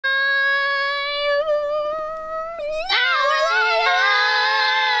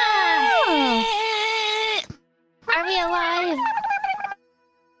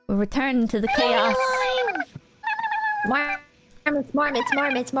return to the chaos. Marmots, marmots,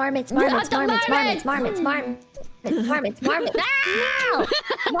 marmots, marmots, marmots, marmots, marmots, marmots, marmots, marmots, marmots. No!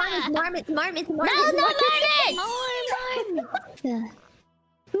 Marmots, marmots, marmots, marmots. No, no marmots!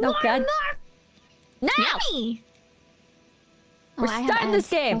 Oh god. Now! We're starting this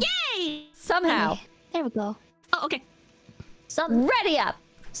game. Yay! Somehow. Okay. There we go. Oh, okay. Ready up.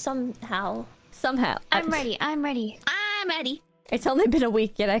 Somehow. I'm ready. I'm ready. It's only been a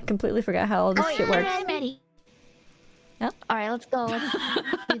week yet I completely forgot how all this shit works. I'm ready. Yep. Alright, let's go. Let's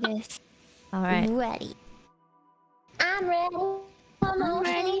do this. Alright. Ready. I'm ready. I'm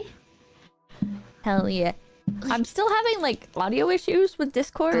ready. Hell yeah. I'm still having like audio issues with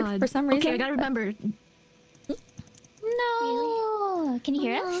Discord for some reason. Okay, I gotta remember. No. Really? Can you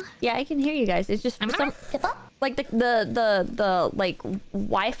hear us? Yeah, I can hear you guys. It's just for some like the like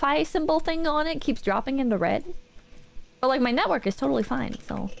Wi-Fi symbol thing on it keeps dropping into red. But like my network is totally fine,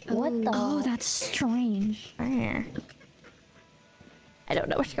 so. What the? Oh, that's strange. I don't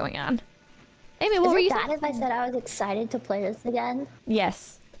know what's going on. Amy, what were you saying? Is it bad if I said I was excited to play this again?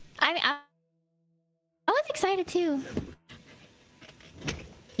 Yes. I was excited too.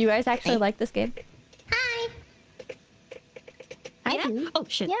 You guys actually like this game? Hi. I do. Oh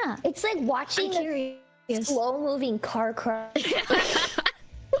shit. Yeah, it's like watching a slow-moving car crash.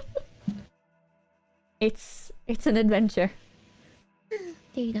 It's an adventure. There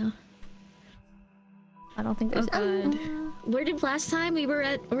you go. I don't think there's. Oh god. Where did last time we were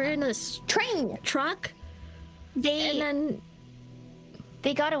in a train truck? And then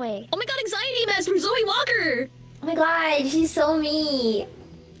they got away. Oh my god, anxiety mess from Zoe Walker! Oh my god, she's so mean.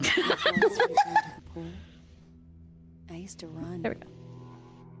 I used to run. There we go.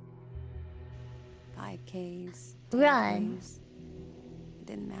 5Ks. Run. 10Ks. It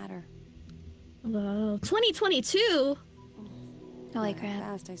didn't matter. Whoa. 2022? Holy crap.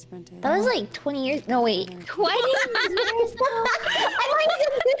 Fast I sprinted. That was like 20 years. No, wait. 20 years ago? I'm like in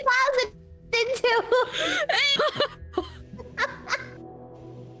 2002.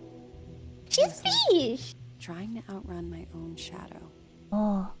 She's fish. Trying to outrun my own shadow.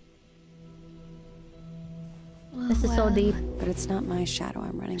 Oh. This is so deep. But it's not my shadow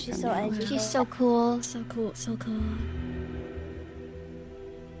I'm running She's from so now. edgy. She's so cool. So cool, so cool.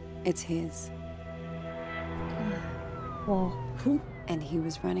 It's his. Whoa. And he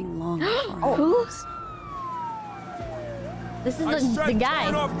was running long before I Who? was. This is the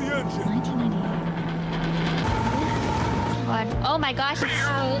guy. 1998. God. Oh my gosh, it's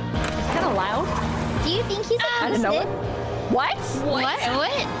kind of loud. Do you think he's I don't know. What? What?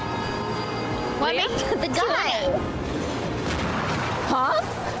 What makes the guy? Huh?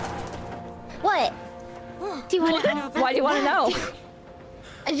 What? Do you want to know? Why do you want to know?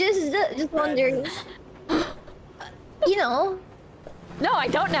 I just wondering. You know. No, I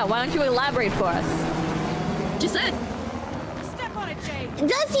don't know. Why don't you elaborate for us? Just said. Step on it, Jay.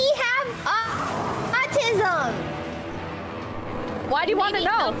 Does he have autism? Why do you want to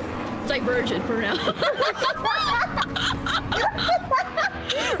know? Divergent for now.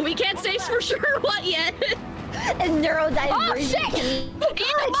 We can't say for sure what yet. And neurodivergent. Oh shit! And a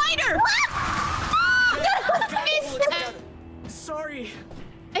minor! I missed. Sorry.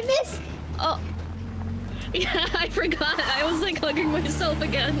 I missed. Oh. Yeah, I forgot. I was like hugging myself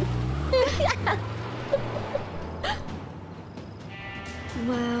again.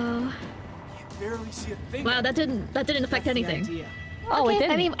 Wow. You barely see a thing. Wow, that didn't affect anything. Oh, Okay, it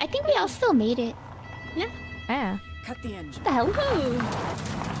didn't. I mean, I think we all still made it. Yeah. Yeah. Cut the engine. What the hell? Woo.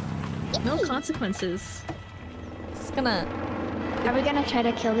 No consequences. It's gonna. Are we gonna try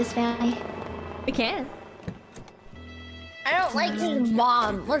to kill this family? We can. I don't like his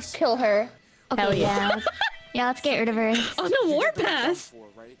mom. Let's kill her. Okay, Hell yeah. yeah. Yeah, let's get rid of her. On the warpath.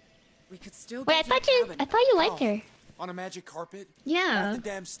 We could still Wait, I thought you liked her. on a magic carpet. Yeah. The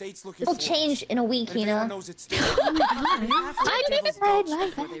damn state's looking It'll for change in a week, and you everyone know. knows it's still. Oh my god. I didn't say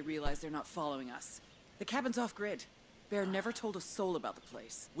Before they realize they're not following us. The cabin's off grid. Bear never told a soul about the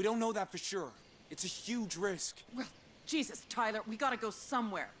place. We don't know that for sure. It's a huge risk. Well, Jesus, Tyler, we gotta go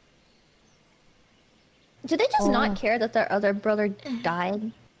somewhere. Do they just not care that their other brother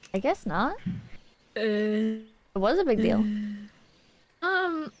died? I guess not. It was a big deal.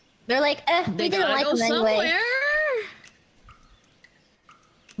 They're like, we didn't like him anyway.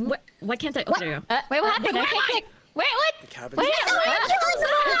 Why can't I? Oh, there you go. Wait, what happened? I can't click. Wait, what? The cabin's Wait,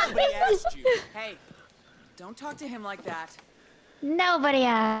 Nobody asked you. Hey, don't talk to him like that. Nobody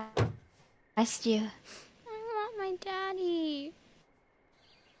asked you. I want my daddy.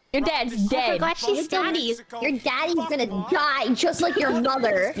 Your dad's I dead. forgot she's still. Daddy. Your daddy's gonna die just like your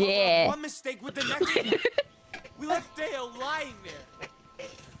mother. Yeah. One mistake with the next one. We left Dale lying there.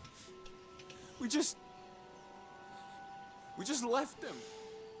 We just left him.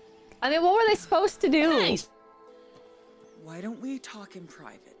 I mean, what were they supposed to do? Nice. Why don't we talk in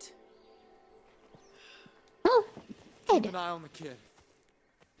private? Oh, Keep good. an eye on the kid.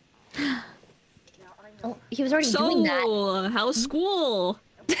 Oh, he was already doing that. So, how's school?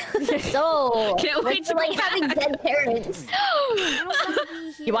 So, Can't wait what's to it like go having back. dead parents?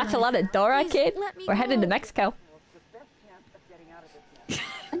 You watch a lot of Dora, kid? We're headed to Mexico.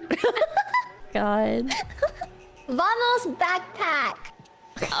 God. Vamos backpack.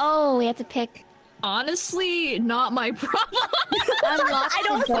 Oh, we have to pick. Honestly, not my problem. I'm lost. I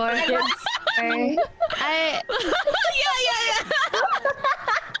don't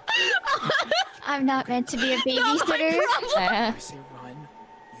I'm not meant to be a babysitter. I say run.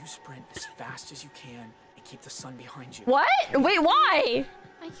 You sprint as fast as you can and keep the sun behind you. What? Wait, why?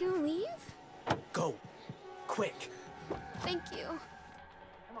 I can leave? Go. Quick. Thank you.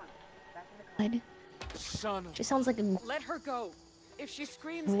 God, Son of... she sounds like a Let her go. If she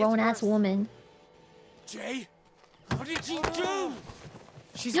screams, grown-ass it's worse. woman. Jay? What did you do?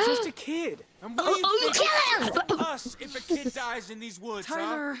 She's just a kid. And what do you think Kill him! us if a kid dies in these woods,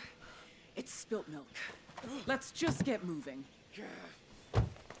 Tyler, it's spilt milk. Let's just get moving.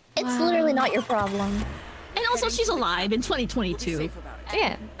 It's literally not your problem. And also, she's alive in We'll be 2022. safe about it.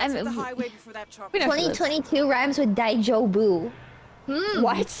 Yeah, I Let's hit mean, the highway before that chopper. we know she lives. 2022 rhymes with Daijobu.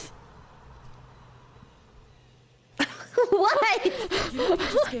 What? What? You know we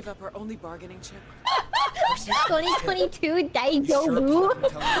just gave up our only bargaining chip? 2022 Sure, Daijobu?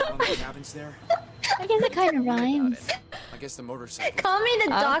 tell me about the cabins there. I guess it kind of rhymes. I guess the motorcycle. Call me the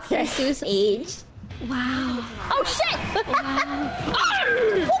Dr. Okay. Seuss age. Wow. Oh shit! Oh my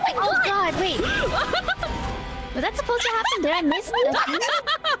god! Oh god, wait. Was that supposed to happen? Did I miss that?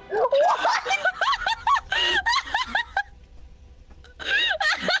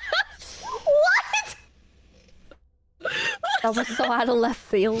 What? That was so out of left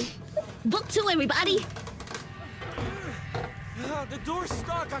field. Book two, everybody. The door's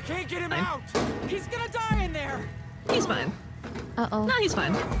stuck. I can't get him out. He's gonna die in there! He's fine. Uh-oh. No, he's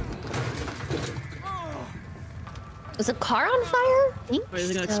fine. Was a car on fire? I think Or is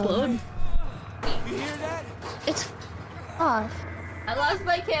it gonna so. explode? You hear that? It's off. I lost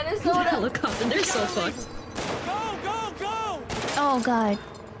my can of The soda. helicopter, they're so fucked. Go, go, go! Oh god.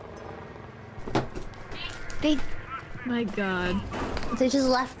 They My god. just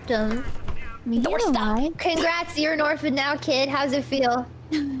left him. Maybe Door you're stop. alive. Congrats, you're an orphan now, kid. How's it feel?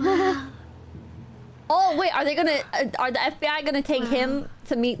 Oh wait, are they gonna? Are the FBI gonna take him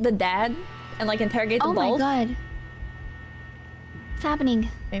to meet the dad and like interrogate them Oh my both? god. What's happening?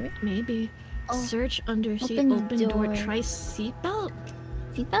 Maybe. Maybe. Search under seat, Open open door, door. try seatbelt?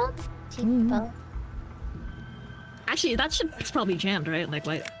 Seatbelt? Seatbelt. Actually, that should it's probably jammed, right? Like,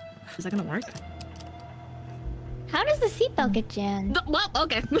 what? Is that gonna work? How does the seatbelt get jammed? Well,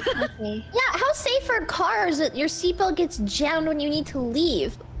 okay. Okay. Yeah, how safe are cars that your seatbelt gets jammed when you need to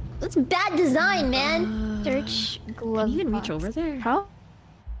leave? That's bad design, man. Search glove. Can you even reach box. over there?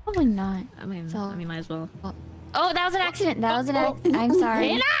 Probably not. I mean, So- might as well. Oh, that was an accident. That was an accident. I'm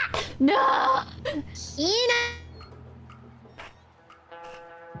sorry. No! Hina!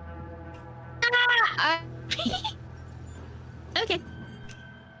 Okay.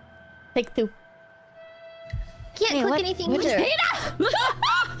 Take two. Can't Wait, click what- anything what just- either. What?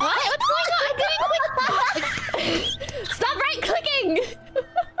 What's going on? I didn't click. Stop right clicking!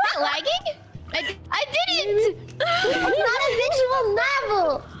 Not lagging? I didn't! It's not a visual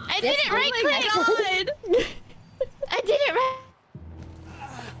novel! I didn't right click! I didn't right.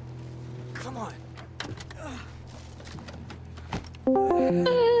 Come on.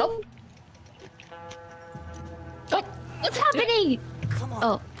 Oh. What? What's happening? Come on.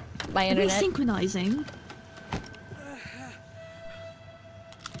 Oh. My internet. Synchronizing.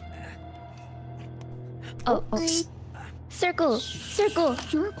 Oh. Circle. Circle.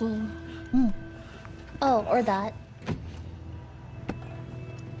 Circle. Oh, or that.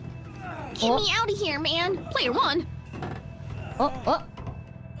 Get me out of here, man. Player one. Oh, oh.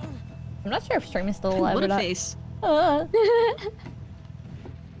 I'm not sure if stream is still alive What or a not. face.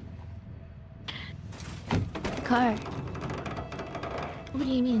 Car. What do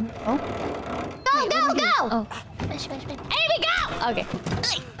you mean? Go, go, go! Oh. Amy, go! Okay.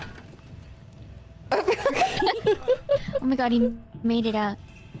 Oh my god, he made it out.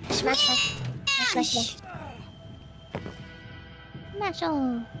 Smash, smash. Smash, smash. Smash.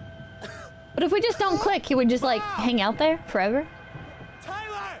 But if we just don't click, he would just like hang out there forever.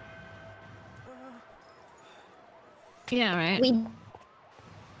 Tyler! Yeah, right. We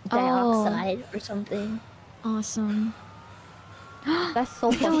dioxide or something. Awesome. That's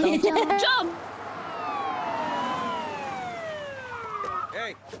so fucked up. Jump!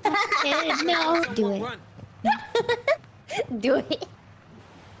 Hey. No. Do it. Run. Do it.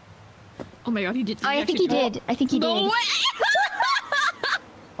 Oh my god, he did. Oh, I think he did. I think he did. No way!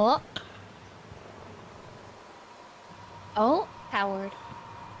 Oh. Oh, Howard.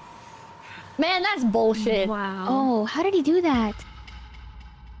 Man, that's bullshit. Wow. Oh, how did he do that?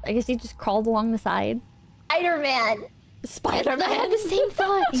 I guess he just crawled along the side. Spider-Man. Spider-Man. I had the same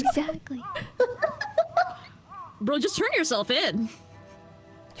thought. Exactly. Bro, just turn yourself in.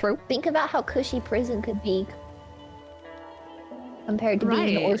 True. Think about how cushy prison could be compared to being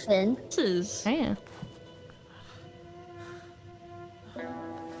an Right. orphan. This is... Yeah.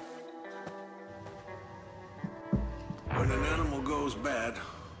 When an animal goes bad,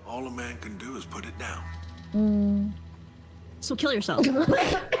 all a man can do is put it down. So kill yourself.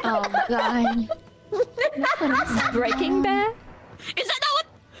 Oh god. Breaking Bad? Is that not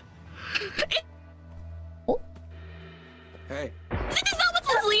what... Hey, Is that what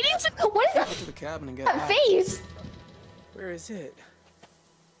this is leading to? What is go that? to the cabin and get That out. face? Where is it?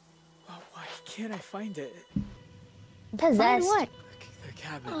 Why can't I find it? Possessed. What? The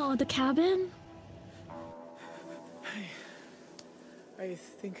cabin. Oh, the cabin? I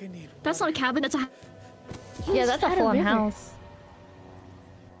think I need That's not a cabin, that's a... Yeah, that's a at a full-on river. house.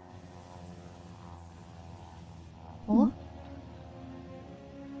 Oh?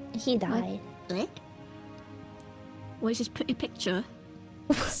 He died. Well, it's just put a picture.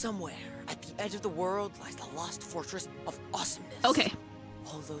 Somewhere at the edge of the world lies the lost fortress of awesomeness. Okay.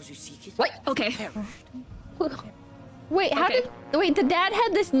 All those who seek it Okay. perished. Wait, how Okay. did... Wait, the dad had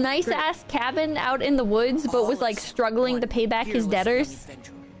this nice-ass cabin out in the woods, but was, like, struggling to pay back his Fearless debtors? young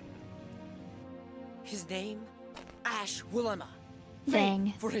adventurer. His name, 𝐴𝐻𝐿𝐴𝐻. Dang.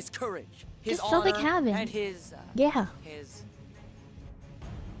 Famed for his courage, his Just sell the honor, cabin. and his Yeah.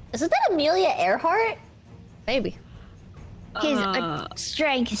 Isn't that Amelia Earhart? Maybe. His Uh,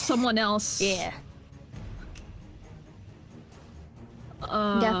 strength. Someone else. Yeah.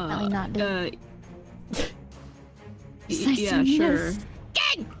 Definitely not Yeah, sure.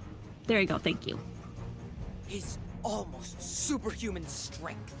 Gang! There you go, thank you. his almost superhuman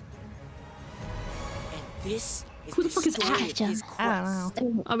strength. And this is Who the fuck is story of Ash? his I don't quest.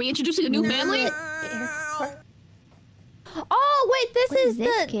 know. Are we introducing a new family? Oh, wait, this What is is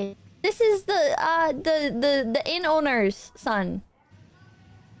this the... kid? This is the inn owner's son.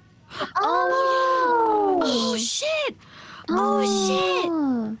 Oh shit! Oh shit!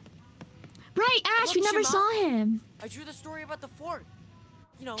 Right, Ash, Look, we never Shema. saw him. I drew the story about the fort.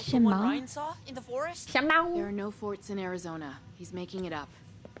 You know, the Shema? one Ryan saw in the forest? There are no forts in Arizona. He's making it up.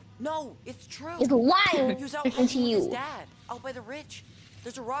 No, it's true. He's lying He was out to hunting with his you. dad, out by the ridge.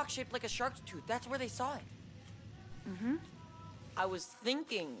 There's a rock shaped like a shark's tooth. That's where they saw it. Mm-hmm. I was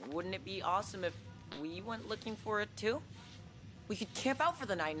thinking, wouldn't it be awesome if we went looking for it too? We could camp out for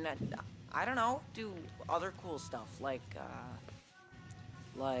the night and, I don't know, do other cool stuff like,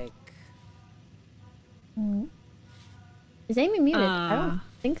 Is Amy muted? I don't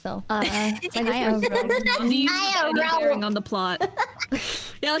think so. Do you any bearing on the plot?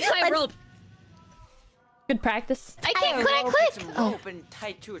 Yeah, let's tie a rope. Good practice. I can't get click. some Oh. rope and tie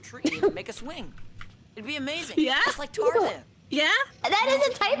it to a tree and make a swing. It'd be amazing. Yeah? Just like Tarzan. Yeah? That is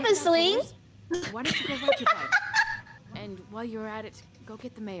a type of swing. Why don't you go rent your bike? And while you're at it, go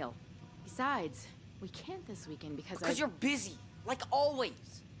get the mail. Besides, we can't this weekend because You're busy, like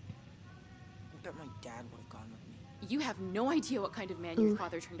always. I bet my dad would have gone with me. you have no idea what kind of man your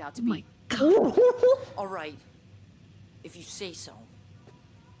father turned out to be. All right, if you say so.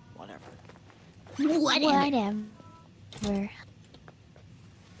 Whatever. Whatever.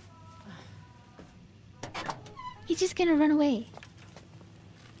 He's just gonna run away.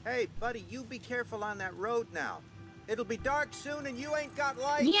 Hey, buddy, you be careful on that road now. It'll be dark soon and you ain't got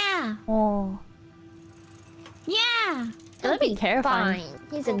lights. Yeah. Oh. Yeah. That'd be terrifying. Fine.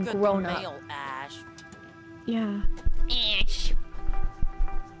 He's Go a get the grown up. mail, Ash. Yeah. Ash.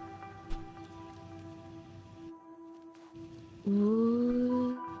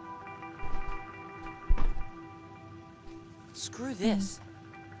 Ooh. Screw this.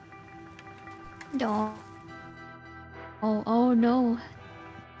 No. Oh no.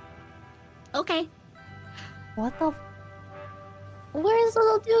 Okay. What the... Where's the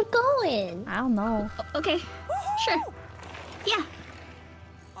little dude going? I don't know. Okay. Sure. Yeah.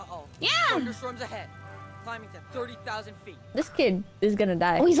 Uh-oh. Yeah. Thunderstorms ahead. Climbing to 30,000 feet. This kid is gonna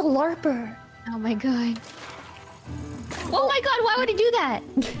die. Oh, he's a LARPer. Oh my god. Oh my god, why would he do that?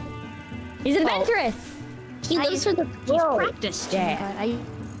 He's adventurous. He lives for the He's thrill. practiced. Oh my god, I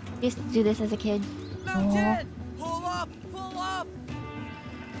used to do this as a kid. Mountain! Pull up! Pull up!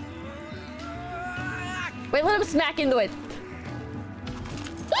 Wait, let him smack into it.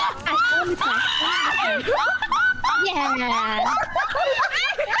 Yeah.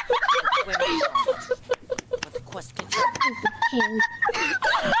 But the quest continues.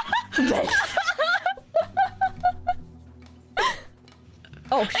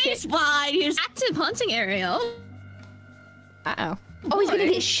 Oh He's shit! fine. He's active hunting area. Uh-oh. Oh, he's gonna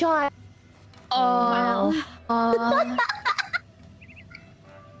get shot. Wow.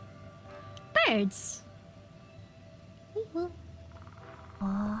 Birds.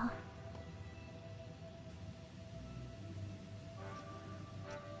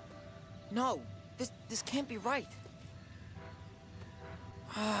 No, this can't be right.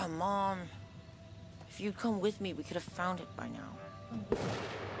 Ah, Mom. If you'd come with me, we could have found it by now.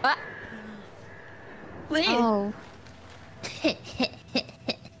 Oh.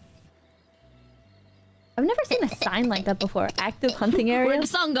 I've never seen a sign like that before. Active hunting area. Where'd the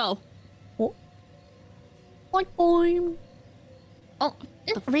sun go? Oh. Like boing. Oh,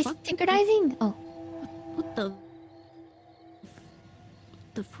 are we synchronizing? Oh. What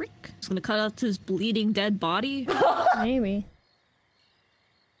the frick? It's gonna cut out his bleeding dead body. Maybe.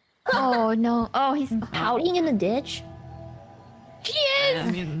 Oh no. Oh, he's pouting in the ditch. He is!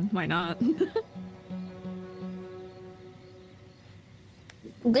 I mean, why not?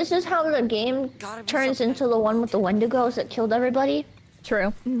 This is how the game turns into the one with the Wendigos that killed everybody.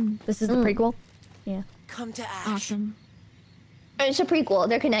 True. This is the prequel. Yeah. Come to Ash. Awesome. It's a prequel.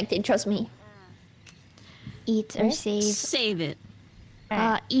 They're connected. Trust me. Eat or save. Save it.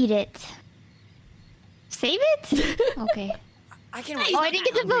 Eat it. Save it? Okay. I can. Oh, I didn't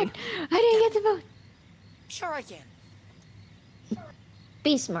get to vote. I didn't get to vote. Sure, I can.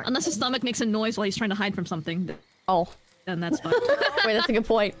 Be smart. Unless his stomach makes a noise while he's trying to hide from something. Oh. Then that's fine. Wait, that's a good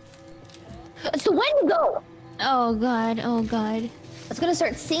point. It's the Wendigo! Oh god, oh god. It's gonna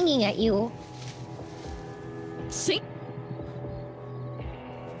start singing at you. Sing.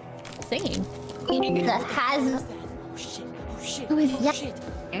 Singing. That has. Oh shit! Oh shit! Who is oh, that? Shit.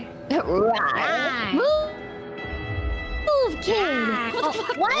 Right. Move, kid! Oh,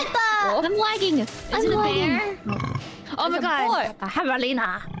 what the? I'm lagging. Is it a bear? Oh my god. A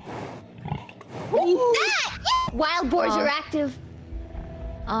javelina. Wild boars are active.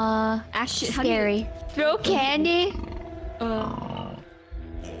 Ash, Scary. Throw candy.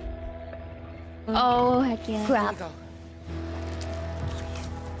 Oh, heck yeah. Crap. Go.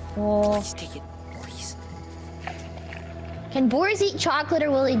 Oh. Please take it, please. Can boars eat chocolate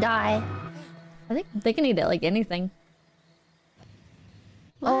or will they die? I think they can eat it like anything.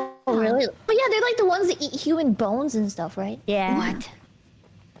 Oh, really? Oh yeah, they're like the ones that eat human bones and stuff, right? Yeah. What?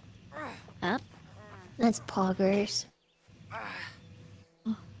 Up. That's poggers.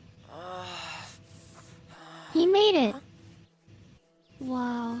 He made it.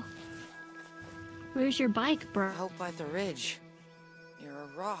 Wow. Where's your bike, bro? Out by the ridge, near a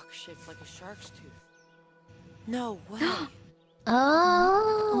rock shaped like a shark's tooth. No way.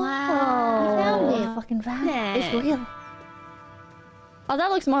 Oh. Wow. He found it. Fucking found it. It's real. Oh, that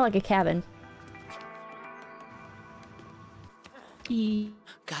looks more like a cabin.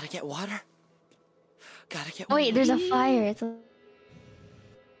 Gotta get water. Gotta get Oh water. wait, there's a fire. It's a...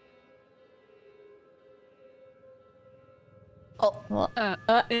 Oh, well,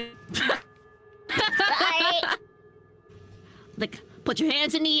 Like, put your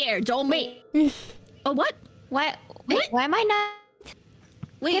hands in the air. Don't wait. Oh, what? Why? Wait, why am I not?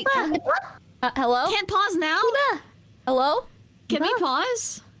 Wait. hello? Can't pause now? Hello? Can we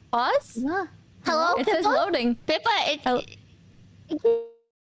pause? Pause? Hello? It says loading. Pippa, it's...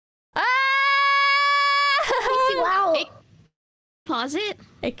 Ah! Wow. Pause it?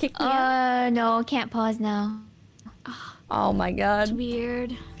 It kicked me out. No, can't pause now. Oh my god. It's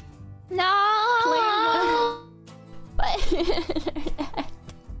weird. No!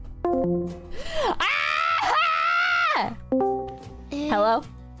 Ah! Hello?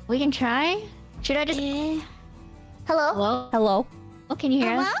 We can try? Should I just... Hello? Hello? Hello? Oh, can you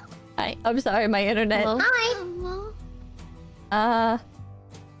hear us? I'm sorry, my internet. Hello? Hi!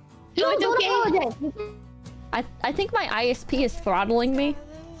 No, it's okay. I think my ISP is throttling me.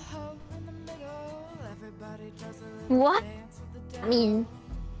 What? I mean...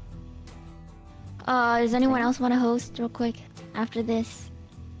 does anyone else want to host real quick after this?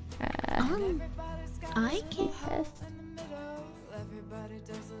 I can.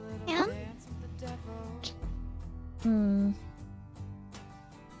 Yeah?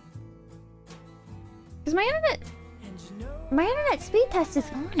 Cause my internet speed test is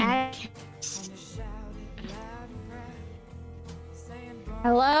fine.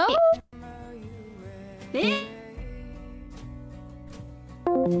 Hello?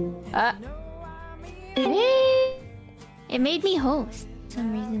 It made me host.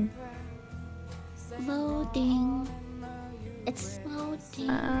 some reason. Loading. It's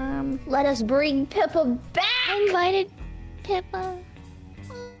loading. Let us bring Pippa back. I invited Pippa.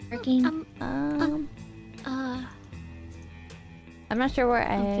 Working. I'm not sure where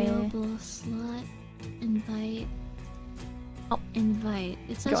available slot. Invite. Oh, invite.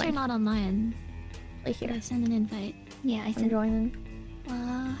 It says Join. you're not online. Right here. Did I send an invite? Yeah, I sent. Joining.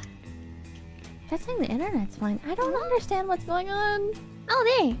 That's saying the internet's fine. I don't understand what's going on.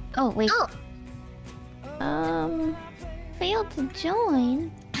 Oh, there. Oh, wait. Oh. Failed to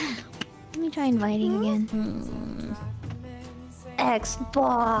join. Let me try inviting again.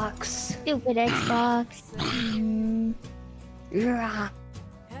 Xbox. Stupid Xbox. Yeah.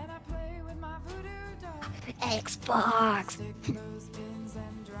 Xbox.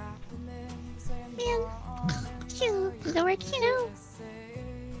 Man. Does it work too?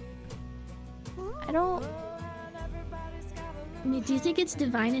 I don't... I mean, do you think it's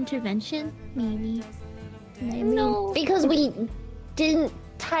divine intervention? Maybe. Maybe. No. Because we didn't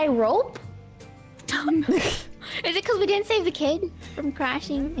tie rope? Is it because we didn't save the kid from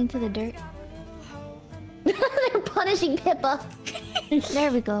crashing into the dirt? They're punishing Pippa.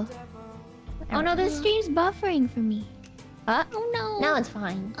 There we go. Oh no, the stream's buffering for me. Oh no. Now it's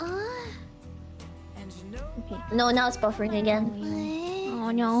fine. Okay. No, now it's buffering again.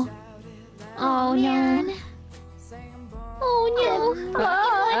 Oh no. Oh no. Oh no.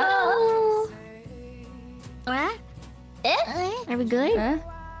 Oh no. What? Are we good?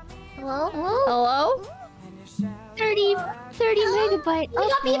 Hello? Hello? 30 megabyte. Oh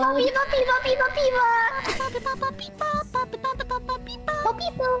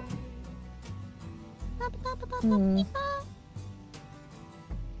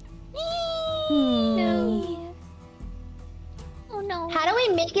no. How do we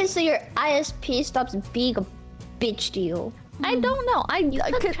make it so your ISP stops being a bitch to you? I don't know. You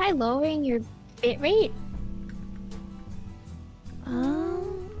could try lowering your bitrate.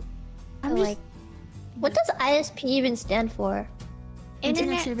 I'm like, what does ISP even stand for?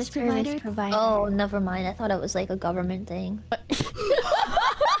 Internet Service Provider? Oh, never mind. I thought it was like a government thing.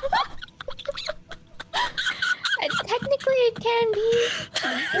 Technically, it can be.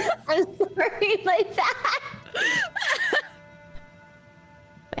 I'm sorry, like that.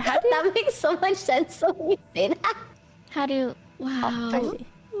 How do that makes so much sense when you say that. How do? Wow.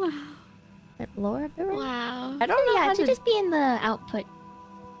 Wow. Lower bitrate? Wow. I don't know. Yeah, How it should to... just be in the output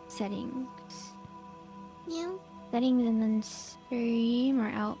settings. Yeah. Settings and then stream or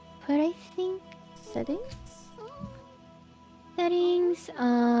output, I think. Settings? Settings.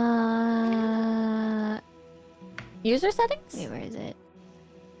 User settings? Wait, where is it?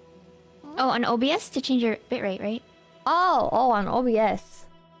 Oh, on OBS to change your bitrate, right? Oh, on OBS.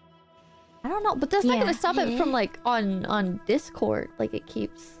 I don't know, but that's not gonna stop it from like on Discord. Like it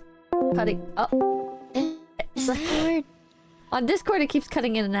keeps cutting up. Discord. On Discord, it keeps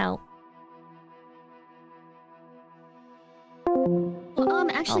cutting in and out.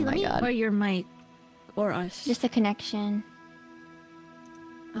 Actually, let me or your mic or us. Just a connection.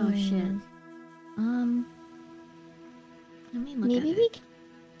 Oh shit. Let me look Maybe at we it.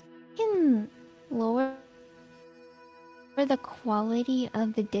 can lower the quality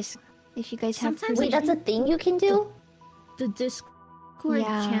of the disc if you guys have. Sometimes Wait, that's a thing you can do. The Discord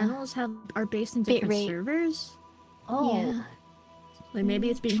channels are based in different servers. Oh. Yeah. Like maybe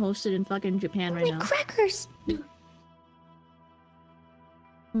it's being hosted in fucking Japan right now. Crackers.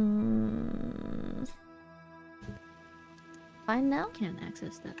 Fine now? Can't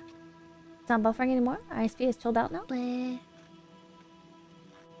access that. It's not buffering anymore? ISP is chilled out now?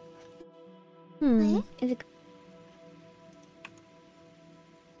 Is it?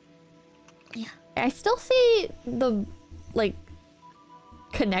 Yeah. I still see the like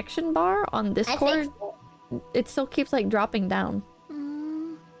connection bar on Discord. It still keeps like dropping down.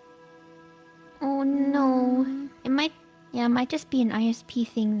 Oh no. It might. Yeah, it might just be an ISP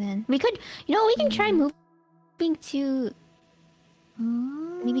thing then. We could, you know, we can try moving to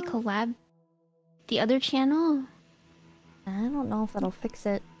maybe collab the other channel. I don't know if that'll fix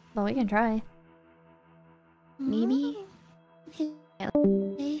it, but we can try. Maybe. Hello.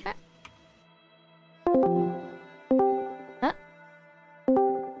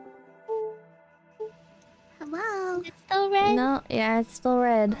 It's still red. No, yeah, it's still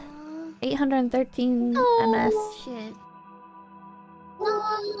red. 813 MS. Shit.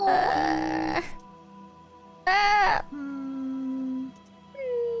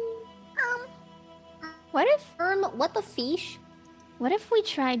 What if what the fish? What if we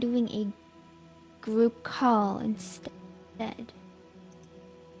try doing a group call instead? That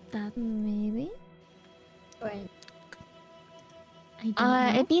maybe. Right.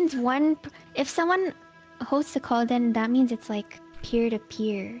 It means one. If someone hosts a call, then that means it's like peer to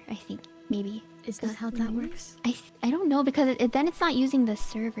peer. I think maybe. Is that how that works? I don't know because then it's not using the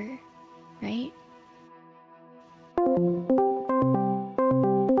server, right?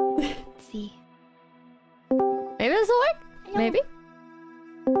 Let's see. Maybe this will work. Maybe.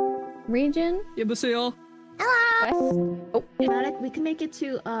 Region. 여보세요. Hello. West. Oh. We can make it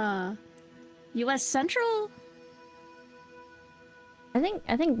to U.S. Central. I think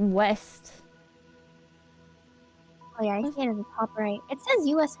west. Oh yeah, I see it at the top right. It says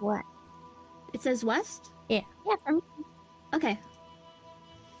US what? It says west. Yeah. Yeah, for me. Okay.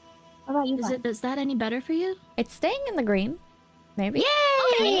 What about you? Is that any better for you? It's staying in the green. Maybe. Yay!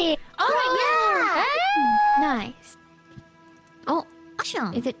 Okay. Oh yeah! Nice. Oh,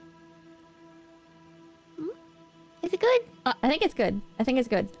 Awesome. is it? Is it good? I think it's good. I think it's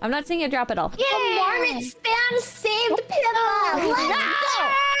good. I'm not seeing it drop at all. Yeah! The Marmot spam saved Pippa! Let's go!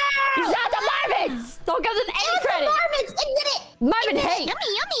 He's not the Marmots! Don't give them any credit! Marmots! Admit it! Marmot hate!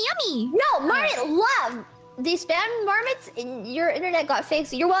 Yummy! No, Marmot love! They spammed Marmots and your internet got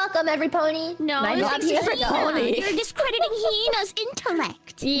fixed. You're welcome, every pony. No, My it's God, he's a pony. You're discrediting Hina's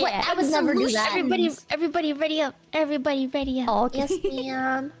intellect. Yeah. What? I would never do that. Everybody ready up. Everybody ready up. Oh, okay. Yes,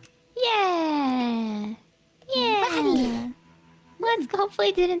 ma'am. Yeah. Yeah. Let's go. Hopefully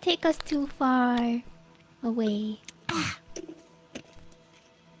it didn't take us too far away.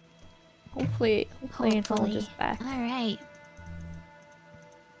 Hopefully it's all just back. Alright.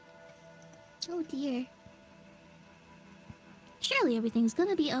 Oh dear. Surely everything's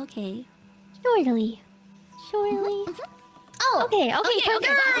gonna be okay. Surely. Oh, okay.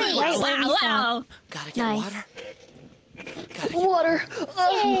 Wow. Gotta get Nice. water. Water.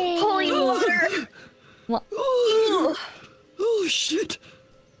 Holy water. What? Oh shit!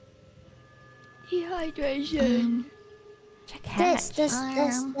 Dehydration. Check hatch. This.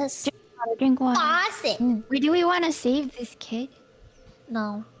 Drink water. Awesome. Do we want to save this kid?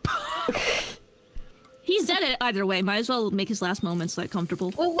 No. He's dead either way. Might as well make his last moments like comfortable.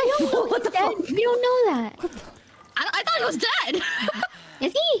 We don't know what the fuck. We don't know that. I thought he was dead.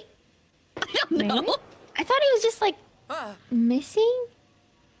 Is he? I don't know. Maybe? I thought he was just like missing.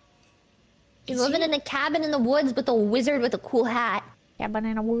 He's living in a cabin in the woods with a wizard with a cool hat. Cabin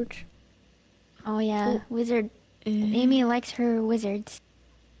in a woods. Oh yeah, wizard. Amy likes her wizards.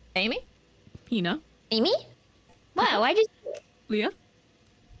 Amy? Hina. Amy? Wow, I just. Leah?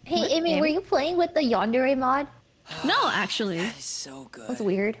 Hey, Amy, were you playing with the Yandere mod? No, actually. That is so good. That's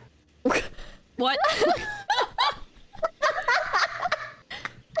weird. What?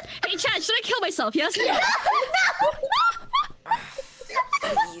 Hey, Chad, should I kill myself? Yes? No.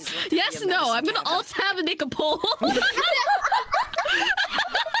 Yes, no. I'm gonna alt tab and make a poll. No,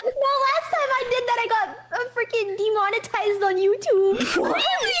 last time I did that, I got freaking demonetized on YouTube.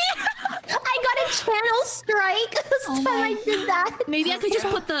 Really? I got a channel strike this time I did that. Maybe I could just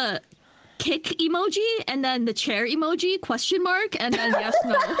put the kick emoji and then the chair emoji, question mark, and then yes,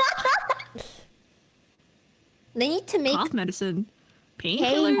 no. They need to make Cough medicine.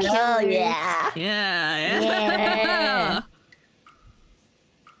 Painkillers? Oh yeah. Yeah.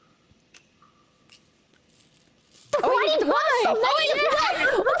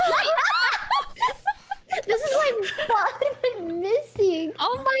 This is like fun missing.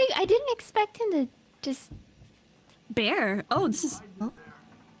 Oh my! I didn't expect him to just. Bear. Oh, this is.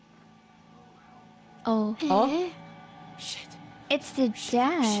 Oh. Oh. Shit. It's the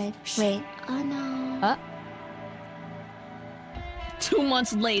dad. Wait. Oh no. 2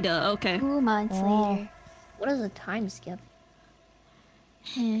 months later. Okay. 2 months later. What is a time skip?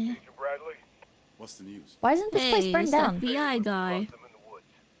 Bradley? What's the news? Why isn't this place burned it's down? the FBI guy.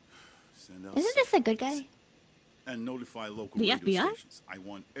 Send out Isn't this the good guy? and notify local The radio FBI? stations. I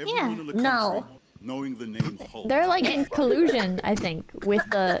want everyone in the country No. knowing the name Hulk. They're like in collusion, I think, with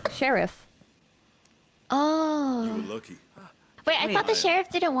the sheriff. Oh. You were lucky. Wait, I thought the sheriff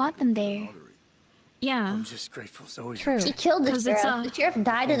didn't want them there. Yeah. I'm just grateful Zoe. True. He killed the 'Cause it's sheriff. The sheriff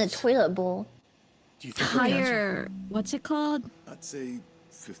died in a toilet bowl. Do you think we'll catch him? Higher. What's it called? I'd say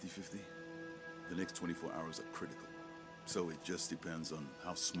 50-50. The next 24 hours are critical. So it just depends on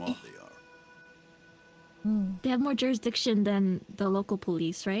how smart they are. They have more jurisdiction than the local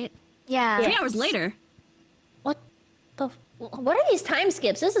police, right? Yeah. 3 hours later. What are these time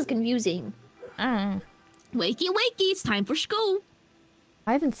skips? This is confusing. Wakey, wakey, it's time for school.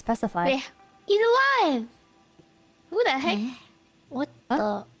 I haven't specified. Wait, he's alive. Who the heck? What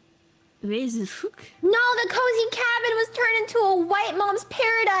the? Where's this hook? No, the cozy cabin was turned into a white mom's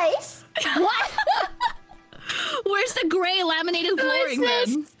paradise. What? Where's the gray laminated flooring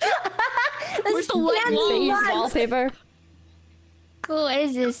then? Where's the white Beige walls? wallpaper. Ooh, what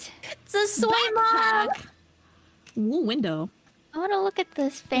is this? It's a soy mom. Ooh, window. I want to look at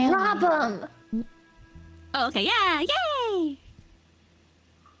this family. Rob 'em. Oh, okay, yeah, yay!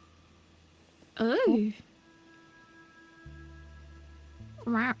 Oh.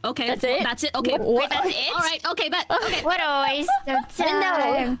 Okay, That's it? That's it. Okay, Wait, that's it? All right, okay, but okay. What a waste of Window.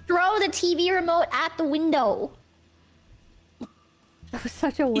 time. Throw the TV remote at the window. That was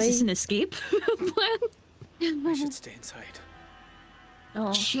such a Is this waste. an escape plan? I should stay inside.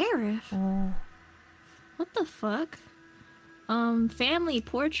 Oh. Sheriff. What the fuck? Family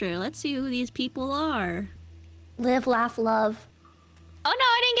portrait. Let's see who these people are. Live, laugh, love. Oh no,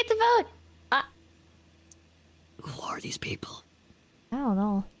 I didn't get to vote. Who are these people? I don't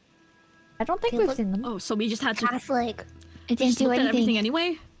know. I don't think we've seen them. Oh, so we just had to. Catholic. It didn't do look at everything anything.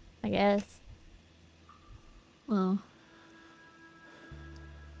 anyway. I guess. Well,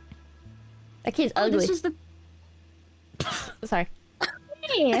 That kid's oh, ugly. this is the. Sorry.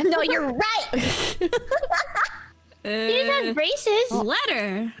 Hey, No, you're right. he just has braces.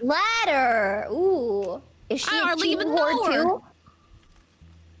 Letter. Letter. Ooh. Is she I a hardly cheat even whore know her. too?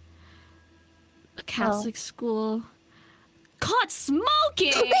 A Catholic school. Caught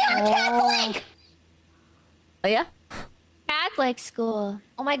smoking. They are Catholic. Oh yeah. Catholic school.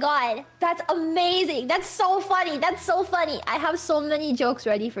 Oh my god, that's amazing. That's so funny. That's so funny. I have so many jokes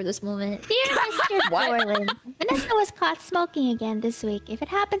ready for this moment. Dear Mr. Dorland, Vanessa was caught smoking again this week. If it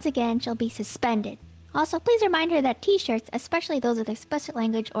happens again, she'll be suspended. Also, please remind her that t-shirts, especially those with explicit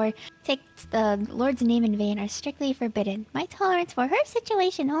language or takes the Lord's name in vain, are strictly forbidden. My tolerance for her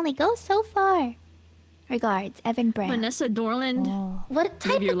situation only goes so far. Regards, Evan Brown. Vanessa Dorland. Oh. What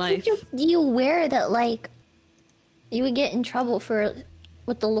type your of life. t-shirt do you wear that like you would get in trouble for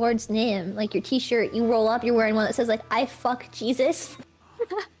with the Lord's name? Like your t-shirt, you roll up, you're wearing one that says like "I fuck Jesus."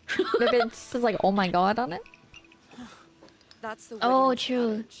 Maybe it says like "Oh my God" on it. That's the Oh, wooden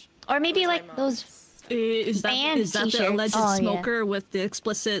true. cottage. Or maybe Those like are mine. those. Is that Band the t-shirts. alleged Oh, yeah. smoker with the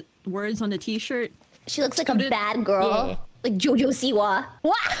explicit words on the t-shirt? She looks like a Student- bad girl, Yeah. like JoJo Siwa.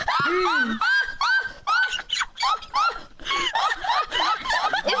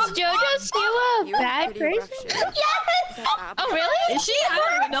 Is JoJo Siwa a You have bad pretty rough person? shit. Yes. Is that Oh, really? Is she? I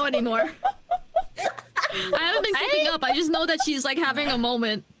don't even know anymore. I haven't been keeping up. I just know that she's like having a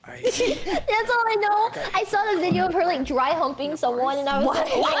moment. That's all I know. I saw the video of her like dry humping someone, and I was like,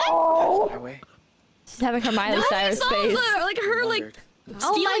 "Oh." My way. She's having her Miley I Cyrus saw face. like her like Wondered.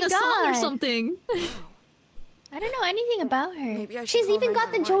 Oh stealing my a song or God. something. I don't know anything about her. Maybe I should She's call even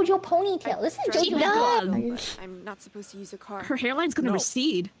got the 911. JoJo ponytail. Listen to She JoJo. does. But I'm not supposed to use a car. Her hairline's gonna No.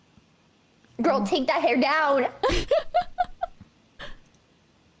 recede. Girl, take that hair down.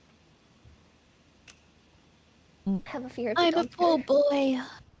 I have a fear of the I'm a dumpster. poor boy.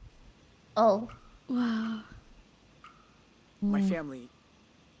 Oh. Wow. My family,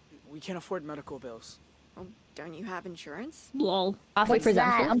 we can't afford medical bills. Oh, don't you have insurance? Lol. Awfully What's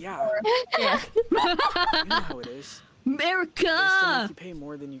that? presumptive. I'm Yeah, Yeah. you know how it is. They still America! make you pay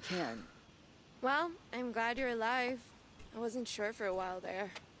more than you can. Well, I'm glad you're alive. I wasn't sure for a while there.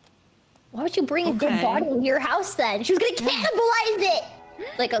 Why would you bring a Okay. dead body into your house then? She was gonna cannibalize it!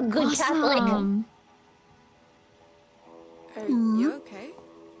 Like a good Catholic. Awesome. Are you okay?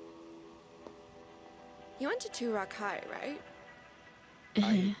 You went to 2 Rock High, right?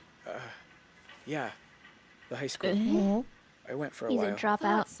 Yeah, the high school. I went for a He's while. a dropout.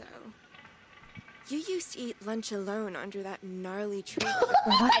 Thought so. You used to eat lunch alone under that gnarly tree.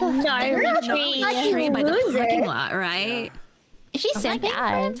 Gnarly tree. Tree by the Loser. parking lot, right? Is she Oh my simping?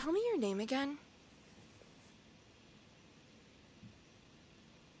 God. Tell me your name again.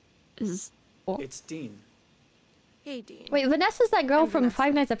 Is It's Dean. Hey, Dean. Wait, Vanessa's that girl I'm from Vanessa.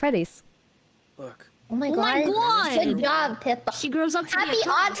 Five Nights at Freddy's. Look, Oh my Oh god. my God. Good job, Pippa. she grows up to Happy be a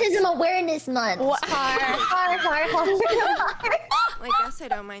cop. Autism Awareness Month. Well, I guess I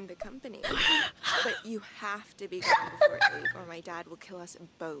don't mind the company. But you have to be gone before 8 or my dad will kill us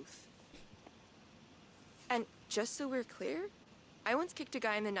both. And just so we're clear, I once kicked a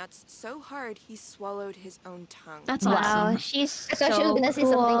guy in the nuts so hard he swallowed his own tongue. That's Wow, awesome. she's I thought she was gonna say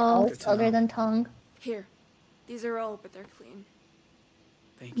something else Good to other know. than tongue. Here, these are all, but they're clean.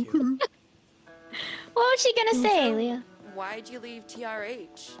 thank you. What was she gonna say, Leah? Why'd you leave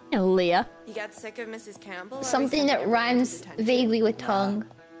TRH? Leah. You got sick of Mrs. Campbell? Or Something that rhymes vaguely with tongue.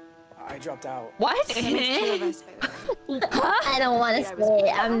 I dropped out. What? Two of us, by the way. I don't want to I was say. bored,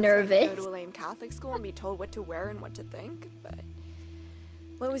 I'm so I'd nervous. Go to a lame Catholic school and be told what to wear and what to think. But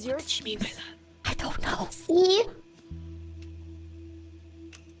what was your excuse? I don't know.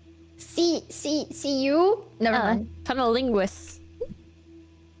 See you? Never mind. Cunnilingus.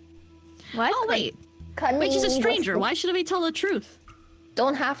 What? Oh wait, Cunning wait, she's a stranger. linguistic. Why should we tell the truth?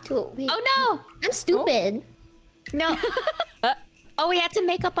 Don't have to. Wait. Oh no! I'm stupid. No. Oh, we have to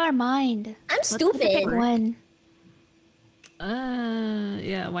make up our mind. I'm stupid. Pick one.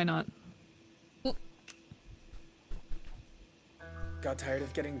 Yeah, why not? Got tired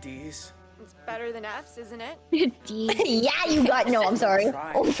of getting D's? It's better than F's, isn't it? D. Yeah, you got. No, I'm sorry.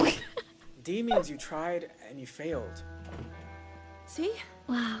 Oh. D means you tried and you failed. See?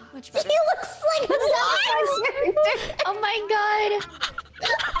 Wow. Much He better. looks like a character. Oh my god.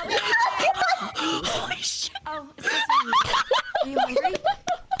 Holy shit! Oh, is this me? Are you hungry?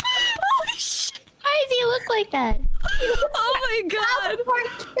 Holy shit! Why does he look like that? Oh my god!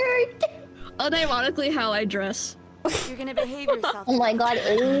 Unironically, how I dress. You're gonna behave yourself. Oh my god,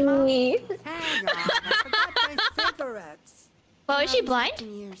 Amy. Hang on, I forgot my cigarettes. Oh, is she blind?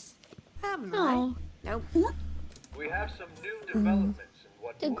 Years. Haven't I? Oh. Nope. We have some new developments in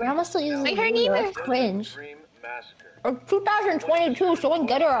what Dude, grandma still uses Wait, her the name video. is- Cringe. Dream Massacre. Or 2022, someone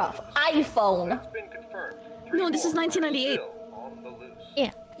get her a iPhone. It's been confirmed. No, this is 1998. Still on the loose.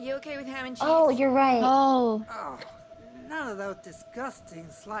 Yeah. You okay with ham and cheese? Oh, you're right. Oh. Oh, none of those disgusting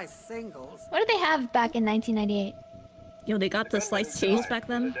sliced singles. What did they have back in 1998? Yo, they got the sliced cheese back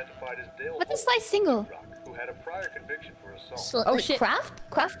then. Identified as Dale What's a slice single? who had a prior conviction for assault. So, Oh, like, shit.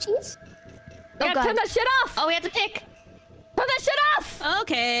 Craft cheese? Oh, God. turn that shit off! Oh, we have to pick. Turn that shit off!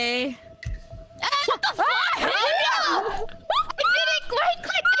 Okay. What the fuck? I didn't right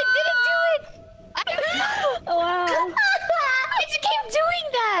click. I didn't do it. Wow. I just keep doing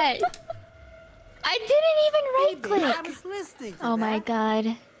that. I didn't even right I click. was listening to Oh my that.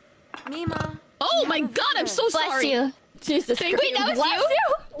 god. Mima. Oh my god, I'm so Bless sorry. you. Jesus Thank Christ. you. That was Bless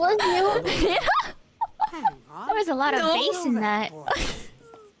you? Was you? Yeah. Hang on. There was a lot of No. bass in that. Boy.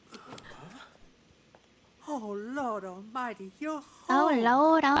 Oh, Lord Almighty, you're Oh home.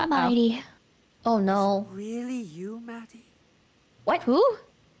 Lord Almighty. Oh no. Really, you, Maddie? What? Who?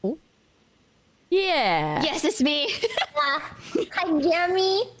 Yeah. Yes, it's me. Hi,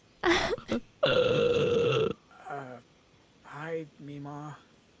 Jamie. Hi, Mima.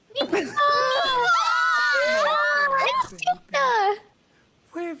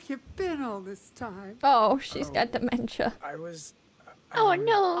 Where have you been all this time? Oh, she's got dementia. I was... Oh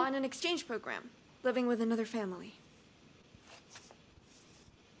no. On an exchange program, living with another family.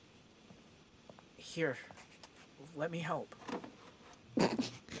 Here. Let me help.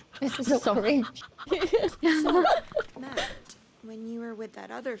 This is so cringe. Matt, when you were with that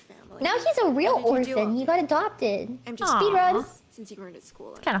other family. Now he's a real what did you do orphan. He all got adopted. I'm just Speedrun. since you weren't at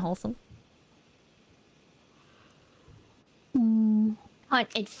school. Kind of wholesome.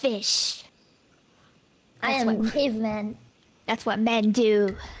 Hunted fish. I am caveman. That's what men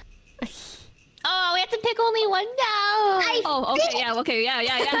do. Oh, we have to pick only one now. Oh, okay,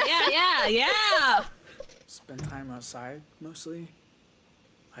 yeah. Spend time outside, mostly.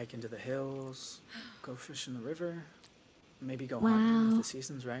 Hike into the hills, go fish in the river. Maybe go hunting if the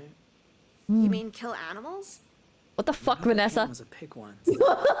season's right. You mean kill animals? What the fuck, I Vanessa? was a pig once.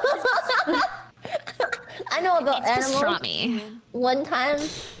 I know about animals. Pastrami. One time,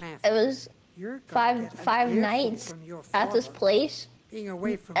 it was You're gonna get an five earful nights from your at this father, place, being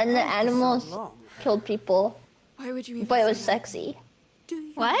away from and the home for so animals long. killed people, Why would you even but it was say that? sexy. Do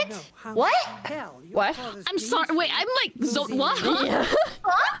you What? know how What? much hell your What? father's I'm been sorry. through? Wait, I'm like, Losing what? you. Yeah.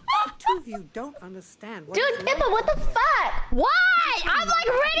 The two of you don't understand what Dude, it's like. Pippa, what the fuck? Why? I'm like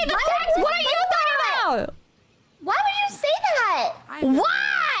reading the text. What are you talking about? Why would you say that? I know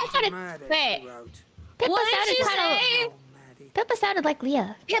Why? the murder Wait. she wrote. Pippa What did sounded you kind say? Oh, Maddie. Pippa sounded like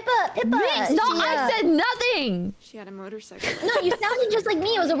Leah. Pippa. No, she, I said nothing. She had a motorcycle. No, you sounded just like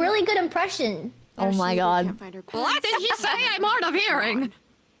me. It was a really good impression. Oh my She god. can't find her What did she say? I'm hard of hearing.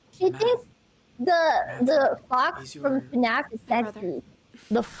 She thinks the fox He's from your- FNAF is brother. sexy.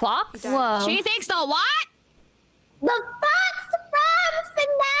 The fox? Whoa. She thinks the what? The fox from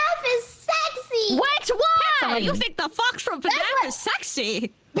FNAF is sexy! Which So one? you think the fox from FNAF is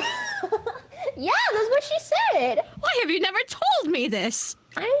sexy? Yeah, that's what she said. Why have you never told me this?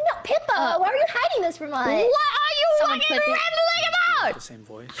 I know, Pippa, why are you hiding this from us? What are you Someone fucking clip it. rambling The about? same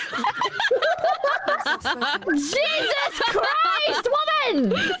voice. Jesus Christ, woman!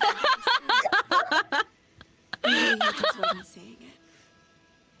 Maybe he just wasn't saying it.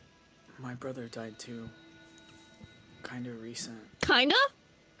 My brother died too. Kinda recent. Kinda?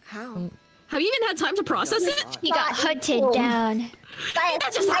 How? Have you even had time to process it? He got hunted down.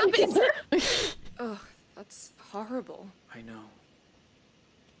 That just happened. Ugh, that's horrible. I know.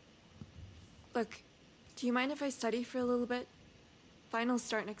 Look, do you mind if I study for a little bit? Finals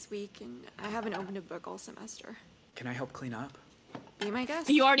start next week, and I haven't opened a book all semester. Can I help clean up? Be my guest.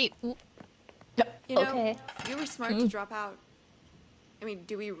 You already. You know, Okay. you were smart to drop out. I mean,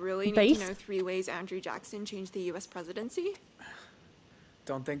 do we really need Based? to know 3 ways Andrew Jackson changed the U.S. presidency?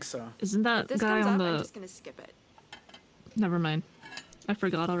 Don't think so. Isn't If that this guy comes on up, the? I'm just gonna skip it. Never mind. I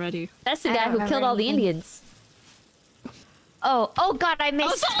forgot already. That's the I guy don't who remember killed all the anything. Indians. Oh god, I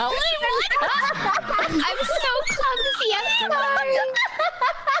missed. Oh. I'm so clumsy. I'm sorry.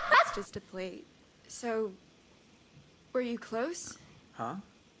 It's just a plate. So, were you close Huh?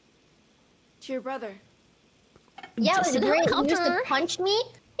 to your brother? Yeah, it was great. He used to punch me.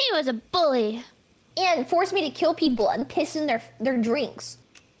 He was a bully. And force me to kill people and piss in their drinks.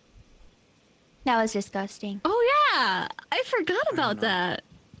 That was disgusting. Oh yeah, I forgot about that.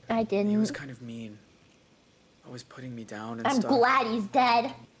 I He didn't. was kind of mean. Always putting me down and I'm stuff. glad he's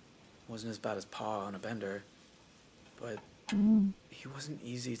dead. Wasn't as bad as Pa on a bender. But he wasn't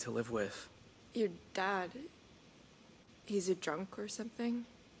easy to live with. Your dad. He's a drunk or something?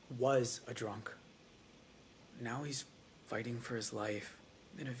 Was a drunk. Now he's fighting for his life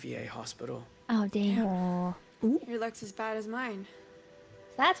in a VA hospital. Oh damn. Your luck's as bad as mine.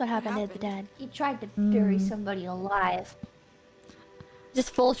 That's what happened to the dad. He tried to bury somebody alive.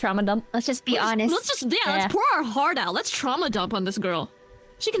 Just full trauma dump. Let's just be honest. Let's just let's pour our heart out. Let's trauma dump on this girl.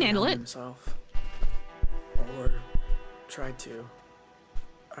 She can handle it. Himself. Or tried to.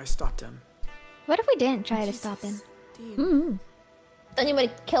 I stopped him. What if we didn't try to stop him? Dean. Then he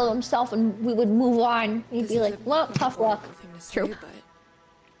would kill himself and we would move on. He'd be like, well, tough luck. Thing to say, True. but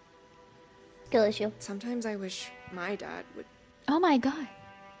Skill issue. sometimes I wish my dad would Oh my god.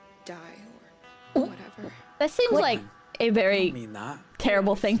 die or whatever. That seems like a I don't very mean that.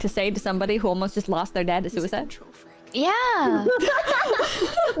 terrible thing to say to somebody who almost just lost their dad to He's a suicide. control freak. Yeah.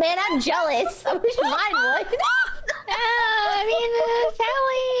 Man, I'm jealous. I wish mine would. I mean,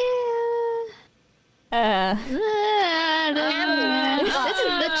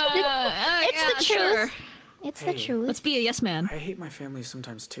 this is the truth. Sure. It's Hey. the truth. Let's be a yes man. I hate my family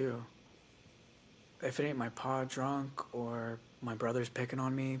sometimes too. If it ain't my pa drunk or my brother's picking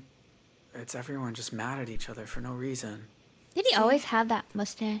on me, it's everyone just mad at each other for no reason. Did he always have that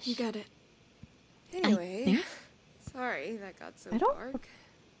mustache? You get it. Anyway, think. sorry that got so I don't- dark.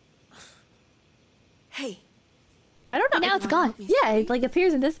 Hey, I don't know. Now it's wanna gone. help me Yeah, it like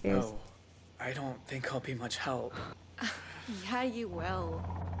appears and disappears. Oh, I don't think I'll be much help. yeah, you will.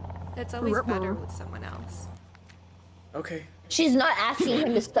 That's always better with someone else. Okay. She's not asking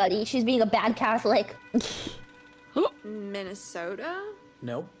him to study. She's being a bad Catholic. Minnesota?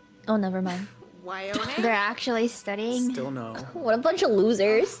 Nope. Oh, never mind. Wyoming? They're actually studying. Still no. What a bunch of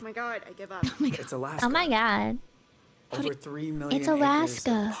losers. Oh my god, I give up. It's Alaska. Oh my god. Over 3 million It's acres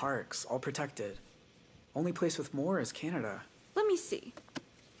Alaska. of parks, all protected. Only place with more is Canada. Let me see.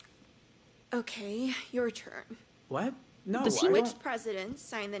 Okay, your turn. What? No, Does he- I Which don't... president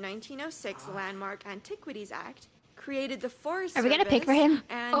signed the 1906 Landmark Antiquities Act, created the Forest Are we gonna pick for Service, him?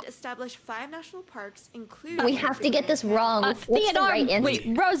 and established 5 national parks, including... We have to get this wrong. What's the Theodore. right answer? Wait,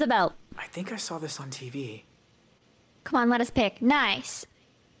 Roosevelt. I think I saw this on TV. Come on, let us pick. Nice.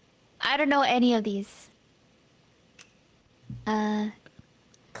 I don't know any of these.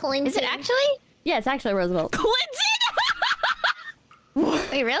 Clinton. Is it actually? Yeah, it's actually Roosevelt.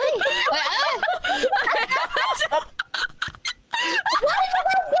 Wait, really? Why did I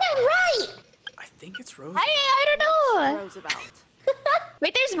get it right? I think it's Roosevelt. I don't know. Roosevelt.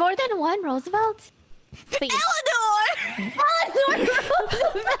 Wait, there's more than one Roosevelt? Wait. Eleanor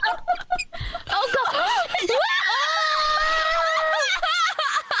Roosevelt. Oh god.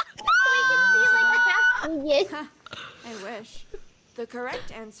 Yes. I wish. The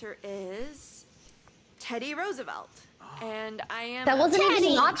correct answer is Teddy Roosevelt. And I am That wasn't even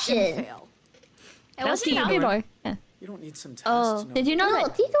an to option. fail. It was Theodore. Theodore. Yeah. You don't need some test Oh, to know. Did you know No,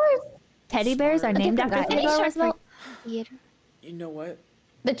 that Theodore's teddy bears are named different after guy. Theodore Roosevelt? You know what?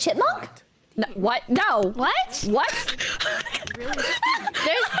 the chipmunk? No, what? No. What? What? Really?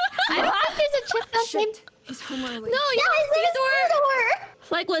 There's I thought there's a chipmunk named Shit. He's home early. No, Yeah, yeah, his name is Theodore.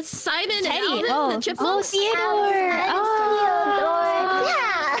 like with Simon and Teddy. Alvin, Oh. the chipmunks. Theodore. Oh.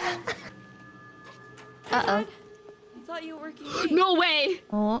 Yeah. Uh-oh. I thought you were working late. No way.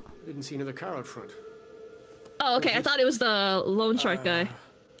 Oh. Didn't see another car out front. Oh, okay. I thought it was the loan shark guy.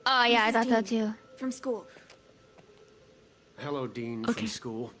 Oh yeah, I This thought is so Dean. too. From school. Hello, Dean Okay. from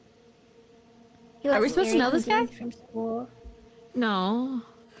school. Are we supposed to know this guy? From school. No.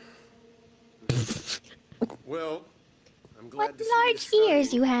 Well, I'm glad What to see large you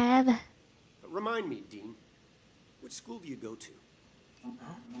ears you have. But remind me, Dean, which school do you go to?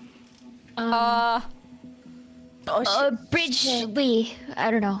 Bridgely.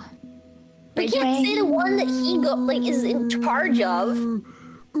 I don't know. We can't say the one that he is in charge of.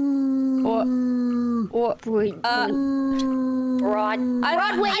 Or Rod. I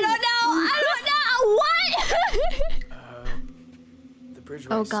don't know. What? The Bridgeway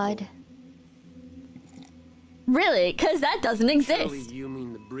Oh God. Really? Because that doesn't exist. Surely you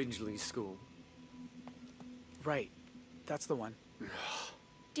mean the Bridgeley School. Right. That's the one.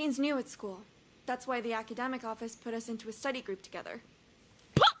 Dean's new at school. That's why the academic office put us into a study group together.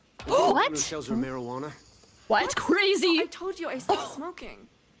 What? Who sells her marijuana? What? That's crazy. I told you I stopped smoking.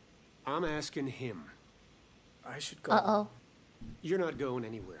 I'm asking him. I should go. Uh-oh. You're not going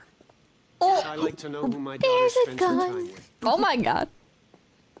anywhere. Oh, I like to know who my daughter there's a spends her gun. time with. Oh my God.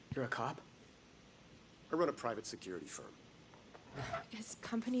 You're a cop? I run a private security firm. His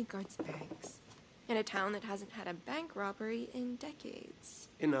company guards banks in a town that hasn't had a bank robbery in decades.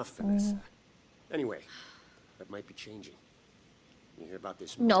 Enough, Vanessa. Anyway, that might be changing. You hear about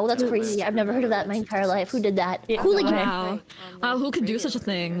this? No, that's crazy. I've never heard of that in my entire life. Who did that? Hooligan. Wow. Who could do such a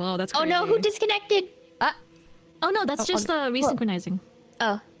thing? Wow, that's Oh crazy. no, who disconnected? Oh no, that's just resynchronizing.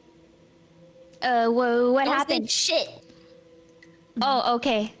 Oh. Whoa, what Don't say happened? shit. Oh,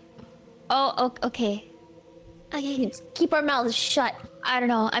 okay. Oh, okay. Okay, keep our mouths shut. I don't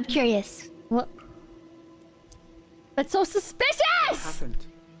know. I'm curious. What? That's so suspicious! What happened?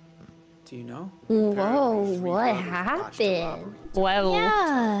 Do you know? Whoa, what happened? Whoa.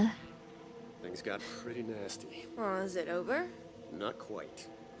 Yeah. Things got pretty nasty. Well, is it over? Not quite.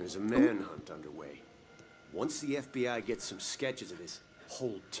 There's a manhunt underway. Once the FBI gets some sketches of this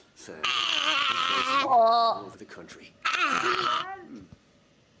Holt family, all over the country. I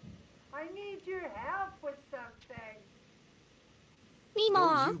need your help with something.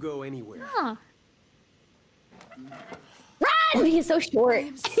 Don't you go anywhere. Huh. Run! He's so short.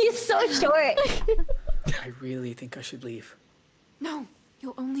 He's so short. I really think I should leave. No,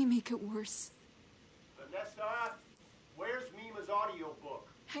 you'll only make it worse. Vanessa, where's Mima's audiobook?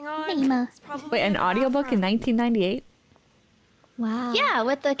 Hang on. Mima. It's probably Wait, an audiobook in 1998? Wow. Yeah,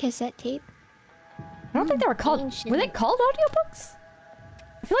 with the cassette tape. I don't think they were called... Were they called audiobooks?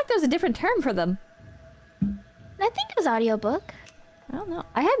 I feel like there was a different term for them. I think it was audiobook. I don't know.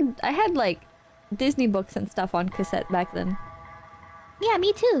 I had like Disney books and stuff on cassette back then. Yeah,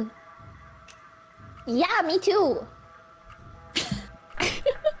 me too. Yeah, me too.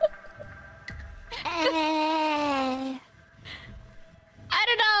 I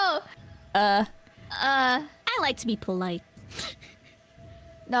don't know. I like to be polite.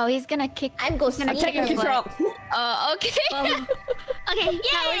 No, he's gonna kick. I'm taking control. Okay. Okay,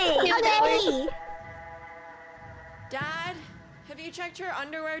 yay! Okay. Dad, have you checked her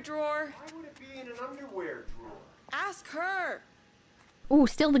underwear drawer? Why would it be in an underwear drawer? Ask her. Ooh,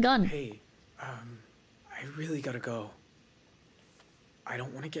 steal the gun. Hey, I really gotta go. I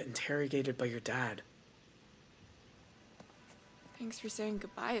don't want to get interrogated by your dad. Thanks for saying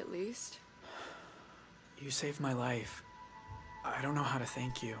goodbye at least. You saved my life. I don't know how to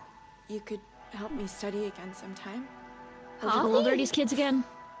thank you. You could help me study again sometime. How old are these kids again?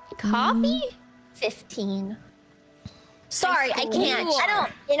 Coffee? 15. Sorry, I can't. I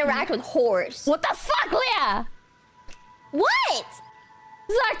don't interact with whores. What the fuck, Leah? What?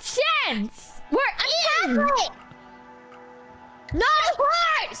 This is our chance! We're in! Catholic! Not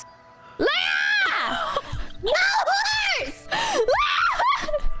whores! Leah! No whores!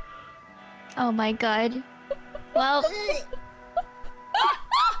 Oh my god. Well...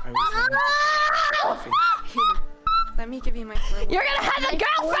 Here, let me give you my phone. You're gonna have a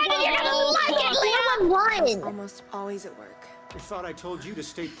girlfriend and you're gonna like it, Leah! It's almost always at work. I thought I told you to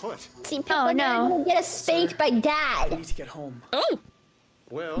stay put. See, Pippa, no. Gonna get us spanked by I Dad. need to get home. Oh!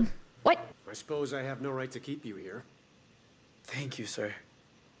 Well, what? I suppose I have no right to keep you here. Thank you, sir.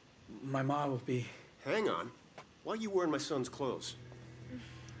 My mom will be... Hang on. Why are you wearing my son's clothes?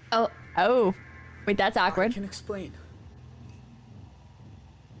 Oh. Wait, that's awkward. I can explain.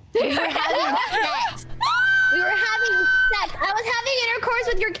 We were having sex. We were having sex. I was having intercourse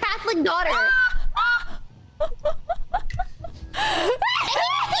with your Catholic daughter.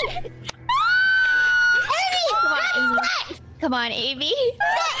 Amy! Come on, Amy.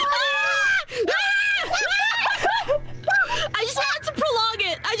 I just wanted to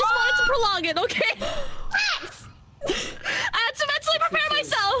prolong it. Okay? I had to mentally prepare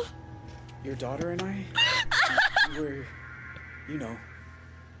myself. Your daughter and I,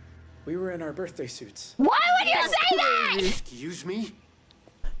 we were in our birthday suits. Why would you say that? Excuse me?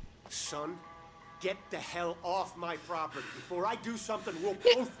 Son, get the hell off my property before I do something we'll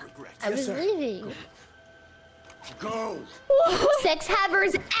both regret. I was leaving. Go! Sex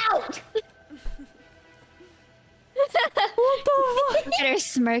havers out! What the fuck? They're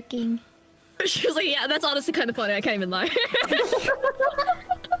smirking. She was like, yeah, that's honestly kind of funny. I can't even lie.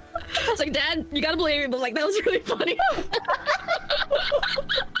 I was like, Dad, you gotta believe me, but like, that was really funny.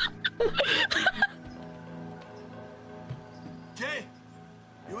 Jay,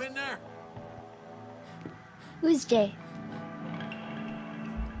 you in there? Who's Jay?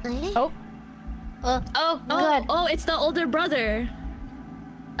 Oh. Oh, good. Oh, it's the older brother.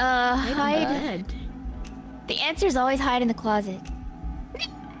 Hide. Bed. The answer is always hide in the closet.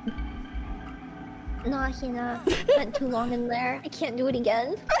 Nah, Hina. Spent too long in there. I can't do it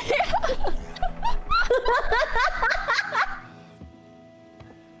again.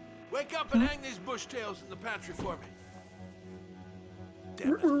 Wake up and hang these bush tails in the pantry for me.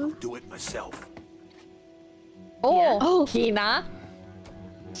 Damn it, I'll do it myself. Oh, Hina.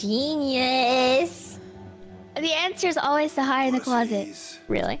 Genius. The answer is always to hide in the closet.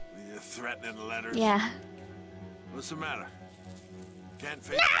 Really? You're threatening letters. Yeah. What's the matter? Can't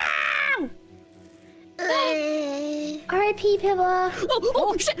face R.I.P. Pibba.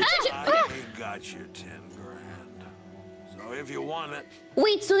 Oh, shit, shit. I ain't got your 10 grand. So if you want it,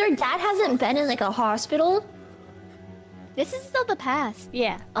 Wait, so their dad hasn't been in like a hospital? This is still the past.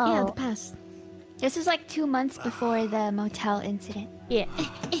 Yeah. Oh. Yeah, the past. This was like 2 months before the motel incident. Yeah.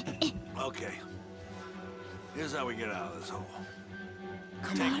 okay. Here's how we get out of this hole.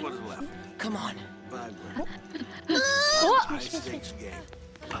 Take what's left. Come on. 5 grand. High stakes game.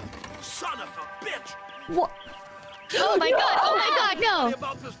 Son of a bitch! What? Oh my god! Oh my god! Tell me No!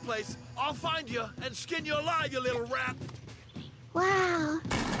 about this place. I'll find you and skin you alive, you little rat. Wow!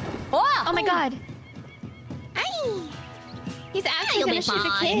 Oh, Oh my god! Aye. He's actually You'll gonna be shoot a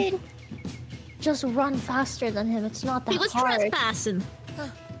fine. kid. Just run faster than him. It's not that He was hard. trespassing.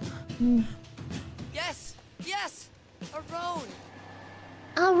 Yes! Yes! A road!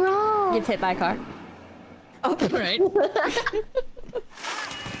 Oh, wrong. Gets hit by a car. Oh, right.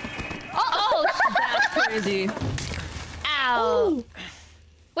 Oh, That's crazy. Ow!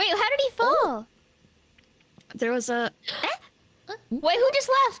 Wait, how did he fall? There was a... Wait, who just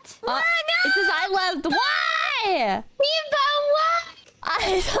left? it says I left. Why? what?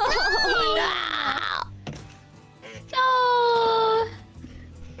 I don't know. No!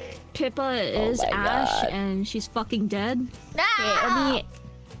 Pippa is my Ash, God. and she's fucking dead. Okay, let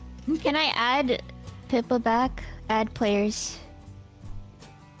me... Can I add Pippa back? Add players.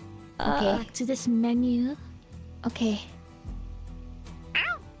 Okay. Back to this menu. Okay.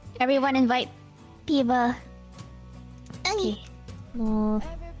 Everyone invite Pippa. Okay. Oh,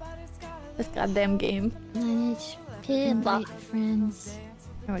 this goddamn game. Manage Pippa. invite friends.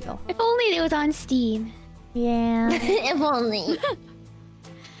 There we go. If only it was on Steam. Yeah. If only.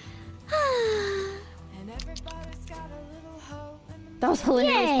 That was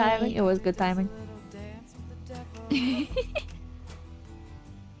hilarious Yay. timing. It was good timing.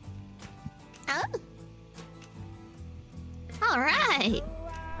 Alright.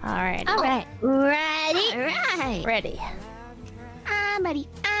 Alright. Alright. Ready? Alright. Ready. I'm ready.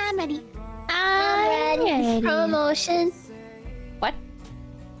 I'm ready. I'm ready. Promotion. What?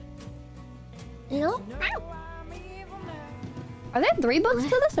 You know? Are there 3 books to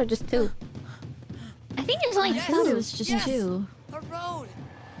this or just 2? I think there's only I thought it two. was just 2. A road!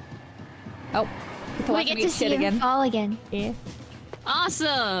 Oh. We get to see him fall again. Yeah.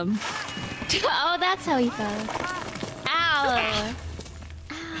 Awesome! Oh, that's how he fell. Ow!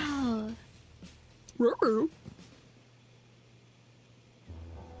 Ow!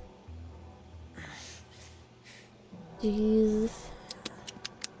 Jesus.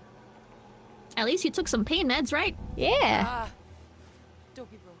 At least you took some pain meds, right? Yeah.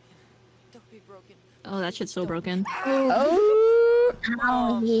 Don't be broken. Don't be broken. Oh, that shit's so broken.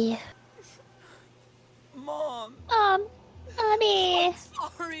 Oh, yeah. Mom! Mommy!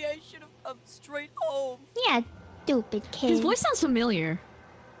 Sorry, I should have come straight home. Yeah, stupid kid. His voice sounds familiar.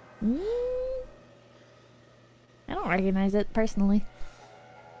 I don't recognize it personally.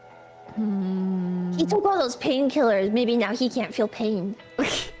 He took all those painkillers. Maybe now he can't feel pain.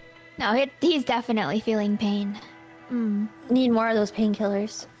 No, he's definitely feeling pain. Need more of those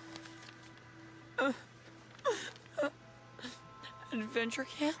painkillers. Adventure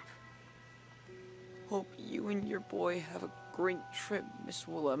camp? Hope you and your boy have a great trip, Miss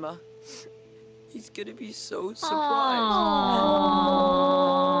Willema. He's gonna be so surprised.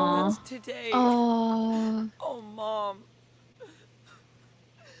 Aww. That's today. Oh. Oh, Mom.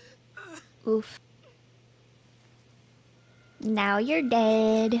 Oof. Now you're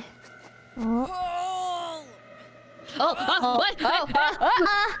dead. Oh!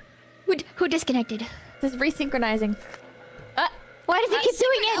 What? Who disconnected? This is resynchronizing. Why does it keep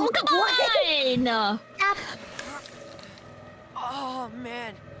doing it? Oh, come on! Oh,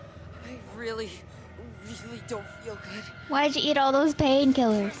 man. I really don't feel good. Why'd you eat all those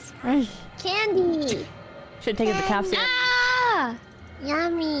painkillers? Candy! Should have taken the capsule. Ah! Ah!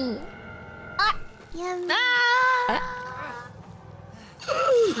 Yummy. Ah! Yummy.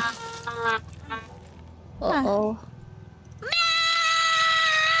 Uh-oh.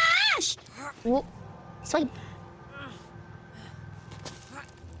 Mash! Whoop. Swipe.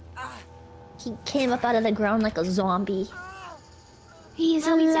 He came up out of the ground like a zombie. He's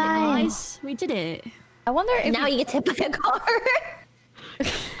Well, we did it, alive. guys. We did it. I wonder if now he gets hit by a car.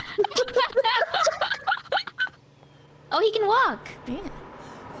 Oh, he can walk. Yeah.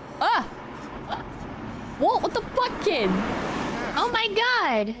 Ah! Whoa, what the fuck, kid? Oh my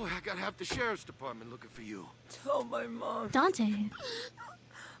god. Boy, I got half the sheriff's department looking for you. Tell my mom. Dante.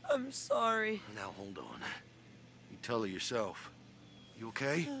 I'm sorry. Now hold on. You tell her yourself. You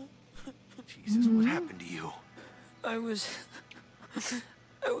okay? Jesus, what happened to you? I was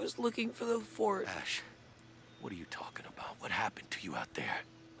looking for the fort. Ash, what are you talking about? What happened to you out there?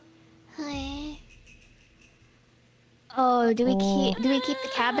 Hi. Oh, do we keep the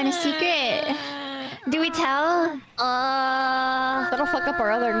cabin a secret? Do we tell? That'll fuck up our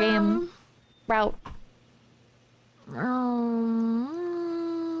other game route.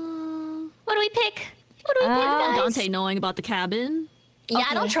 What do we pick? What do we pick, guys? Dante knowing about the cabin. Yeah,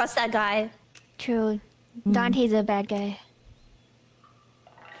 I don't trust that guy. True. Dante's a bad guy.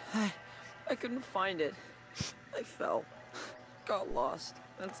 I couldn't find it. I fell. Got lost.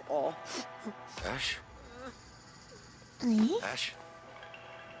 That's all. Ash? Ash?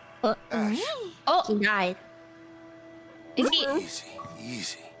 Ash. Oh, he died. Is he? Easy,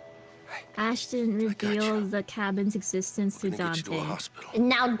 easy. Ashton reveals the cabin's existence to Dante. And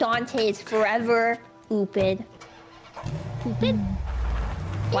now Dante is forever ooped. Ooped?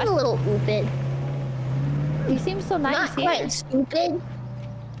 What? A little ooped. He seems so nice. Not quite stupid.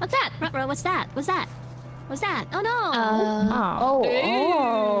 What's that? Ruh-roh, what's that? What's that? What's that? Oh no! Oh.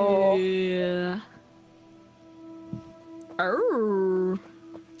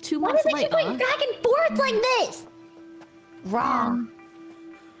 2 Why months do they keep later. going back and forth like this? Wrong.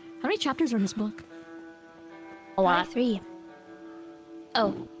 How many chapters are in this book? A lot. 3.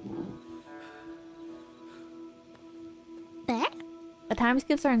 Oh. The time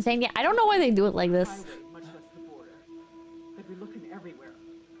skips are insane. Yeah, I don't know why they do it like this.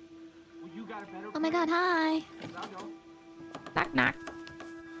 Oh my god, hi! Knock knock.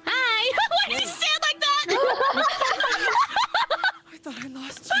 Hi! Why did you stand like that? I thought I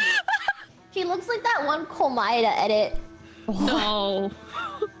lost you. He looks like that one 𝐂𝐚𝐬𝐿 edit. No.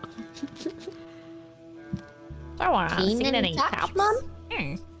 I wanna see any Touch, cops. Mom?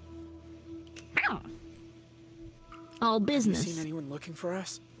 All You business. seen anyone looking for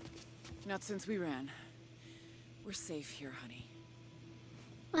us? Not since we ran. We're safe here, honey.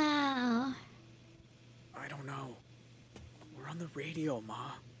 Wow. I don't know. We're on the radio,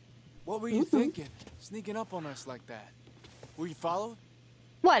 Ma. What were you thinking? Sneaking up on us like that? Were you followed?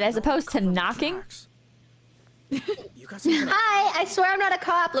 What, as opposed to knocking? You got something? Hi, I swear I'm not a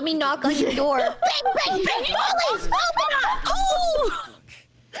cop. Let me knock on your door. Bang, bang, bang! Police, open up! Oh!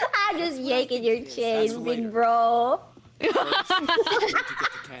 I'm just yanking your chain, big bro. To get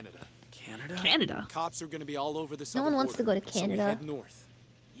to Canada. Canada? Cops are gonna be all over the No southern one wants to go border, to so we Canada. head north.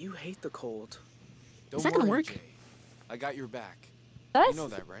 You hate the cold. Don't Is that gonna worry, work? Jay. I got your back. That's, You know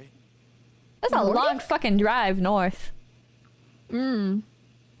that, right? that's a long fucking drive north. You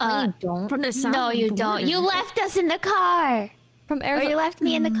don't. From the south. No, you don't. You left us in the car. From Or Arizona. you left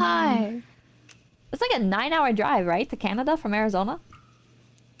me in the car. It's like a 9-hour drive, right? To Canada from Arizona?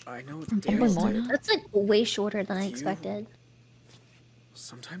 I know Probably Darius more. did. That's like way shorter than I expected.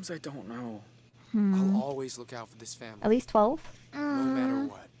 Sometimes I don't know. I'll always look out for this family, At least 12? no matter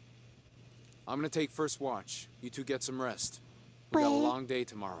what. I'm gonna take first watch. You two get some rest. We got a long day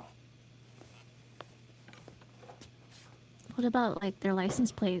tomorrow. What about like their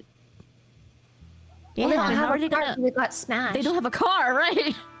license plate? Yeah. Well, they don't how have are they a car gonna? 'cause they got smashed. They don't have a car,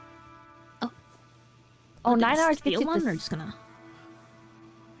 right? Oh, 9 hours gets Steal you one, to or just gonna?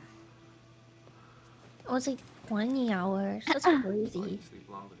 It was like 20 hours. That's crazy.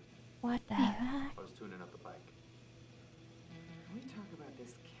 What the heck? I was tuning up the bike. Can we talk about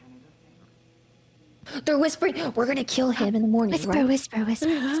this Canada thing? They're whispering, we're gonna kill him in the morning, Whisper, right? whisper, whisper,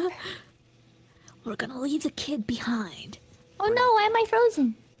 whisper. We're gonna leave the kid behind. Oh no, why am I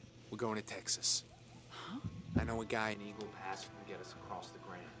frozen? We're going to Texas. I know a guy in Eagle Pass can get us across the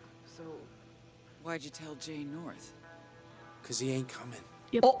Grand. So, why'd you tell Jay North? Cause he ain't coming.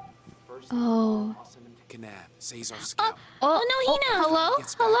 Yep. Oh. Canab, Cesar Scout. Oh no, Hina! Hello?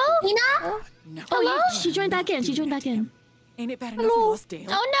 Gets back Hello? with Hina? No. Oh, she joined back in. She joined back in. Ain't it bad enough we lost Dale?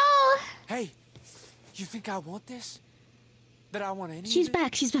 Oh no! Hey, you think I want this? That I want any She's of it?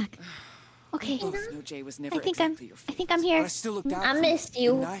 back. She's back. Okay. Both know Jay was never I think I'm favorite, here. but I still looked out I for you, missed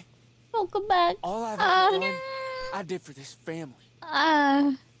you. didn't I? Welcome back. All I've ever done, I did for this family.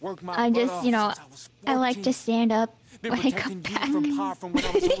 Worked my I butt just, off you know, since I was I like 14. to stand up Been when I protecting come you back. from Pa from when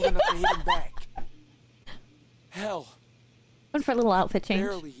I was old enough to hit him back. Hell, Went for a little outfit change.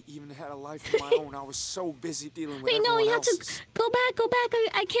 barely even had a life of my own. I was so busy dealing with Wait, no, everyone you have to else's. go back, go back.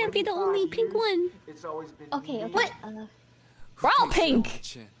 I can't be the only pink one. It's always been Okay, me. what? We're all pink.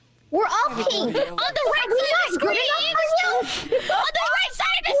 We're all pink. On the right side of the screen. On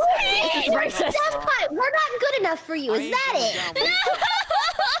the right side of the screen. We're not good enough for you. Is that it?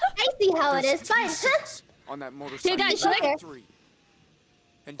 I see how it is. Fine. On that motorcycle. Hey, guys, Okay. 3.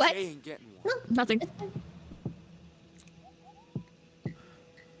 And What? Jay ain't getting one. Nothing.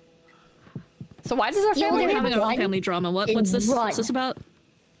 So why does our Steal family We're their having our own blood family drama. What's and this? run. What's this about?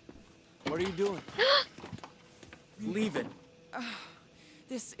 What are you doing? Leaving.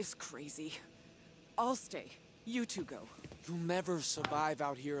 This is crazy. I'll stay. You two go. You'll never survive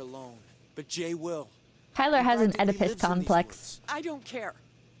out here alone. But Jay will. Tyler has an Practically Oedipus lives in these complex. I don't care.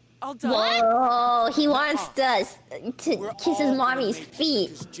 I'll die. Whoa, he wants us to We're kiss his all gonna mommy's make it, feet.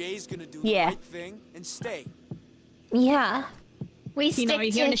 because Jay's gonna do Yeah. the right thing and stay. Yeah. We You know, are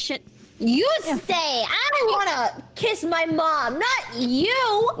you stick hearing to... the shit? You stay. I want to kiss my mom, not you.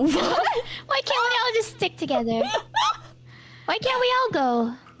 Why can't we all just stick together? Why can't we all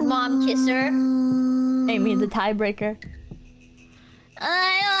go? Mom kisser. Amy, the tiebreaker.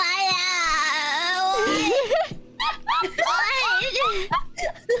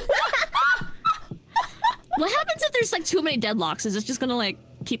 What happens if there's like too many deadlocks? Is it just gonna like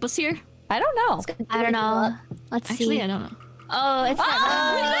keep us here? I don't know. I don't know. Let's Actually, see. I don't know. Oh, it's not.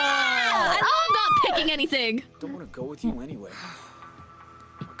 I'm not picking anything. Don't want to go with you anyway.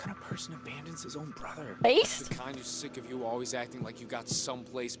 What kind of person abandons his own brother? Ace? The kind who's sick of you always acting like you got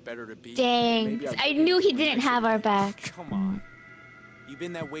someplace better to be. Dang. Maybe I knew he didn't have our back. Come on. You've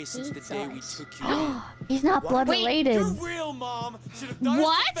been that way since the day we took you in. He's not blood related. You're real, Mom. Should have done us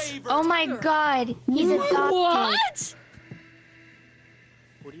What? a favor. Oh my god. He's adopted. What?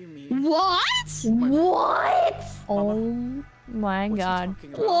 What do you mean? What? What? Oh my What's he god.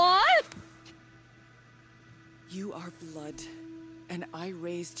 talking about? What? You are blood, and I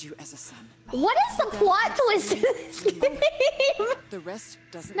raised you as a son. What is the plot twist in this game? The rest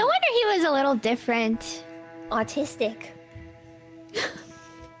doesn't No matter. wonder he was a little different. Autistic.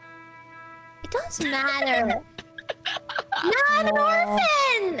 It does matter. Not an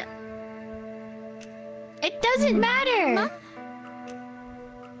orphan! It doesn't matter.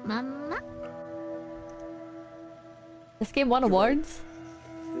 Mama? This game won awards?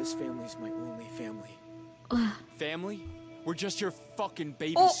 This family's my only family. Family? We're just your fucking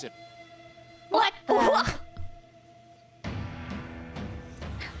babysitter. What?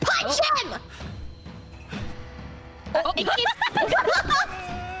 Punch him!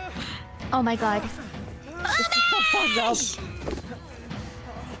 Oh my god.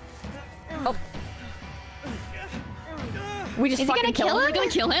 Oh. We just Is he fucking gonna kill kill him? Are we gonna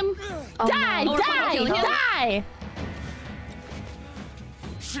kill him? Oh, Die! no. Die!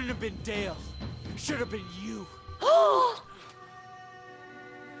 Shouldn't have been Dale. Should have been you.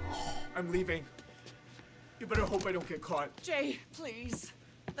 I'm leaving. You better hope I don't get caught. Jay, please.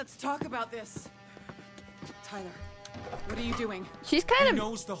 Let's talk about this. Tyler, what are you doing? She's kind He of...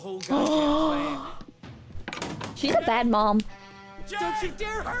 knows the whole goddamn plan. She's a bad mom. Don't you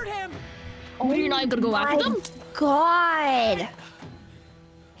dare hurt him! Oh, you're not gonna go after them? God.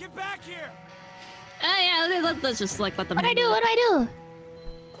 Get back here! Yeah, let's just like let them. What do I do? What do I do?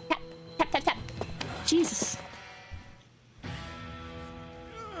 Tap, tap, tap. Jesus.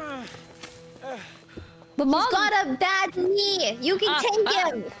 The mom... He's got a bad knee. You can take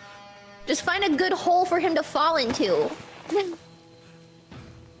him. Just find a good hole for him to fall into.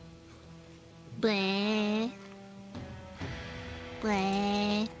 Bleh.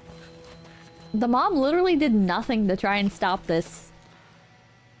 Bleh. The mom literally did nothing to try and stop this.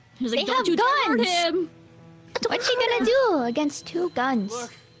 He's like, They don't have you dare hurt guns. him. What's she gonna do against two guns?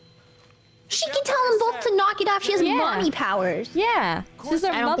 She can tell them both to knock it off. She has mommy powers. Yeah. She's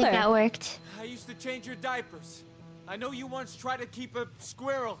their I don't mother. think that worked. I used to change your diapers. I know you once tried to keep a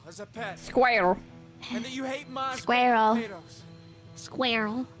squirrel as a pet. Squirrel. And that you hate my Squirrel. potatoes.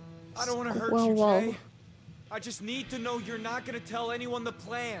 Squirrel. I don't want to hurt you, Jay. I just need to know you're not gonna tell anyone the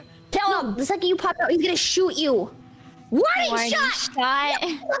plan. Kill him! The second you pop out, he's gonna shoot you. Warning shot! shot.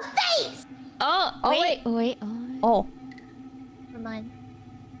 In the face! Oh, wait. Oh. Never mind.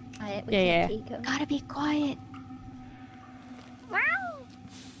 Quiet. Yeah. Gotta be quiet.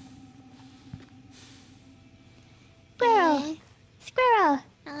 Squirrel. Squirrel.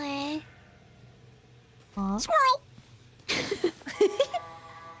 Squirrel!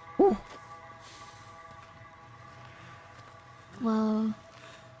 Whoa.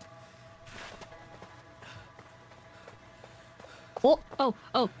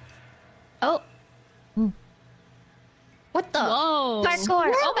 Oh. What the? Whoa.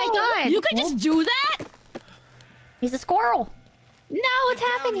 Parkour. Oh my god. You could just do that? He's a squirrel. No, what's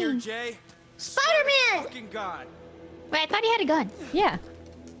happening? Jay. Spider-Man! Fucking God. Wait, I thought he had a gun. Yeah.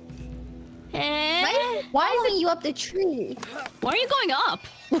 Why is you up the tree? Why are you going up?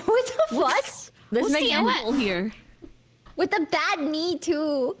 What the fuck? This What's makes the end goal here? With a bad knee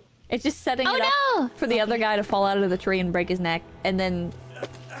too. It's just setting Oh, it no! up for the other guy to fall out of the tree and break his neck, and then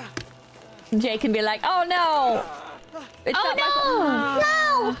Jay can be like, "Oh no! It's not my fault."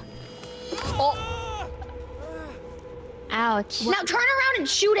 No! Oh. Ouch. Now turn around and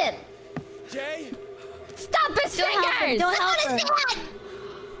shoot him. Jay. Stop his Don't help him. fingers! Don't help him.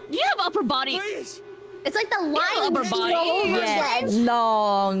 You have upper body. Please. It's like the lion upper body. all over Yes. again.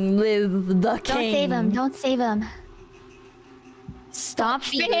 Long live the king. Don't save him. Don't save him. Stop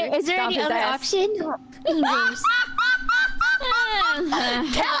feeding. Is there Stop any his other ass. option? Fingers.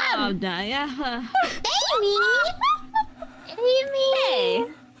 Tell him. Yeah. Amy! Amy! Hey.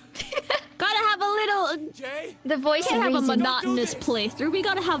 Gotta have a little. Jay. The voice Can't have a reason monotonous playthrough. We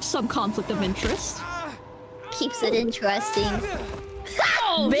gotta have some conflict of interest. keeps it interesting.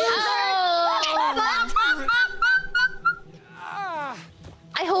 Oh,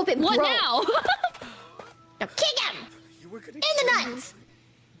 I hope it What broke. now? Now kick him! You were gonna In the nuts!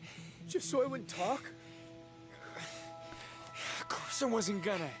 Just so I would talk? Of course I wasn't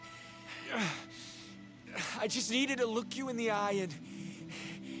gonna. I just needed to look you in the eye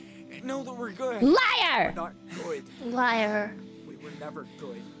and know that we're good. Liar! We're not good. Liar. We were never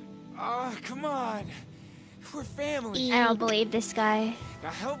good. Ah, come on. We're family. I don't believe this guy. Now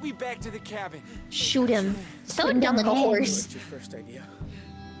help me back to the cabin. Shoot him. Throw him down like a horse. What's your first idea?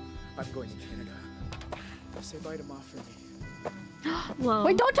 I'm going to Canada. Say bye to Ma for me. Whoa.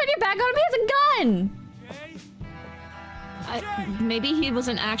 Wait, don't turn your back on him. He has a gun. Maybe he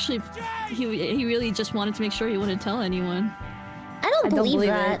wasn't actually. He really just wanted to make sure he wouldn't tell anyone. I don't believe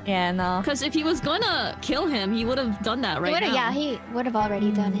that. It. Yeah, no. Because if he was gonna kill him, he would have done that right now. Yeah, he would have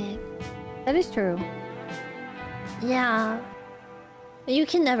already done it. That is true. Yeah. You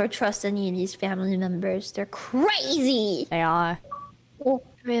can never trust any of these family members. They're crazy. They are. Oh,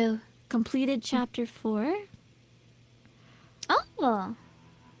 true. Completed chapter 4. Oh.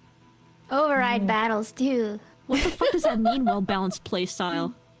 Override battles too. What the fuck does that mean? Well-balanced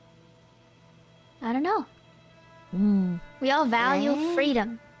playstyle. I don't know. We all value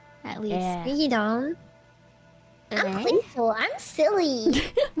freedom, at least. Yeah. Freedom. I'm playful. I'm silly.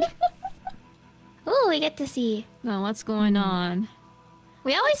 Ooh, we get to see. No, what's going on?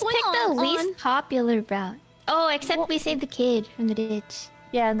 We always What's pick going the on? least popular route. Oh, except we saved the kid from the ditch.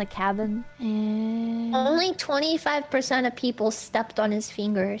 Yeah, in the cabin. Only 25% of people stepped on his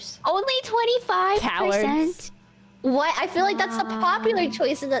fingers. Only 25%? Cowards. What? I feel like that's the popular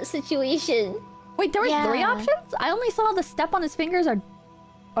choice in that situation. Wait, there was 3 Yeah. options? I only saw the step on his fingers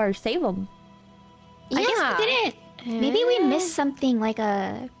or save him. I guess we didn't. Maybe we missed something like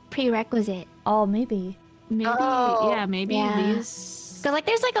a prerequisite. Oh, maybe. Maybe, yeah, maybe these... Cause like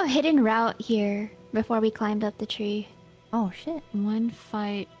there's like a hidden route here before we climbed up the tree. Oh shit. One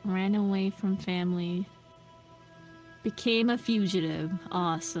fight, ran away from family. Became a fugitive.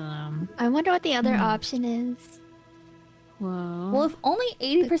 Awesome. I wonder what the other option is. Whoa. Well, if only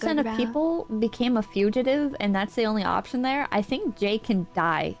 80% of route. people became a fugitive and that's the only option there, I think Jay can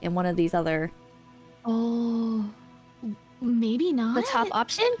die in one of these other... Oh. Maybe not. The top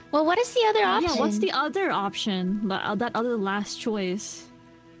option? Well, what is the other option? Yeah, what's the other option? That other last choice.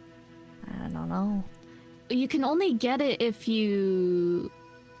 I don't know. You can only get it if you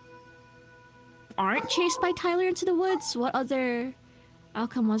aren't chased by Tyler into the woods. What other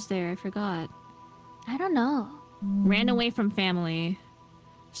outcome was there? I forgot. I don't know. Ran away from family.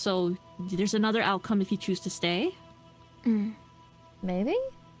 So there's another outcome if you choose to stay. Maybe?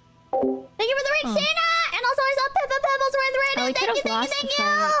 Thank you for the raid, Shayna! And also I saw Peppa Pebbles for the raid. Oh, we Thank you, could've thank you, lost thank the you!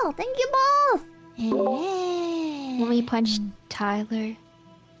 fight. Thank you both! When we punched Tyler.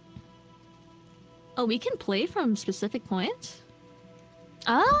 Oh, we can play from specific points?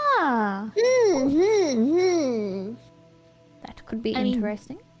 Ah! That could be I mean-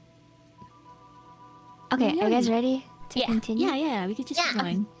 interesting. Okay, Yeah. are you guys ready to continue? Yeah, we could just keep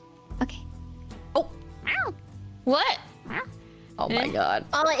going. Okay. Oh! What? Oh my god.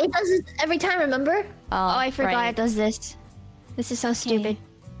 Oh, it does this every time, remember? Oh, I forgot right. it does this. This is so stupid.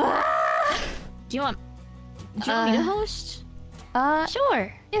 Do you want me to host?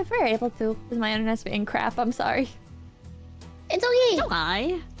 Sure. If we're able to. Because my internet's being crap, I'm sorry. It's okay. It's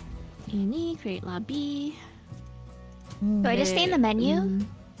okay. Ini, create lobby. Do I just stay in the menu?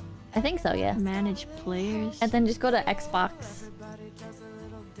 I think so, yeah. Manage players. And then just go to Xbox.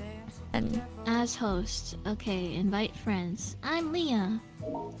 And as host. Okay, invite friends. I'm Leah.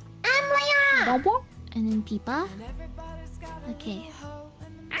 I'm Leah! And then Pipa. Okay.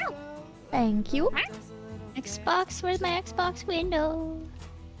 Ow! Thank you. Xbox, where's my Xbox window?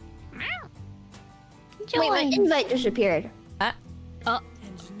 Wait, my invite disappeared.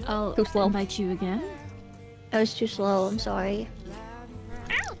 I'll too slow. Invite you again. I was too slow, I'm sorry.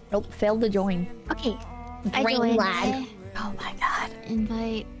 Nope, failed to join. Okay. I Brain joined. lag. Oh my god.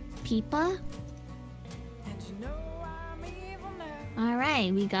 Invite Pipa.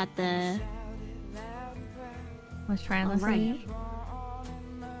 Alright, we got the... Was trying to Alright.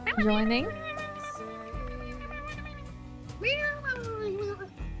 see. Joining.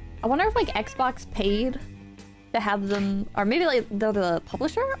 I wonder if like Xbox paid to have them, or maybe like they're the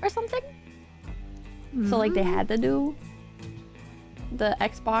publisher or something. So like they had to do the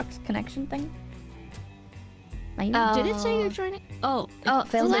Xbox connection thing. Maybe. Did it say you're joining? Oh,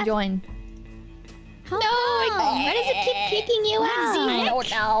 failed to join. No! Why does it keep kicking you out? I don't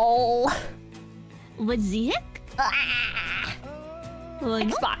know. What's the heck?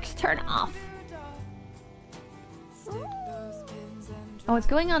 Xbox, turn off. Oh, it's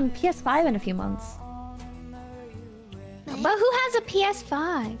going on PS5 in a few months. But who has a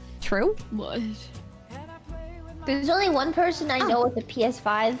PS5? True. What? There's only one person I know with a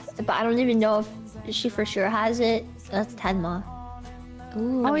PS5, but I don't even know if she for sure has it. That's Tenma.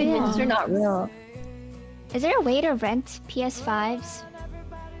 Ooh, I'm convinced they're not real. Is there a way to rent PS5s?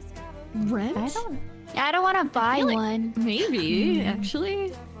 Rent? I don't want to buy one. Maybe,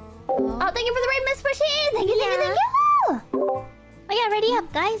 actually. Oh, thank you for the raid, Miss Bushy! Thank you, thank you, thank you! Oh yeah, ready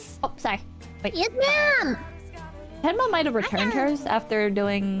up, guys. Oh, sorry. Wait. Yes, ma'am! Tenma might have returned hers after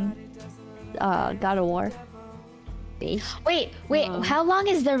doing God of War. Wait, how long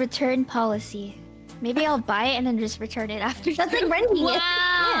is the return policy? Maybe I'll buy it and then just return it after. That's like renting it.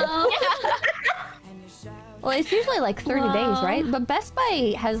 Wow. Well, it's usually like 30 days, right? But Best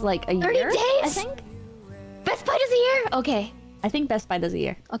Buy has like a 30 year, days? I think. Best Buy does a year? Okay. I think Best Buy does a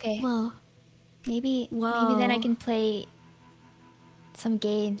year. Okay. Well, maybe then I can play some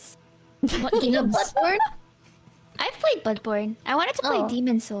games. What games? Bloodborne? I've played Bloodborne. I wanted to play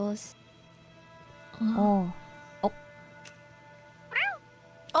Demon Souls. Oh.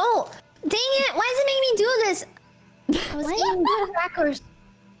 Oh! Dang it! Why does it make me do this? I was eating crackers.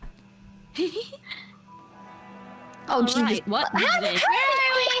 Oh, Jesus. Right, what How is are this?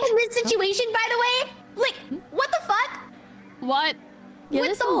 we in this situation, by the way? Like, what the fuck? What? Yeah, With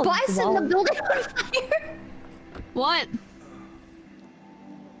this the all bus and the wrong. building on fire? What?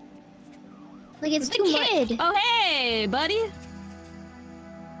 Like, it's too kid. much. Oh, hey, buddy.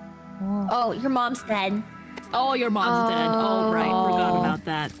 Oh, your mom's dead. Oh, your mom's dead. Oh, right. Forgot about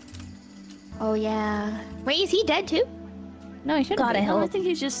that. Oh yeah. Wait, is he dead too? No, he should Gotta have. help. I think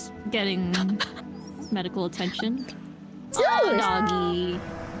he's just getting medical attention. Dude. Oh, doggy.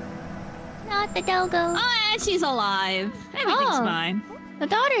 Not the doggo. Oh, and she's alive. Everything's fine. The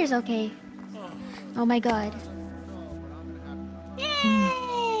daughter's okay. Oh my god.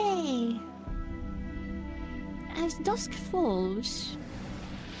 Yay! As dusk falls.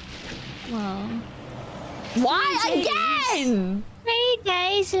 Well. Why 3 days. again? 3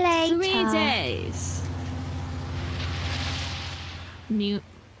 days later. 3 days. Mute.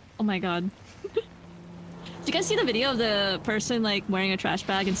 Oh my god. Did you guys see the video of the person like wearing a trash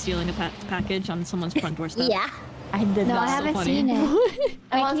bag and stealing a package on someone's front doorstep? Yeah. I did No, not. I haven't funny. seen it. I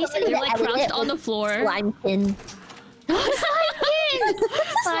Wait, want can you somebody see They're to like edit crouched it on the with floor. Slimekin.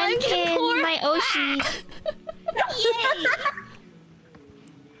 Slimekin, my Oshi. Yay!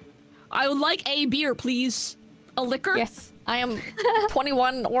 I would like a beer, please. A liquor? Yes, I am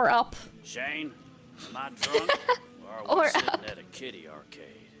 21 or up. Shane, am I drunk? Or are Or we sitting at a kiddie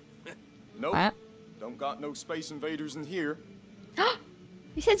arcade? Nope. What? Don't got no space invaders in here.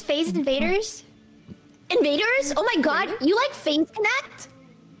 He says Phase Invaders? Invaders? Oh my god, you like Phase Connect?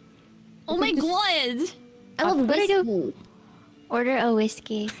 Oh my god! I love What do I do? whiskey. Order a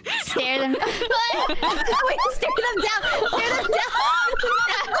whiskey. Stare them. Wait, stare them down! Stare them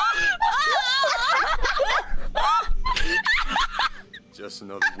Just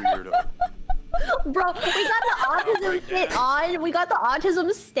another weirdo. down! Bro, we got the autism shit on. We got the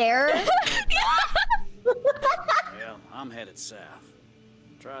autism stare. Well, I'm headed south.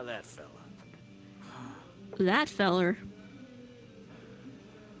 Try that fella. That feller.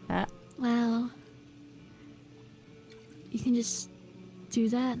 Wow. You can just do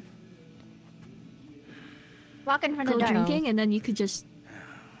that. Walk in front Go of the door. drinking, and then you could just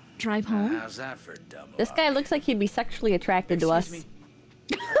drive home. How's that for dumb? This guy looks like he'd be sexually attracted to us.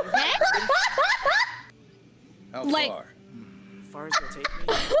 How Like- far? As far as you'll take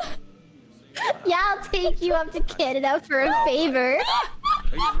me. Yeah, I'll take you up to Canada for a favor.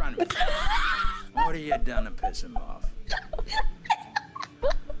 Are you running? What have you done to piss him off?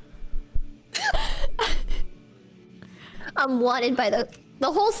 I'm wanted by the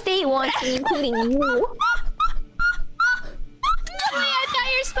whole state wants me, including you. Wait, I thought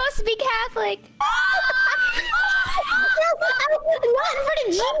you were supposed to be Catholic. Not in front of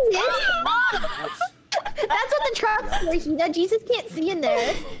Jesus. That's what the truck's for, Hina. Jesus can't see in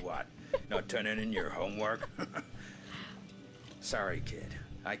there. For what? Not turning in your homework? Sorry, kid.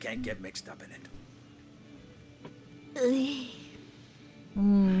 I can't get mixed up in it.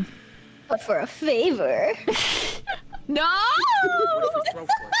 But for a favor. No! What if we throw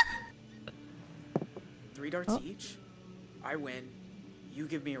for it? 3 darts each. I win. You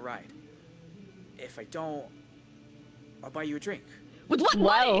give me a ride. If I don't, I'll buy you a drink. With what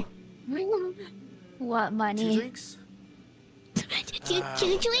money? What 2 money? drinks?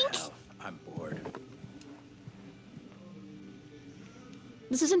 Two drinks? I'm bored.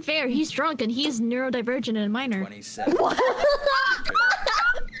 This isn't fair. He's drunk and he's neurodivergent and a minor. 27.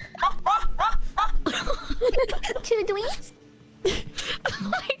 2 drinks? Oh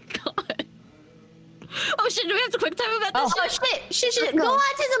my god. Oh shit, do we have to quick time about this? Oh shit. Go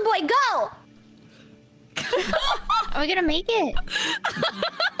autism boy, go! Are we gonna make it?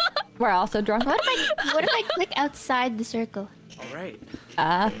 We're also drunk. What if I click outside the circle? All right.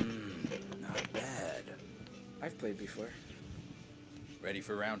 Not bad. I've played before. Ready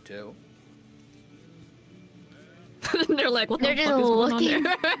for round 2? They're like, what They're the just fuck is going on looking.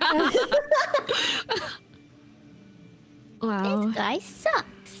 there? Wow. This guy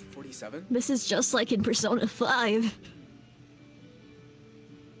sucks. 47? This is just like in Persona 5.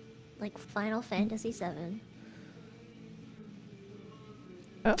 Like Final Fantasy VII.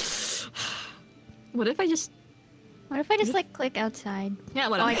 What if I just... What if I just like click outside? Yeah, Oh,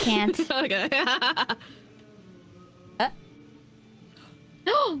 whatever. I can't. Okay.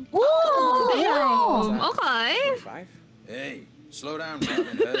 Ooh! Okay. 5? Hey, slow down, Robin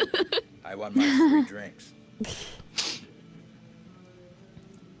Hood. I want my 3 drinks.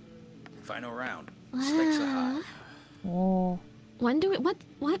 Final round. Stakes are high. Oh. When do we... What?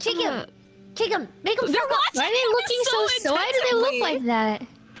 Kick him! Kick him! Make him They're fuck up! Why are they looking so? Why do they look intensively. like that?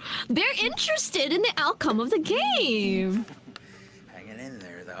 They're interested in the outcome of the game. Hanging in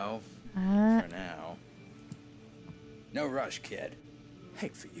there, though. Uh, For now. No rush, kid.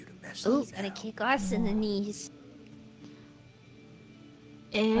 Hate for you to mess Ooh, up gonna now. kick us in the knees.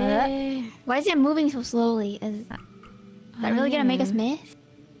 Why is it moving so slowly? Is that really gonna make us miss?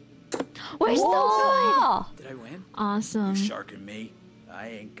 We're so Whoa! Did I win? Awesome. You sharking me? I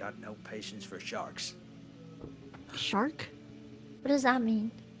ain't got no patience for sharks. Shark? What does that mean?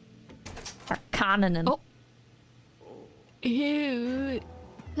 Arcaninen. Oh. Ew. good.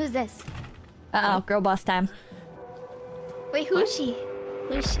 Who's this? Uh-oh, girl boss time. Wait, who is she?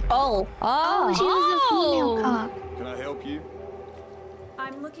 Who is she? Oh. Oh, she was a female cop. Can I help you?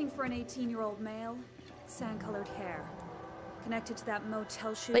 I'm looking for an 18-year-old male, sand-colored hair. Connected to that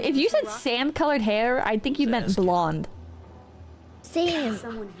motel shooting. But if you said Rock- sand-colored hair, I think you meant blonde. Same.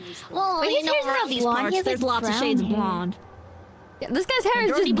 Someone who's Well, Wait, you his know, hair's not These blonde. He parts, has, there's like, lots of brown shades of hair. blonde. Yeah, this guy's hair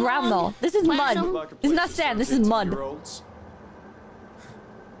is just brown though. This is mud. This is not sand, this is mud.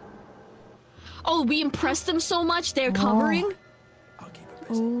 Oh, we impressed them so much, they're covering?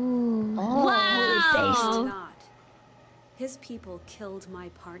 Ooh. Oh, Wow. not. His people killed my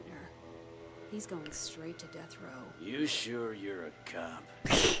partner. He's going straight to death row. You sure you're a cop?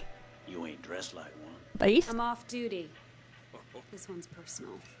 You ain't dressed like one. Base? I'm off duty. This one's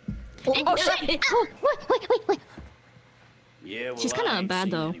personal. Oh shit! Oh, wait. Yeah, well, She's I kinda ain't bad,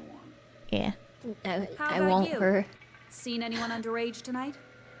 seen though. anyone. Yeah. How I about won't you? her. Seen anyone underage tonight?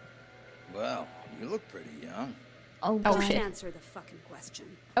 Well, you look pretty young. Oh, Oh, Just shit. answer the fucking question.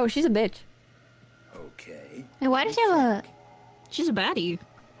 Oh, she's a bitch. Okay. Hey, why does she have a... She's a baddie.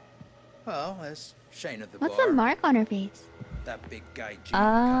 Well, that's Shane at the What's bar. the mark on her face? That big guy Jimmy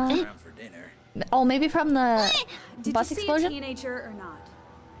comes around for dinner. Oh, maybe from the Did bus you see explosion? a teenager or not?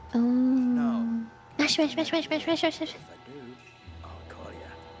 Oh. No. Smash. If I do, I'll call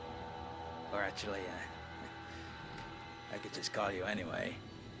you. Or actually, I could just call you anyway.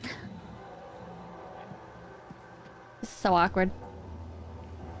 This is so awkward.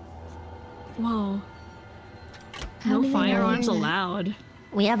 Whoa. How No did they firearms know that? allowed.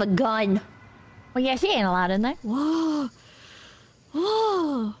 We have a gun. Well, yeah, she ain't allowed in there. Whoa.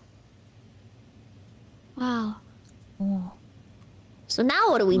 Whoa. Wow. Oh. So now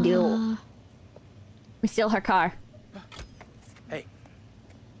what do we do? We steal her car. Hey.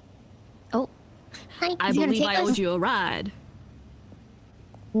 Oh. Hi, I is he gonna believe take I us? owed you a ride.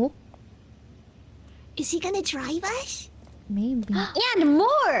 Oh. Is he gonna drive us? Maybe. And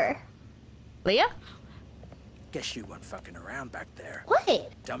more! Leah? Guess you weren't fucking around back there.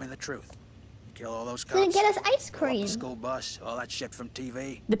 What? Tell me the truth. You kill all those Gonna cops? get us ice Blow up cream. the school bus, all that shit from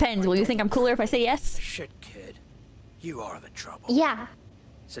TV? Depends. Will you think I'm cooler if I say yes? Shit, kid. You are the trouble. Yeah.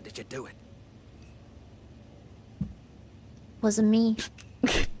 So did you do it? Wasn't me.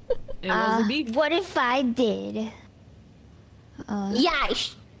 It wasn't me. What if I did? Yeah, I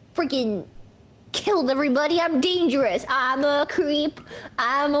freaking killed everybody. I'm dangerous. I'm a creep.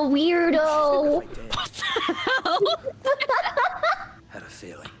 I'm a weirdo. What the hell? Had a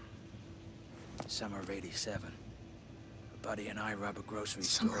feeling. Summer of '87. A buddy and I rob a grocery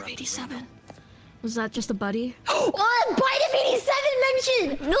store. Summer of up in '87. Reno. Was that just a buddy? Oh, Bite of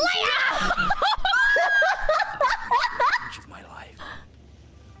 87 mentioned! Leia! Of my life.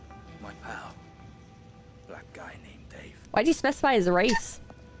 My pal. Black guy named Dave. Why'd you specify his race?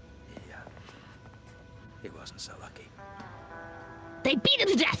 He wasn't so lucky. They beat him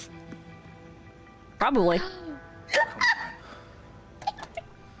to death! Probably.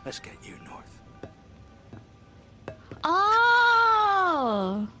 Let's get you north.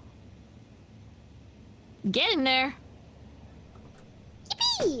 Oh! Get in there.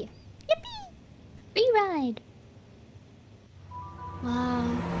 Yippee! Yippee! Free ride.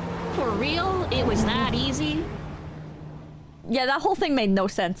 Wow. For real? It was that easy? Yeah, that whole thing made no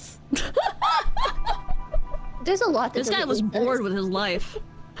sense. There's a lot that This guy was bored with his life.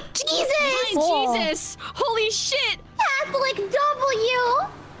 Jesus! My Jesus! Holy shit! Catholic W!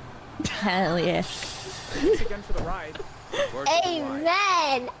 Hell yeah. Thanks again for the ride.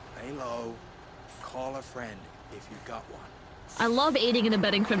 Amen! Lay low. Call a friend if you've got one. I love aiding and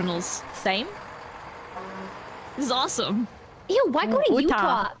abetting criminals. Same. This is awesome. Ew, why go to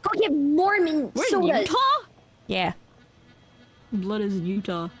Utah? Go get Mormon We're in sodas. Utah? Yeah. Blood is in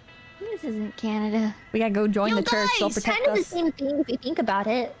Utah. This isn't Canada. We gotta go join the church. They'll It's protect kind of the us. same thing if you think about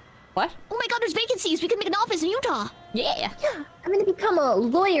it. What? Oh my god, there's vacancies. We can make an office in Utah. Yeah. Yeah, I'm gonna become a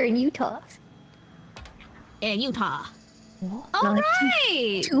lawyer in Utah. In Utah. All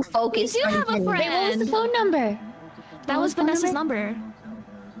right. Too focused. We do have a Wait, what was friend. the phone number? That was Vanessa's number.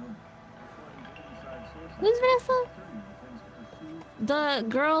 Who's Vanessa? The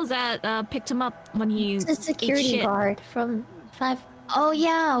girl that picked him up when he It's the security guard from 5. Oh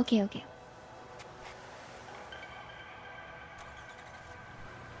yeah, okay, okay.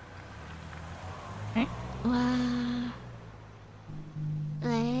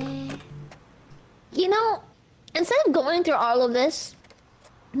 You know, instead of going through all of this,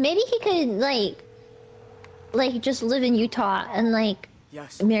 maybe he could like just live in Utah and like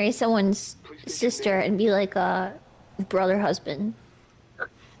marry someone's sister and be like a brother husband.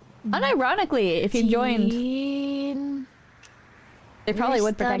 Unironically, if he joined, they probably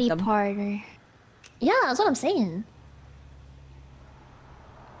would protect them. Partner. Yeah, that's what I'm saying.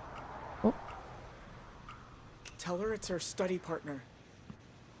 Tell her it's her study partner.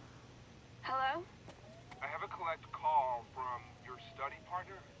 Hello? I have a collect call from your study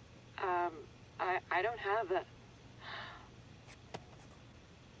partner. I don't have a...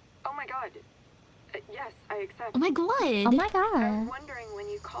 Oh my god. Yes, I accept. Oh my god. Oh my god. I'm wondering when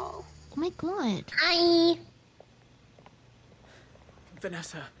you call. Oh my god. Hi.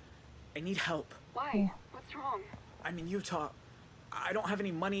 Vanessa, I need help. Why? What's wrong? I'm in Utah. I don't have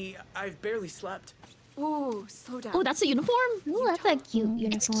any money. I've barely slept. Ooh, slow down. Oh, that's a uniform? Ooh, that's a cute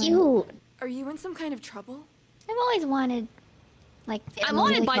uniform. It's cute. Are you in some kind of trouble? I've always wanted, like, I'm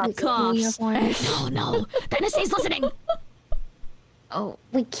wanted by the cops. No. Vanessa's listening. Oh,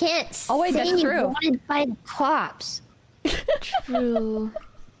 we can't Oh, wait, say that's you're true. wanted by the cops. True.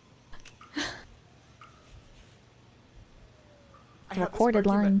 I had this Recorded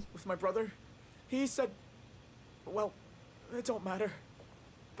argument line. with my brother. He said, well, it don't matter.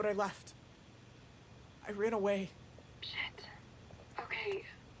 But I left. I ran away. Shit. Okay.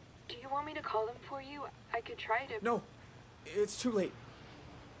 Do you want me to call them for you? I could try to... No, it's too late.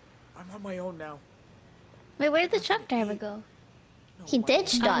 I'm on my own now. Wait, where did the truck driver go? He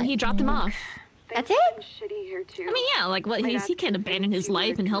ditched us. He dropped him off. That's it? Shitty here too. I mean, yeah, like what? He can't abandon his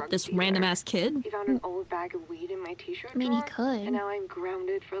life and help this random ass kid. He found an old bag of weed in my t-shirt I mean, he drawer, could. and now I'm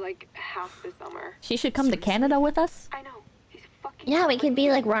grounded for like half the summer. She should come to Canada with us. I know. He's fucking... Yeah, we could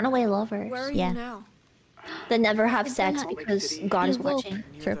be like runaway lovers. Where are Yeah. you now? That never have sex because God is watching.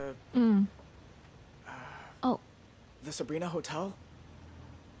 Near the The Sabrina Hotel?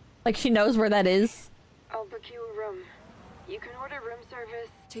 Like she knows where that is. I'll book you a room. You can order room service.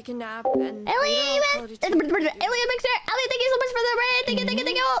 Take a nap and... Ellie, thank you so much for the raid. Thank you.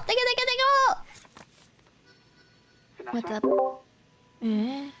 What's up?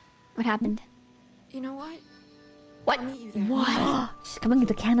 What happened? You know what? What? I'll meet you there. What? She's coming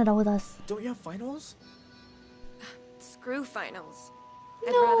to Canada with us. Don't you have finals? Screw finals.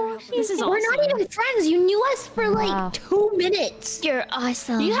 I'd rather help This is We're awesome. not even friends. You knew us for like 2 minutes. You're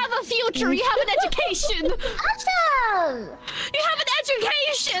awesome. You have a future. You have an education. Awesome. You have an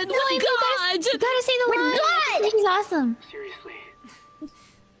education. No, Oh my god. You gotta say the line. God. He's awesome. Seriously.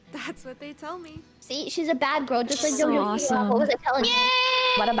 That's what they tell me. See, she's a bad girl, just like So JoJo. awesome. What was I telling you?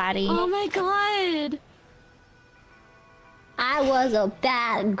 What a body. Oh my god. I was a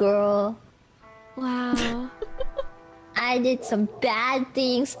bad girl. Wow. I did some bad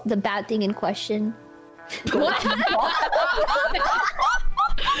things. The bad thing in question.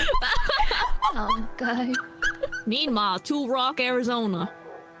 Oh god. Meanwhile, Tool Rock, Arizona.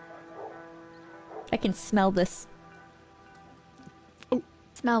 I can smell this.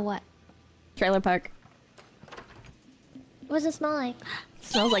 Smell what? Trailer park. What does it smell like?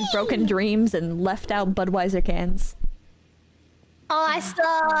 Smells like broken dreams and left out Budweiser cans.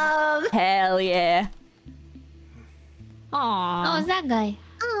 Awesome! Hell yeah. Aww. Oh, it's that guy.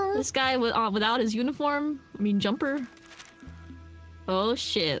 Oh. This guy without his uniform, I mean jumper. Oh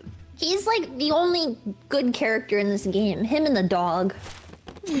shit. He's like the only good character in this game. Him and the dog.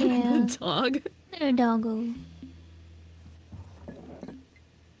 Yeah. The dog. Little doggo.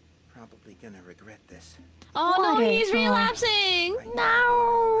 Probably gonna regret this. Oh no, Water. he's relapsing.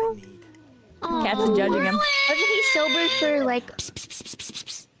 No. Cat's judging him. Wasn't he sober for like...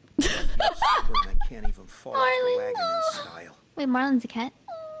 I can't even fall off the wagon in style. Wait, Marlon's the cat?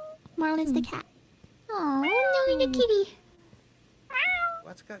 Marlon's the cat. Oh, no, the kitty.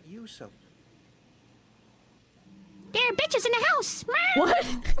 What's got you so... There are bitches in the house. What?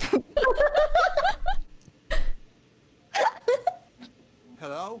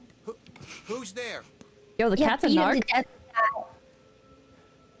 Hello? Who's there? Yo, the cat's a narc.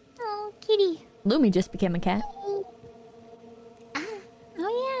 Oh, kitty. Lumi just became a cat.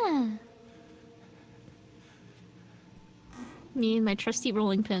 Oh, yeah. Me and my trusty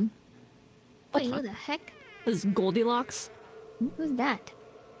rolling pin. Wait, who the heck? This is Goldilocks. Who's that?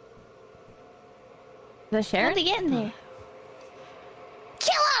 Is that Sharon? How'd they get in there?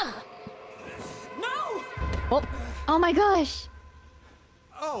 Kill him! No! Oh. Oh my gosh.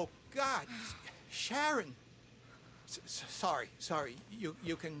 Oh, God. Sharon. Sorry. You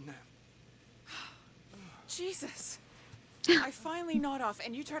can... Jesus. I finally gnawed off,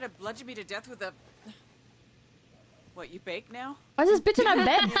 and you try to bludgeon me to death with a... What, you bake now? Why is this bitch in our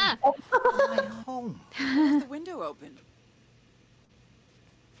bed? My home. Left the window open.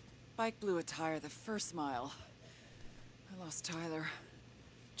 Bike blew a tire the first mile. I lost Tyler.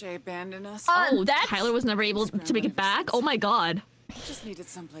 Jay abandoned us. Oh, Tyler was never able to make it back? Oh my god. Just needed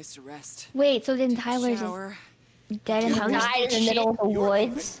someplace to rest. Wait, so then Tyler's Shower. dead and died in the middle of the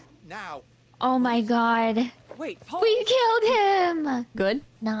woods? Now. Oh my god. Wait, Paul. We killed him! Good.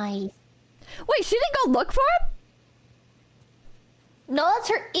 Nice. Wait, she didn't go look for him? No, that's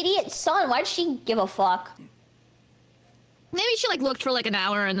her idiot son. Why'd she give a fuck? Maybe she like looked for like an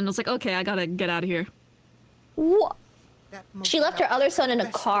hour and then was like, okay, I gotta get out of here. What? She left her other son in a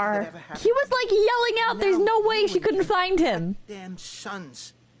car. He was like yelling out, there's no way she couldn't find him. Damn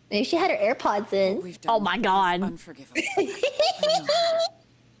sons. Maybe she had her AirPods in. Oh my god. Unforgivable.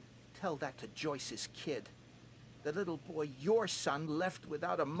 Tell that to Joyce's kid. The little boy your son left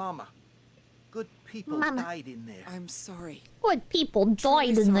without a mama. Good people died in there. I'm sorry. Good people died Truly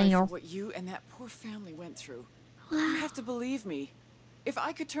in sorry there. for what you and that poor family went through. You have to believe me. If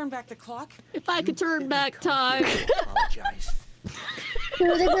I could turn back the clock... If I could turn back time. Apologize. To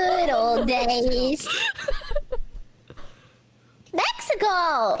the good old days.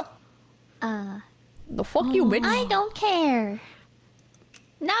 Mexico! The fuck you, bitch? I don't care.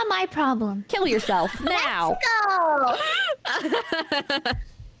 Not my problem. Kill yourself now. Mexico!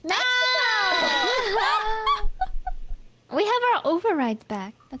 No! We have our overrides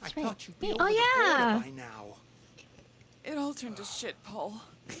back. That's right. Thought you'd be Oh over the yeah. border by now. It all turned to shit, Paul.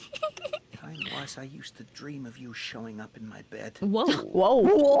 Time was I used to dream of you showing up in my bed. Whoa.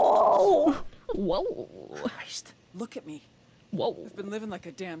 Whoa. Whoa. Christ. Look at me. Whoa. I've been living like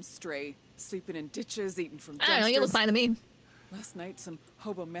a damn stray. Sleeping in ditches, eating from dumpsters. I don't know, you look fine to me. Last night, some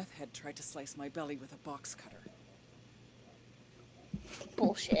hobo meth head tried to slice my belly with a box cutter.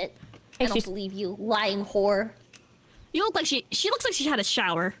 Bullshit. I don't believe you, lying whore. You look like she looks like she had a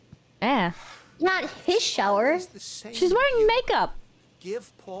shower. Yeah. Not his shower. She's wearing makeup.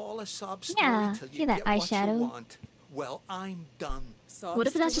 Give Paul a sob story Yeah, till see you that get what you eyeshadow? want. Well, I'm done. What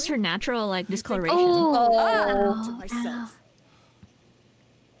if that's just her natural like discoloration? Oh.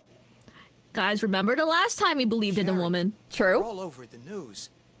 Guys, remember the last time we believed in a woman? True. All over the news.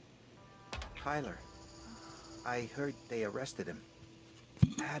 Tyler, I heard they arrested him.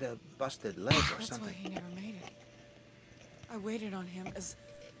 Had a busted leg or That's something. why he never made it. I waited on him as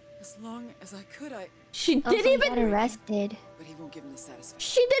long as I could. She Oh, didn't so he even got arrested. But he won't give him the satisfaction.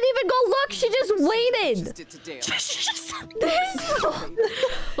 She didn't even go look. She just waited. Just did to Dale.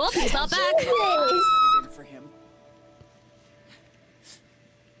 Well, he's not back. Had it in for him.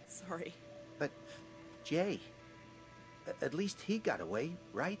 Sorry. But Jay, at least he got away,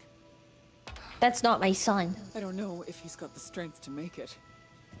 right? That's not my son. I don't know if he's got the strength to make it.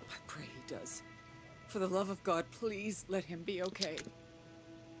 I pray he does. For the love of God, please let him be okay.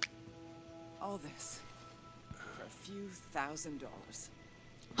 All this for a few $1,000s.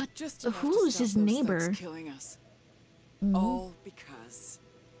 But just who's his neighbor? Killing us. Mm-hmm. All because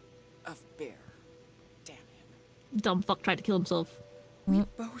of Bear. Dumb fuck tried to kill himself. We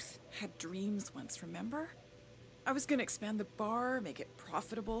both had dreams once, remember? I was gonna expand the bar, make it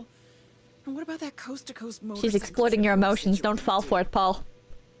profitable. And what about that coast-to-coast motorcycle? She's exploiting your emotions. Don't fall for it, Paul.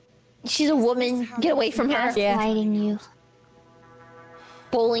 She's a woman. Get away from her. Gaslighting you.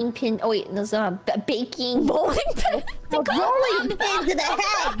 Bowling pin. Oh wait, there's a baking bowling pin. A bowling pin to the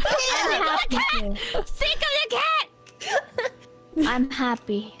head. I'm happy. Sick of the cat. I'm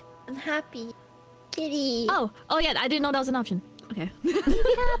happy. I'm happy. Kitty. Oh yeah, I didn't know that was an option. Okay.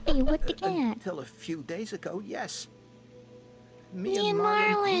 Happy with the cat. Until a few days ago, yes. Me Me and and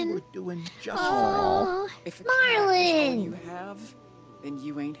Marlon, Marlon. we were doing just Oh, fine. If a cat is all Marlon. you have, then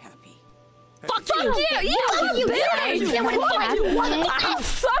you ain't happy. Fuck you! Yeah, Fuck you, bitch. How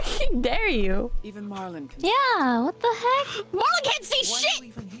fucking dare you? Even Marlon can. Yeah, what the heck? Marlon can't see Why shit! are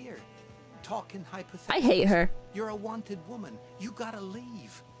you even here? Talking hypotheticals. I hate her. You're a wanted woman. You gotta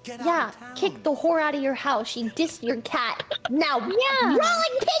leave. Get out Yeah, of town. kick the whore out of your house. She dissed your cat. Now, rolling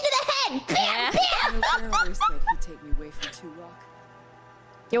pin to the head. Bam, bam. Bear always said he'd take me away from Two Rock.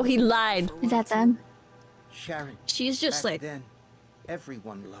 Yo, he lied. Is that them? Sharon. She's just back like, then,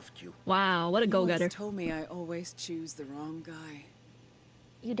 everyone loved you. wow, what a You once go-getter. told me I always choose the wrong guy.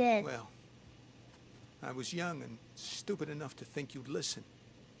 You did. Well, I was young and stupid enough to think you'd listen.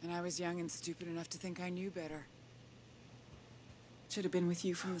 And I was young and stupid enough to think I knew better. Should have been with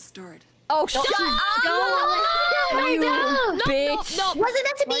you from the start. Oh, shut up! You bitch! No, wasn't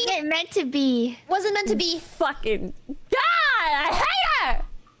meant to be. Wasn't meant to be. Wasn't meant to be. Fucking God! I hate her!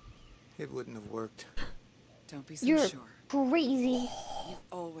 It wouldn't have worked. Don't be so You're sure. crazy. You've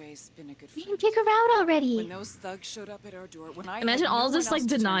always been a good You friend. can kick her out already. When those thugs showed up at our door, when I Imagine had all no this one like else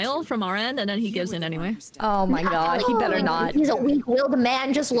to turn denial to, from our end, and then he you gives were in the one anyway. who stepped Oh my God, he better not. He's a weak-willed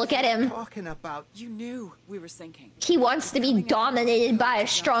man. Just look at him. Talking about You knew we were sinking. He wants to be dominated by a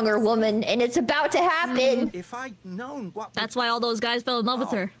stronger woman, and it's about to happen. if I'd known what. That's why all those guys fell in love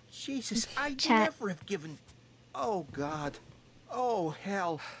with her. Jesus, I'd Chat. never have given. Oh God. Oh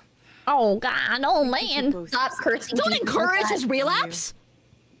hell. Oh God, oh man. Stop cursing. Don't people encourage like his relapse.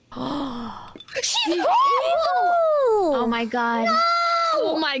 She's horrible! Oh my god.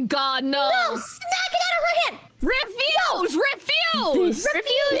 Oh my God, no! No! Smack it out of her hand! Refuse! Refuse!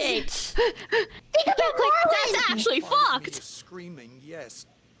 Refuse! Think about Marlon! That's actually Part of me fucked. is screaming, yes.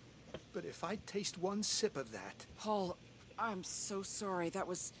 But if I taste one sip of that, Paul, I'm so sorry. That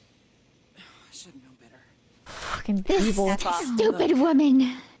was. I should have known better. Fucking This evil. stupid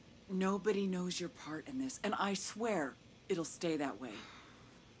woman. Nobody knows your part in this, and I swear it'll stay that way.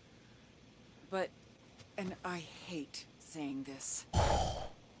 But, and I hate saying this,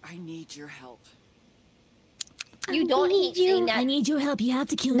 I need your help. You don't hate saying I that. need your help. You have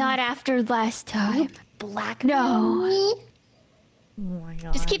to kill Not me. after last time. Black. No. Me? Oh my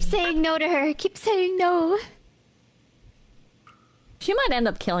God. Just keep saying no to her. Keep saying no. She might end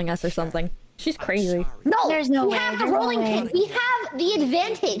up killing us or something. She's crazy. No, There's no we way, have the there's no rolling way. pin. We have the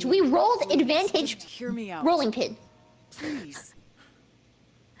advantage. We rolled advantage. Hear me out. Rolling pin. Please.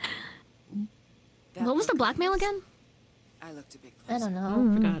 What was the blackmail again? I looked a bit I closer. don't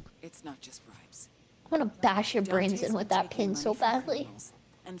know. Forgot. It's not just bribes. I want to bash your brains Dante's in with been that taking pin so money from badly. criminals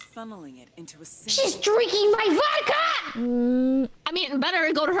and funneling it into a single. She's drinking my vodka! I mean,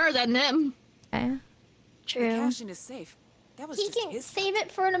 better go to her than him. Okay. The True. cash in his safe. That was He just can his save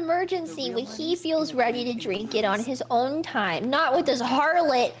it for an emergency The when real he money's feels in the ready to bank drink it on accounts. his own time, not with this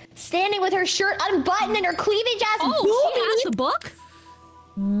harlot standing with her shirt unbuttoned and her cleavage ass Oh, she has boobie. the book?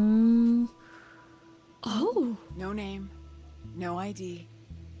 Oh. No name, no ID,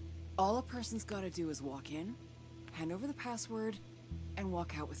 All a person's got to do is walk in, hand over the password, and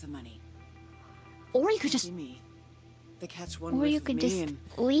walk out with the money. Or you could just... me. They catch one Or whiff you of could me just and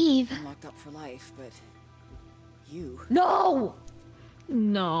leave. I'm locked up for life, but you... No!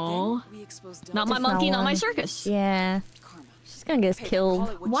 No. We exposed Not my Just monkey, not not my one. circus. Yeah. She's gonna get us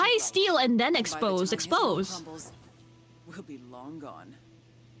killed. Why steal and then By the expose? time his world Expose. crumbles, we'll be long gone.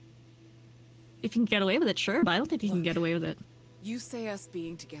 If you can get away with it, sure, but I don't think you can get away with it. You say us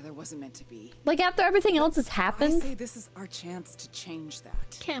being together wasn't meant to be. Like after everything else has I happened. say this is our chance to change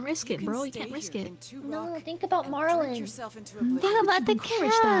that. Can't risk it, bro. You can't risk it. No, think about Marlon. Yourself into Think about the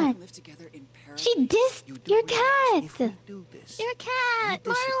cat. Live together in paradise. She dissed your cat. If we do this, Your cat,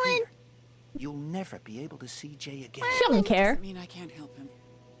 you Marlon. disappear. You'll never be able to see Jay again. She doesn't care. Doesn't mean I can't help him.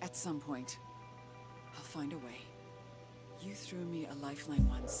 At some point, I'll find a way. You threw me a lifeline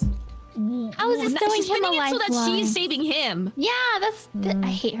once. How is this throwing She's him a spinning it so that lifeline? she's saving him. Yeah, that's... I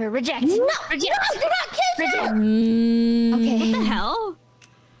hate her. Reject. No, reject. No, do not kiss her. Okay. What the hell?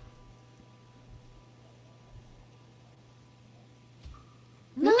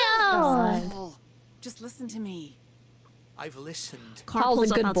 No. Paul, just listen to me. I've listened. Carl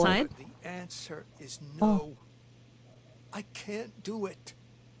pulls up outside. But the answer is no. I can't do it.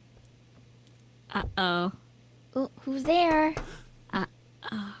 Uh-oh. Oh, who's there?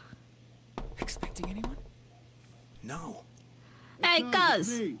 Expecting anyone? No. Hey,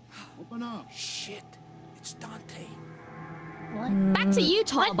 Cuz! Open up. Shit. It's Dante. Back to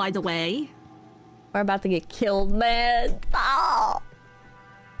Utah, by the way. We're about to get killed, man. Oh.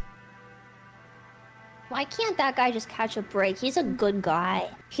 Why can't that guy just catch a break? He's a good guy.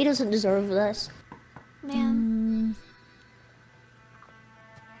 He doesn't deserve this. Man.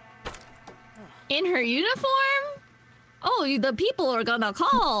 In her uniform? Oh, the people are gonna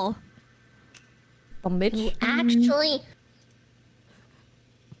call. Bitch. Actually,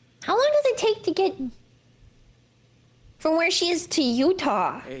 how long does it take to get from where she is to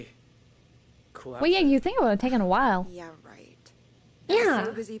Utah? Hey. Cool. Well, yeah, you think it would have taken a while. Yeah, right. I Yeah. was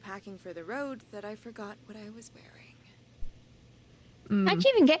so busy packing for the road that I forgot what I was wearing. How'd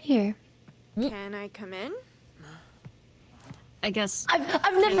you even get here? Can I come in? I guess.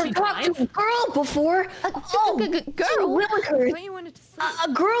 I've never talked to a girl before. Girl? Thought you wanted to sleep.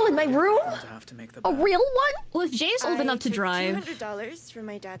 A girl in my room? Have to make the A real one? Well, if Jay's old enough to took drive. $200 from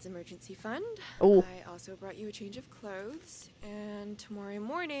my dad's emergency fund. Oh. I also brought you a change of clothes, and tomorrow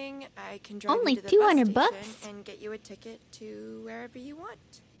morning I can drive Only you to the 200 bus bucks? station and get you a ticket to wherever you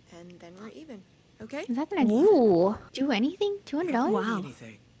want, and then we're even. Okay? Is that gonna do anything? $200? Wow.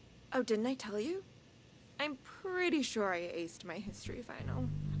 Anything. Oh, didn't I tell you? I'm pretty sure I aced my history final.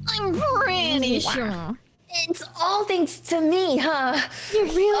 I'm pretty sure. It's all thanks to me, huh? You're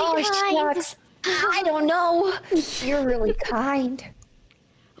really kind. Shucks. I don't know. You're really kind.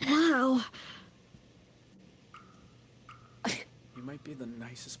 Wow. You might be the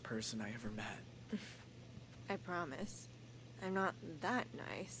nicest person I ever met. I promise. I'm not that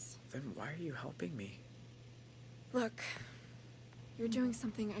nice. Then why are you helping me? Look, you're doing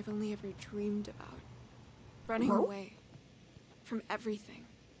something I've only ever dreamed about. Running away from everything.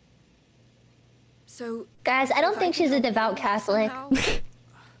 So, guys, I don't think she's a devout Catholic.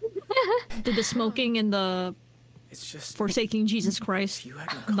 Did the smoking and the It's just forsaking Jesus Christ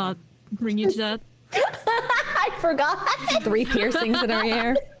not bring you to that? I forgot. 3 piercings in her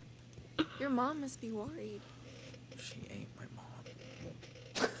ear. Your mom must be worried. She ain't my mom.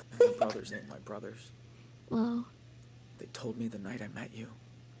 And my brothers ain't my brothers. Whoa. They told me the night I met you.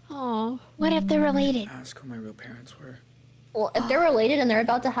 Oh. What if they're related? Ask who my real parents were. Well, if they're related and they're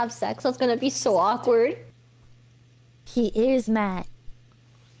about to have sex, that's gonna be so awkward. He is Matt.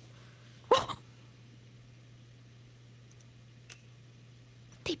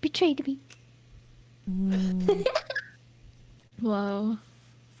 They betrayed me. Whoa.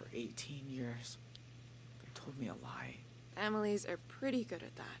 For 18 years, they told me a lie. Families are pretty good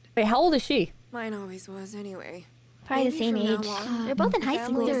at that. Wait, how old is she? Mine always was, anyway. Probably the same Maybe from age. now on, They're both in high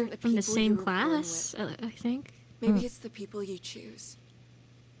family school. isn't They're from the people same you were born class, with. I think. Maybe it's the people you choose.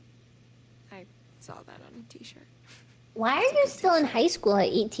 I saw that on a t-shirt. Why are you still in high school at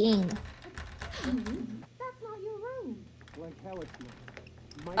 18?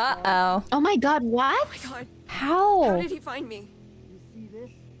 Uh-oh. Oh my god, what? Oh my god. How? How did he find me?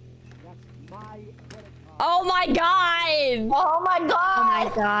 Oh my god! Oh my god! Oh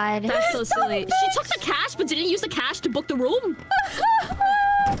my god. That's so silly. She took the cash but didn't use the cash to book the room.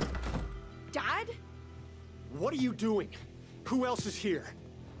 Dad? What are you doing? Who else is here?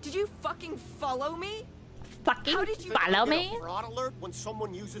 Did you fucking follow me? Fucking How did you follow Get me? a fraud alert when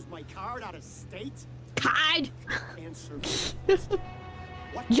someone uses my card out of state? Card! Answer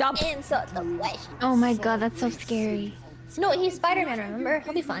Jump! Answer the question. Oh my god, that's so scary. No, he's Spider-Man, remember?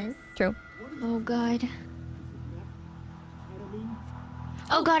 He'll be fine. True. Oh god.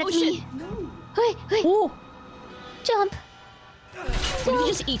 Oh god, it's me. Wait, wait. Ooh. Jump. You can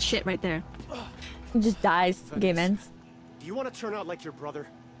just eat shit right there. He just dies. Game ends. Do you want to turn out like your brother?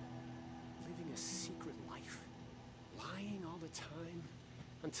 Living a secret life. Lying all the time.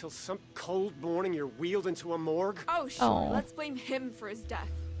 Until some cold morning you're wheeled into a morgue? Oh, sure. Let's blame him for his death.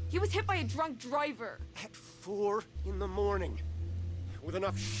 He was hit by a drunk driver. At 4 in the morning. With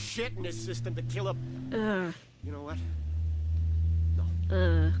enough shit in his system to kill a... You know what? No.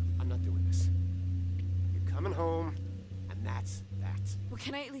 I'm not doing this. You're coming home, and that's that. Well,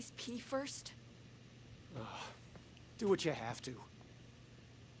 can I at least pee first? Do what you have to.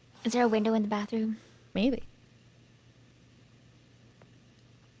 Is there a window in the bathroom? Maybe.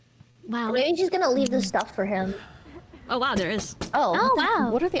 Wow. Maybe she's gonna leave the stuff for him. Oh wow, there is. Oh, wow.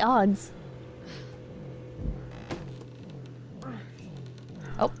 What are the odds?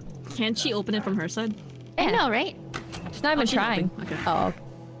 Oh. Can't she open it from her side? Yeah. I know, right? She's not even she's trying. helping. Okay. Oh.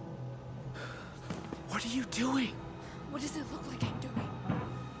 What are you doing? What does it look like I'm doing?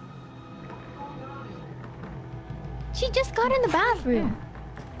 She just got in the bathroom.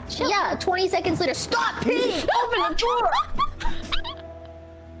 Yeah, 20 seconds later, stop peeing! Open the door!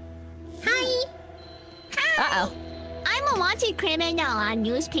 Hi! Uh-oh. I'm a wanted criminal on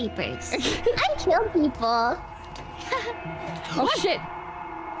newspapers. I kill people. Oh shit!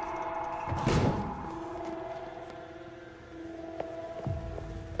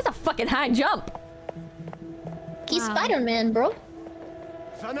 That's a fucking high jump. He's Spider-Man, bro.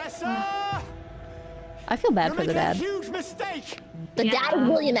 Vanessa! I feel bad You're for the making a dad. huge mistake! The dad of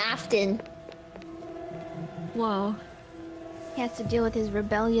William Afton. Whoa. He has to deal with his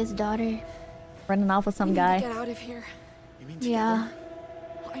rebellious daughter. Running off with some We need guy. to get out of here. You mean Yeah.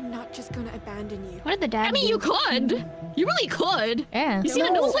 I'm not just gonna abandon you. What did the dad I mean, do? you could. You really could. Yeah. You see the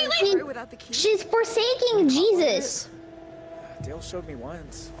news lately? Without the key. She's forsaking Jesus. Dale showed me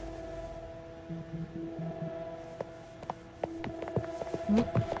once.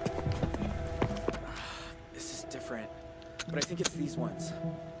 This is different, but I think it's these ones.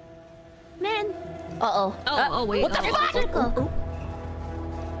 Man. Uh-oh. Oh, wait. What the fuck? Circle.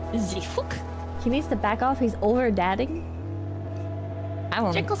 The fuck? He needs to back off. He's over dadding. I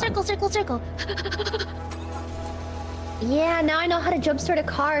don't Circle, circle, circle, circle. Yeah, now I know how to jumpstart a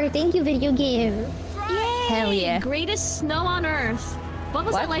car. Thank you, video game. Yay! Hell yeah. Greatest snow on earth. What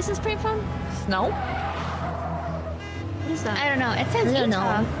was that license plate from? Snow? What is that? I don't know. It says I don't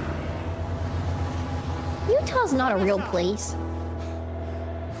Utah. know. Utah's not a real place.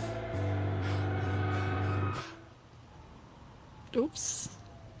 Oops.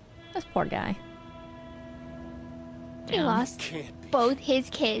 This poor guy. He lost both his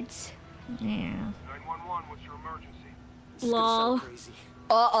kids. Yeah. 911, what's your emergency? Lol.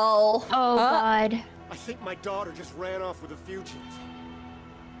 Uh-oh. Oh, God. I think my daughter just ran off with a fugitive.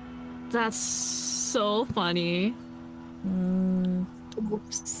 That's so funny.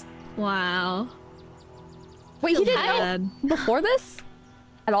 Oops. Wow. Wait, he didn't bad. know before this?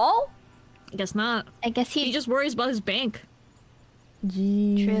 At all? I guess not. I guess He just worries about his bank.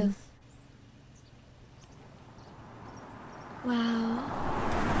 Jeez. True. Wow.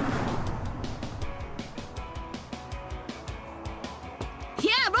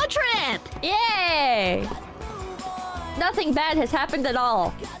 Yeah, road trip! Yay! Nothing bad has happened at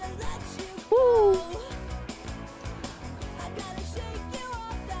all. Woo!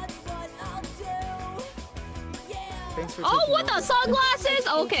 Thanks for Oh, taking what the over. sunglasses?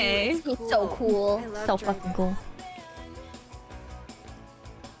 Okay. He's so cool. So fucking cool.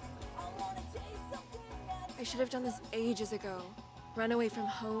 I should have done this ages ago. Run away from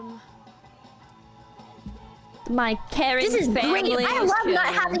home. My caring This is family. great. I love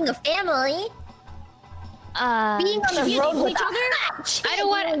not having a family. Being on the road with each other. I don't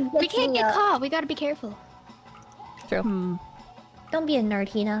want. We can't get caught. We gotta be careful. True. Don't be a nerd,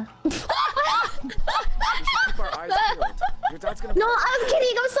 Hina. We should keep our eyes peeled. Your dad's gonna. No, I was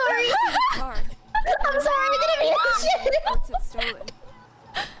kidding. I'm sorry. Car. I'm sorry. I didn't mean to shit. What's it stolen?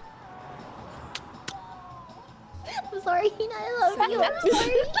 I'm sorry, Hina. I love you. I'm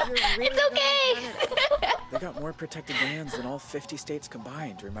sorry. It's okay. They got more protected lands than all 50 states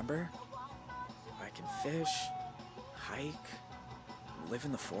combined, remember? I can fish, hike, live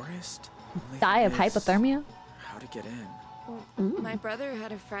in the forest. Only Die of thing is, hypothermia? How to get in. Well, my brother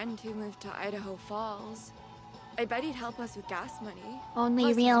had a friend who moved to Idaho Falls. I bet he'd help us with gas money. Only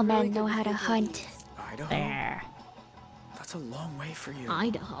Plus, he's real a really men know good how to figure hunt. beast. Idaho? There. That's a long way for you.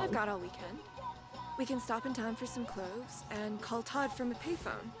 Idaho. I've got all weekend. We can stop in town for some clothes and call Todd from a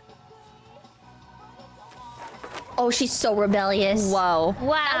payphone. Oh, she's so rebellious. Whoa.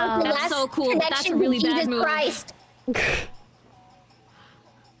 Wow. That's so cool, but that's a really bad move. Christ.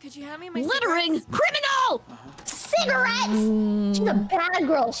 Could you hand me my Littering cigarettes? criminal! Cigarettes! She's a bad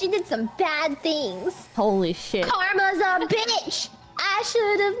girl. She did some bad things. Holy shit. Karma's a bitch. I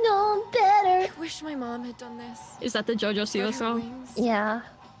should have known better. I wish my mom had done this. Is that the JoJo Siwa song? Yeah.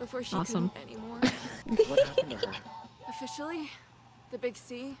 Before she Awesome. couldn't anymore. What happened to her? Officially, the big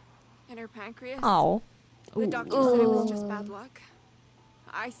C in her pancreas. Oh. The doctor said it was just bad luck.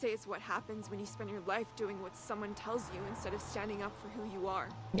 I say it's what happens when you spend your life doing what someone tells you instead of standing up for who you are.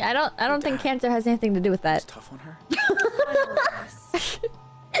 Yeah, I don't think cancer has anything to do with that. Tough on her?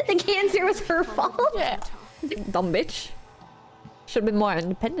 The cancer was her fault. Yeah. Dumb bitch. Should have been more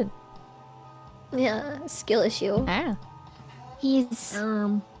independent. Yeah, skill issue. Ah. He's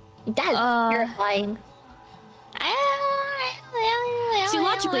that's terrifying. See,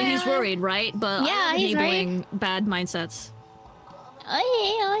 logically, he's worried, right? But Yeah, he's enabling bad mindsets.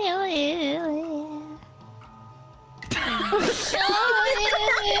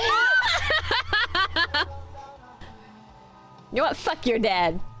 You know what? Fuck your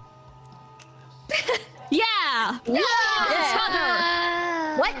dad. Yeah!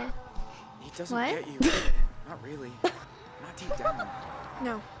 Yeah! What? He doesn't What? get you. Not really. Not deep down.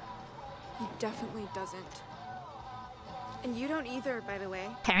 No, he definitely doesn't. And you don't either, by the way.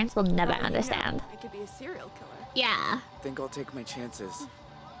 Parents will never Not that you know, understand. I could be a serial killer. Yeah. Think I'll take my chances.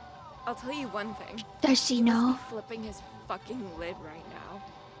 I'll tell you one thing. Does she He must know? be flipping his fucking lid right now.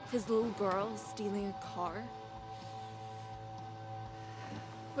 His little girl stealing a car.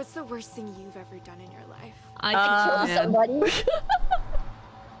 What's the worst thing you've ever done in your life? I Kill somebody.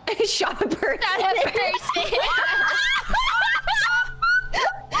 I shot a person.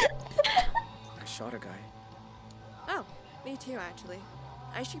 I shot a guy. Oh, me too, actually.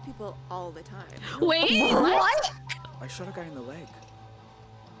 I shoot people all the time. Wait, What? I shot a guy in the leg.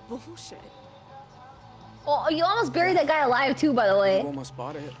 Bullshit. Oh, you almost buried that guy alive too, by the You way. almost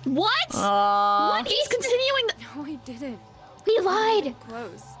bought it. What? What? He's continuing the— No, he didn't. He lied.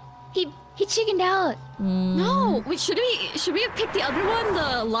 Close. He chickened out. No. Wait, should we have picked the other one?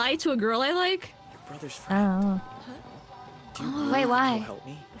 The lie to a girl I like? Your brother's friend. Oh. Do you really Wait, think why? you'll help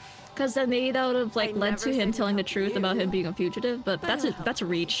me? Because then they would have like I led never to him said telling the help truth you. about him being a fugitive, but that's a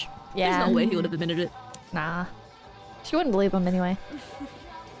reach. Yeah. There's no way he would have admitted it. Nah. She wouldn't believe him anyway.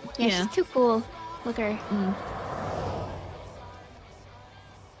 Yeah, Yeah. she's too cool. Look at her.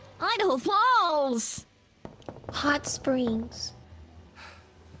 Idaho Falls. Hot Springs.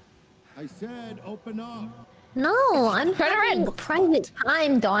 I said open up. No, I'm having private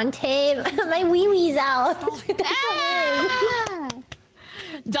time, Dante. My wee-wee's out.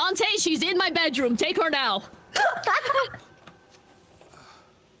 Dante, she's in my bedroom. Take her now.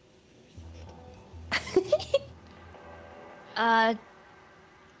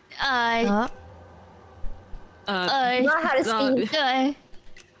 Not how to speak.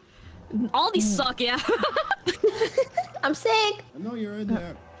 All these suck, yeah. I'm sick. I know you're in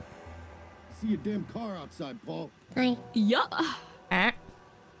there. See your damn car outside, Paul. Hi. Yeah. Yeah,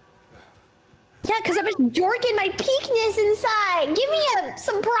 because I'm just jorking my peakness inside. Give me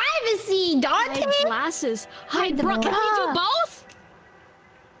some privacy, Dante. My glasses. Hi, Hide them bro. Can we do away. both?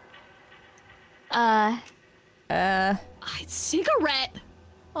 Cigarette.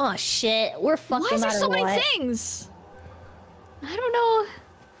 Oh shit, we're fucked. Why no is there matter so many what. things? I don't know.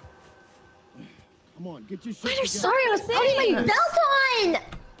 Come on, get your shit Why together. sorry, I was putting my belt on.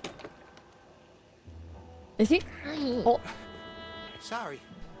 Is he? Oh. Sorry.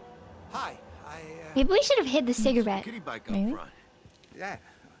 Hi. Maybe we should have hid the cigarette. Kitty bike up Maybe. front. Yeah.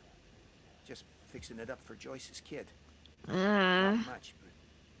 Just fixing it up for Joyce's kid. Uh. Not much,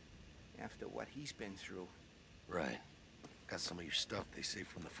 but after what he's been through. Right. Got some of your stuff they saved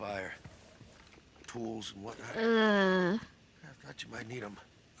from the fire. Tools and whatnot. I thought you might need them.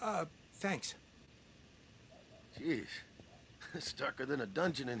 Thanks. Jeez. It's darker than a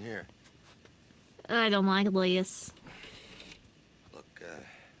dungeon in here. I don't like this. Look,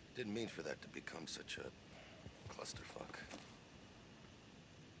 didn't mean for that to become such a clusterfuck.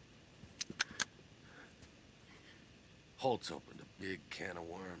 Holtz opened a big can of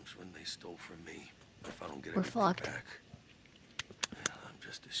worms when they stole from me. If I don't get We're everything fucked. back, well, I'm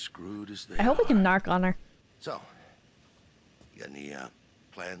just as screwed as they I hope we are. can narc on her. So, you got any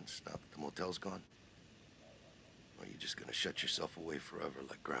plans now that the motel's gone? Or are you just gonna shut yourself away forever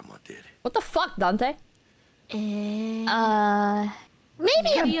like Grandma did? What the fuck, Dante? Maybe a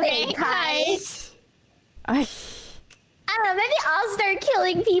big heist. I I don't know, maybe I'll start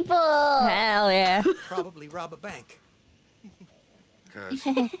killing people. Hell yeah. Probably rob a bank. Cuz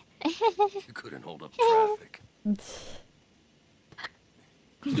you couldn't hold up traffic.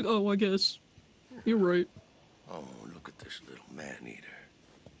 Oh, I guess. You're right. Oh, look at this little man-eater.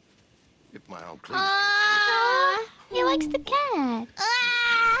 If my Aunt He likes the cat.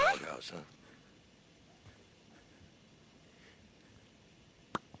 Doghouse, huh?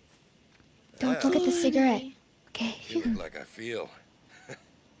 Don't look at the cigarette. Okay. You look like I feel.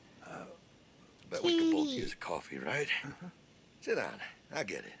 Bet we could both use a coffee, right? Sit down. I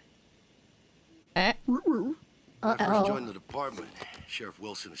get it. When I first joined the department, Sheriff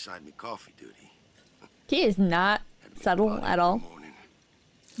Wilson assigned me coffee duty. He is not subtle at all.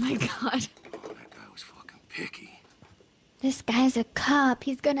 My God. Oh, that guy was fucking picky. This guy's a cop.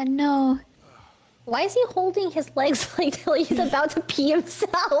 He's gonna know. Why is he holding his legs like till he's about to pee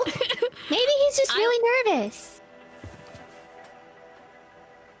himself? Maybe he's just really nervous.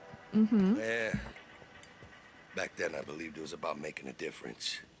 Yeah. Back then, I believed it was about making a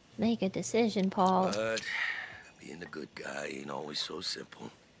difference. Make a decision, Paul. But being a good guy ain't always so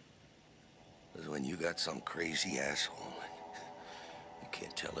simple. Because when you got some crazy asshole, you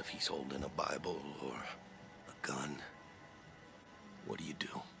can't tell if he's holding a Bible or a gun. What do you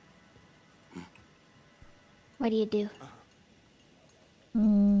do? What do you do?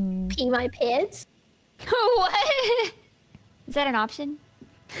 Pee my pants? What? Is that an option?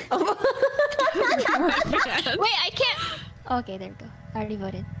 Wait, I can't. Okay, there we go. I already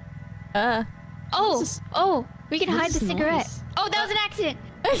voted. Oh, we can hide the cigarette. Oh, that was an accident.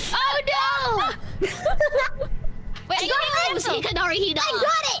 Oh no! Wait, I got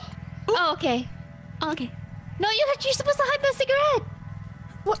it. Oh, okay. Okay. No, you're supposed to hide the cigarette.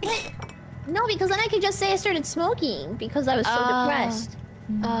 What? No, because then I could just say I started smoking because I was so depressed.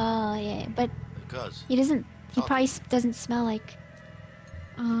 Oh yeah, but Because he doesn't. He probably doesn't smell like.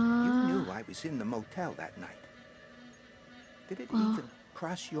 You knew I was in the motel that night. Did it even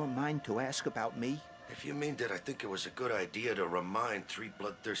cross your mind to ask about me? if you mean that I think it was a good idea to remind three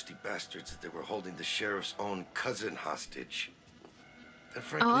bloodthirsty bastards that they were holding the sheriff's own cousin hostage, then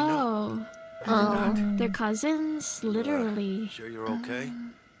frankly, no. They're cousins, literally. Sure you're okay?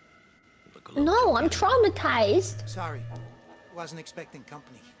 No, I'm traumatized. Sorry, wasn't expecting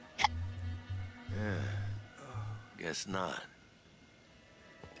company. Yeah. Guess not.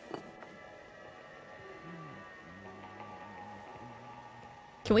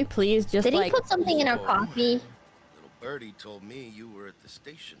 Can we please just Did like... he put something in our coffee? Little birdie told me you were at the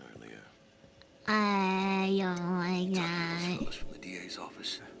station earlier. I don't like that. Fellas from the DA's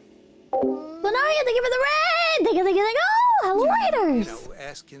office. Lunaria, thank you for the red! Thank you, oh, hello, You raiders! know,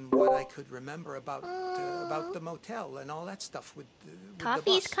 asking what I could remember about the motel and all that stuff with the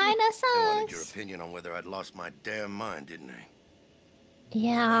Coffee's bus. kind of They wanted your sus. opinion on whether I'd lost my damn mind, didn't they?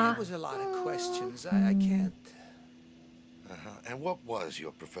 Yeah. There was a lot of questions. I can't. And what was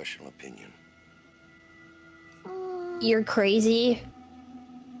your professional opinion? You're crazy.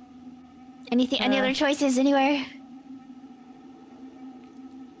 Anything? Any other choices anywhere?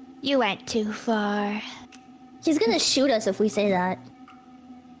 You went too far. He's gonna shoot us if we say that.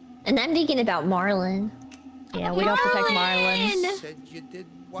 And I'm thinking about Marlon. Yeah, we don't protect Marlon. Said you did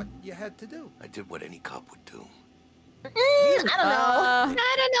what you had to do. I did what any cop would do. I don't know.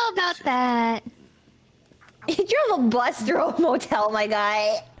 I don't know about that. You drove a bus through a motel, my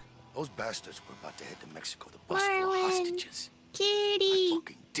guy. Those bastards were about to head to Mexico. The bus full of hostages. Kitty. I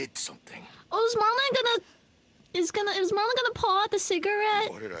fucking did something. Oh, is Marlon gonna pull out the cigarette?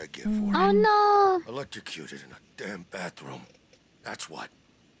 What did I get for it? Oh no. Electrocuted in a damn bathroom. That's what.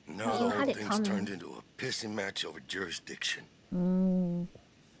 Now Oh, the you whole had it thing's coming. turned into a pissing match over jurisdiction. Marlon.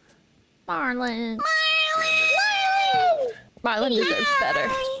 Marlon deserves better.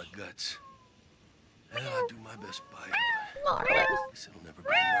 My guts. And I'll do my best by it, but I guess it'll never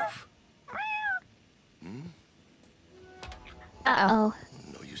be enough. Uh-oh.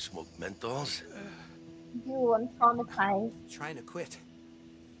 Know you smoke menthols? Dude, I'm traumatized. Trying to quit.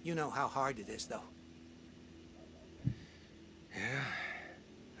 You know how hard it is, though. Yeah.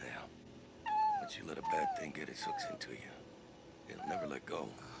 Once you let a bad thing get its hooks into you, it'll never let go.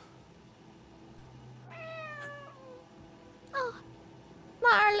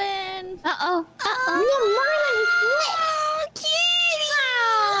 Marlon. Uh-oh. Uh-oh. Marlon! Kitty!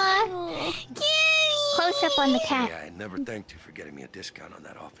 Close up on the cat. Yeah, I never thanked you for getting me a discount on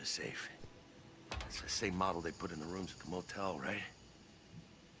that office safe. It's the same model they put in the rooms at the motel, right?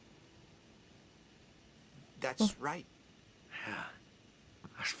 That's right. Yeah.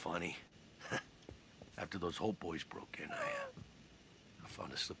 That's funny. After those Hope boys broke in, I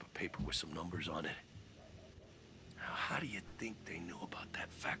found a slip of paper with some numbers on it. How do you think they knew about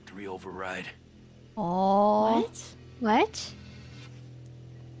that factory override? Oh. What?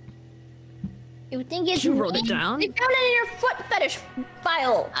 You think it's You wrote it me? down? They found it in your foot fetish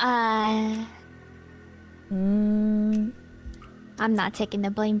file. I'm not taking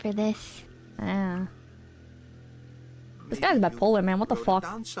the blame for this. Yeah. This guy's bipolar, man. What the Wrote it fuck?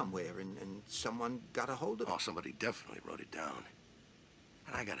 down somewhere and someone got a hold of it. Oh, somebody definitely wrote it down.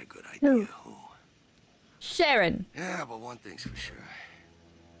 And I got a good idea who. Sharon. Yeah, but one thing's for sure.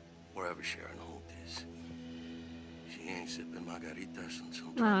 Wherever Sharon Holt is, she ain't sipping margaritas until...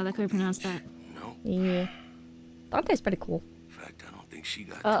 Wow, that could pronounce that. No. Yeah. Dante's pretty cool. In fact, I don't think she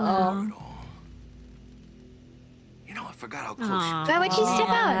got Uh-oh. to her at all. You know, I forgot how close she was. Why would she step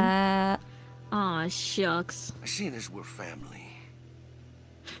out? Aw, shucks. I seen as we're family.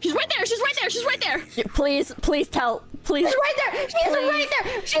 She's right there! She's right there! She's right there! Yeah, please tell. Please. She's right there! She's right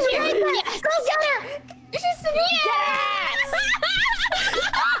there! She's right there! Yes. Go get her!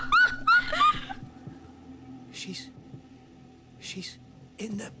 She's She's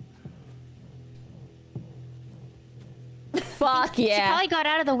in the... Fuck She yeah. probably got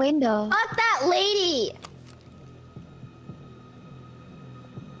out of the window. Fuck that lady!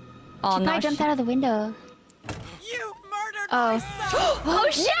 Oh, She no. probably jumped out of the window. You murdered Oh. Oh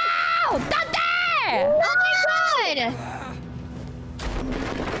shit! No! Dante! Oh my god!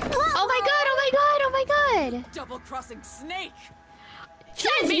 Oh my god! Oh my god! Oh my god! Double-crossing snake!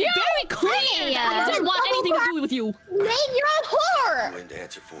 Says you! Very clear! Hey, I didn't want anything to do with you! Nate, you're a whore! I'm going to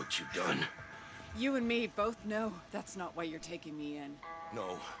answer for what you've done. You and me both know that's not why you're taking me in.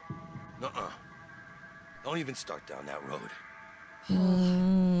 No. Nuh-uh. Don't even start down that road.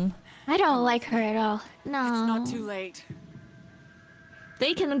 I don't like her at all. No. It's not too late.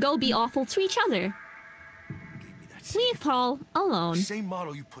 They can go be awful to each other. Leave Paul alone. Same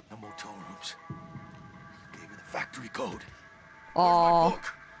model you put in the motel rooms. Gave her the factory code. Oh.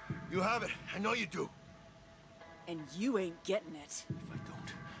 Book. You have it. I know you do. And you ain't getting it. If I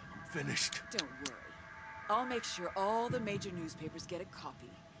don't, I'm finished. Don't worry. I'll make sure all the major newspapers get a copy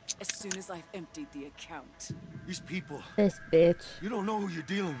as soon as I've emptied the account. These people. This bitch. You don't know who you're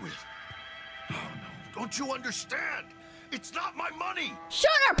dealing with. Oh, no. Don't you understand? It's not my money.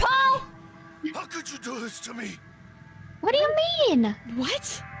 Shut her, Paul! How could you do this to me? What do you mean?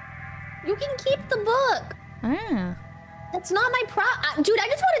 What? You can keep the book. Ah. That's not my dude, I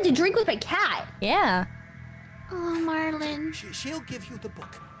just wanted to drink with my cat. Yeah. Oh, Marlon. She'll give you the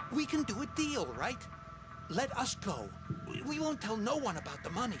book. We can do a deal, right? Let us go. We won't tell no one about the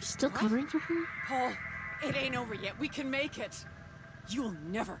money. Still covering for her? Paul, it ain't over yet. We can make it. You'll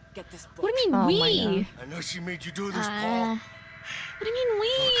never get this book. What do you mean Oh my we? I know she made you do this, Paul. What do you mean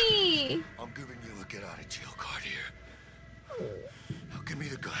we? I'm giving you a get out of jail card here. Now give me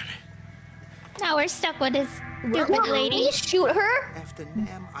the gun. Now we're stuck with this stupid What, lady. me shoot her? After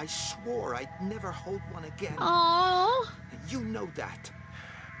Nam, I swore I'd never hold one again. Oh. You know that.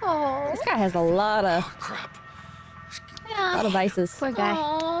 Oh. This guy has a lot of Crap. vices. Poor guy.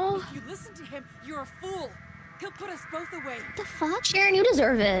 Oh. If you listen to him, you're a fool. He'll put us both away. What the fuck? Sharon, you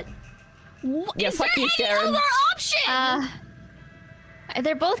deserve it. Yeah, Is fuck there you, any Sharon. other option?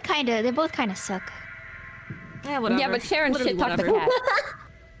 They both kind of suck. Yeah, whatever. Yeah, but Sharon Literally shit talked the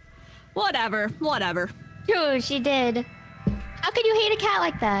whatever. cat. Whatever. True, she did. How could you hate a cat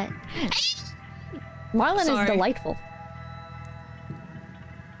like that? Marlon Sorry. is delightful.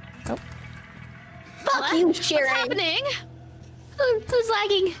 Oh. Fuck you, Sharon. What's happening? Who's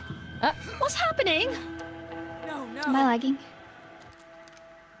lagging? What's happening? No. Am I lagging?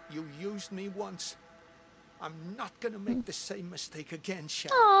 You used me once. I'm not gonna make the same mistake again,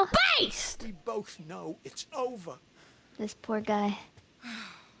 Sharon. Oh, Based! We both know it's over. this poor guy.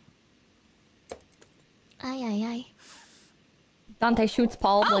 Ay. Dante shoots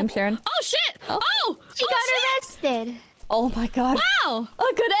Paul, blame Sharon. Oh shit! Oh! She got arrested. Oh my god. Wow!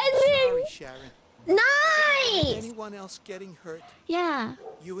 A good ending! Sorry, Sharon. Nice! Anyone else getting hurt? Yeah.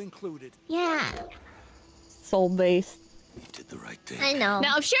 You included. Yeah. Soul based. You did the right thing. I know.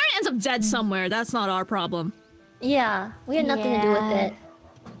 Now, if Sharon ends up dead somewhere, that's not our problem. Yeah, we had nothing to do with it.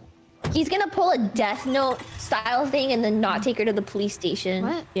 He's gonna pull a Death Note style thing and then not take her to the police station.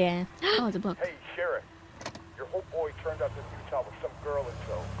 What? Yeah. Oh, it's a book. Hey, Sheriff. Your whole boy turned out this Utah with some girl in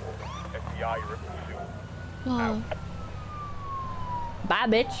tow. FBI, you're in pursuit. Whoa. Bye,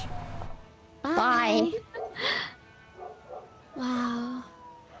 bitch. Bye. Wow.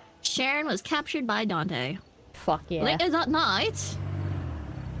 Sharon was captured by Dante. Fuck yeah. Late at night.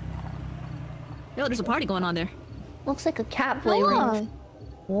 Yo, there's a party going on there. Looks like a cat playroom.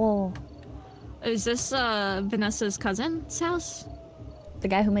 Whoa. Is this Vanessa's cousin's house? The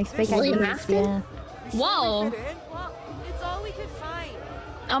guy who makes fake William IDs. Afton? Yeah. Whoa!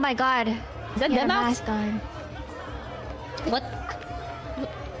 Oh my god. Is that He had a Demas? mask on. What?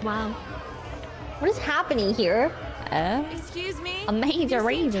 Wow. What is happening here? Excuse me? A major You seen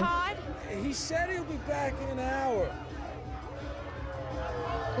reason. Todd? He said he'll be back in an hour.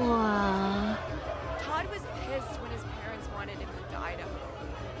 Wow. Todd was pissed when his parents wanted to move to Idaho.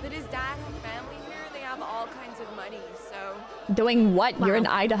 But his dad had family here, they have all kinds of money, so... Doing what? You're in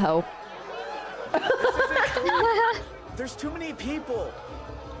Idaho. There's too many people.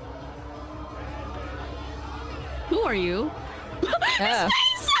 Who are you? Yeah.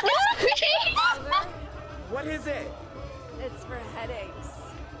 What is it? It's for headaches.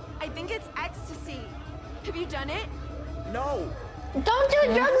 I think it's ecstasy. Have you done it? No. Don't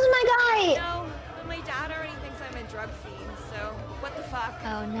do drugs, my guy! No, but my dad already thinks I'm a drug fiend, so what the fuck?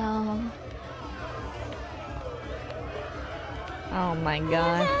 Oh no. Oh my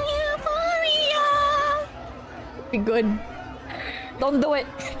god. Be good. Don't do it.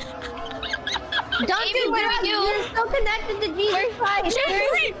 Don't Amy, do what do we drugs! do? You're still connected to Jesus Christ! Gen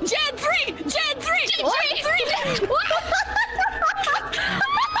 3! Gen 3! Gen 3! Gen 3!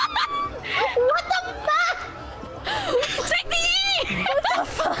 What the fuck? Take the E! What the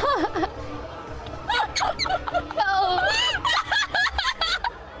fuck?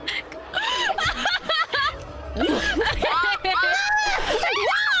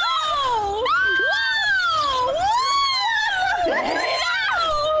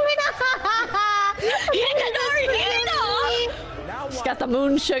 She's got the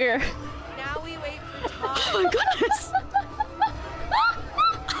moon sugar. Now we wait for Todd. Oh my goodness!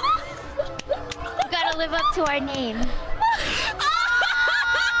 We gotta live up to our name.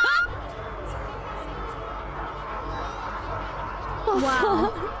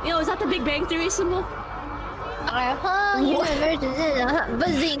 Wow. Yo, is that the Big Bang Theory symbol? Our whole universe is in a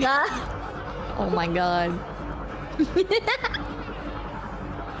bazinga. Oh my god.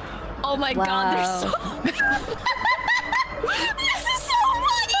 Oh my god, they're so... This is so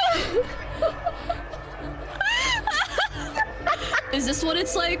funny! Is this what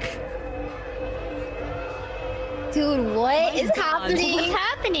it's like? Dude, what is God. happening? What's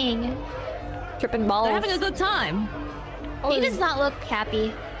happening? Tripping balls. They're having a good time. He does not look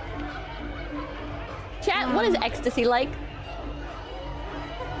happy. Chat, what is ecstasy like?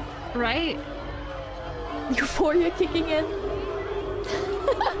 Right? Euphoria kicking in.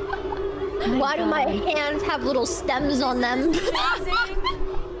 Why do my hands have little stems on them? Isn't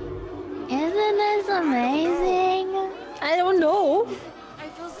this amazing? I don't know. I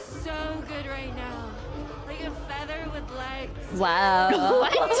feel so good right now. Like a feather with legs. Wow.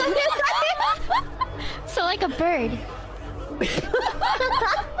 What? So like a bird.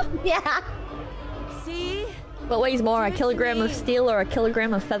 Yeah. See? What weighs more, a kilogram of steel or a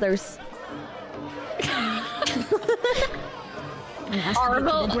kilogram of feathers?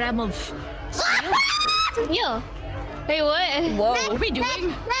 Arvo. Kilogram of Yo. Wait, what? Whoa. What are we doing?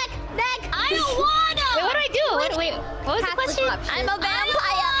 Neck! I don't wanna! Wait, what do I do? Wait, what was the question? I'm a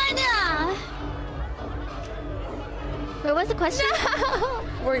vampire! Wait, what was the question?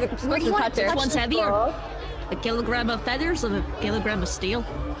 We're supposed to touch Which her. one's heavier? A kilogram of feathers or a kilogram of steel?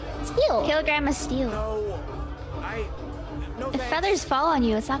 Steel. Kilogram of steel. No. No If thanks. feathers fall on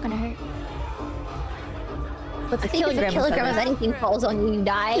you, it's not gonna hurt. What's I think if a kilogram of anything falls on you, you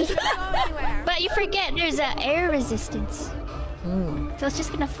die. But you forget there's an air resistance. So it's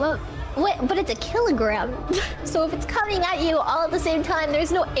just gonna float. Wait, but it's a kilogram. So if it's coming at you all at the same time,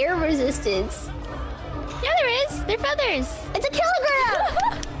 there's no air resistance. Yeah, there is. They're feathers. It's a kilogram!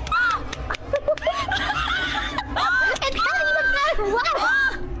 It's not even that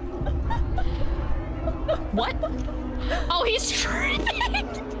What? Oh, he's tripping!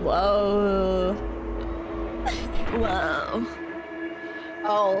 Whoa. Whoa.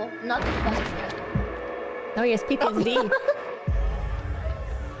 Oh, not the fun. No, he has PTSD.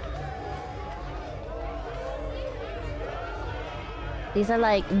 These are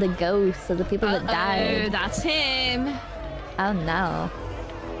like the ghosts of the people that Oh, died. that's him. Oh no.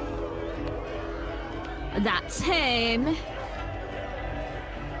 That's him.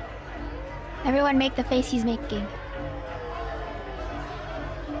 Everyone make the face he's making.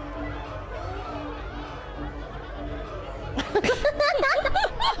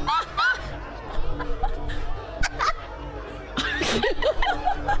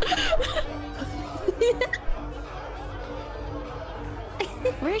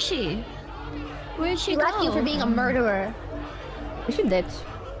 Where is she? Where'd she She go? left you for being a murderer. We should ditch.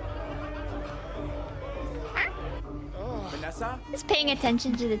 Vanessa? Just paying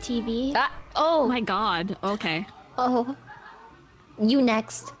attention to the TV. Ah. Oh my god. Okay. Oh. You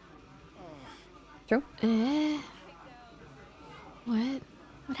next. True. What?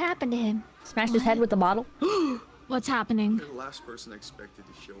 What happened to him? Smashed his head with the bottle. What's happening? The last person I expected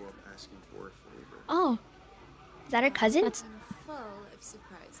to show up asking for a favor. Oh. Is that her cousin? I'm full of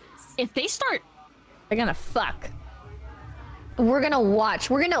surprises. If they start... They're gonna fuck. We're gonna watch.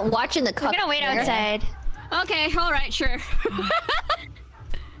 We're gonna watch in the cup. We're gonna wait outside. Okay, alright, sure.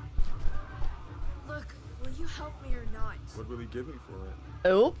 Look, will you help me or not? What will he give me for it?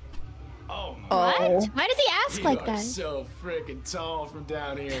 Oh. Oh my. What? Why does he ask like that? So freaking tall from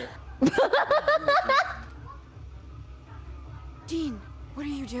down here. Dean, what are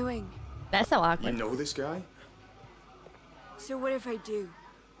you doing? That's so awkward. You know this guy? So what if I do?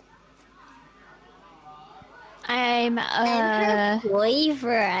 I'm her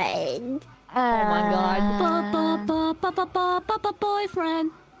boyfriend. Oh my god.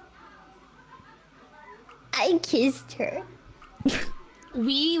 Boyfriend. I kissed her.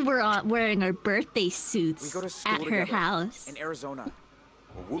 We were wearing our birthday suits We go to school at her together house. in Arizona.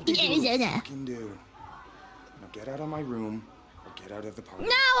 Well, we'll do what we fucking do. Now get out of my room or get out of the party.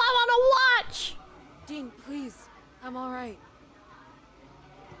 No, I wanna watch! Dean, please. I'm alright.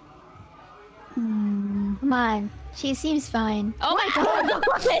 Come on. She seems fine. Oh my god!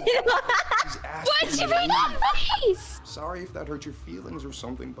 What'd you made that face? Sorry if that hurt your feelings or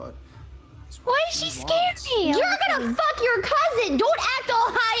something, but... Why is she scared me? You're gonna fuck your cousin! Don't act all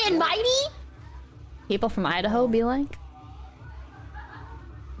high and mighty! People from Idaho be like...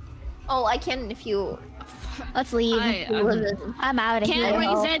 Oh, I can if you... Let's leave. I'm out of here. Can't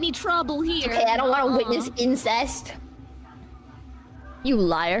raise any trouble here. Okay, I don't want to witness incest. You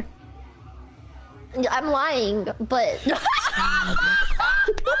liar. I'm lying, but... That's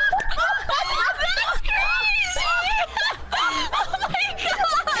crazy! Oh my god!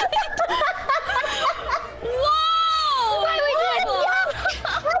 Whoa!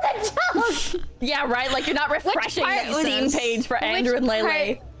 Yeah, right? Like, you're not refreshing part the was Steam this? page for Andrew and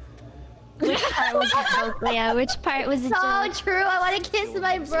Lele. Which part was a joke? Yeah, which part was a So joke? true, I want to kiss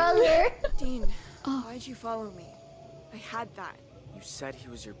my brother. Dean, why'd you follow me? I had that. You said he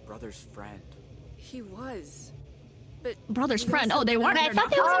was your brother's friend. He was. But brother's you friend. also Oh, they weren't. I They're thought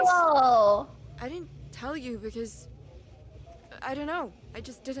not they friends. Oh. I didn't tell you because... I don't know. I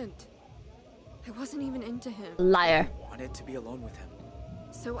just didn't. I wasn't even into him. Liar. I wanted to be alone with him.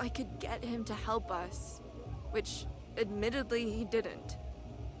 So I could get him to help us. Which, admittedly, he didn't.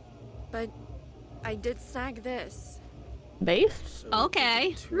 But I did snag this. Base?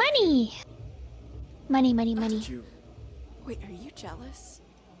 Okay. Money! Money, money, money. Wait, are you jealous?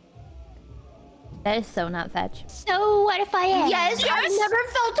 That is so not fetch. So what if I am? Yes, I've never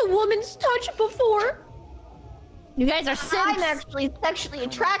felt a woman's touch before. You guys are simps. I'm actually sexually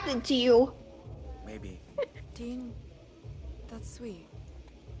attracted to you. Maybe. Dean, that's sweet.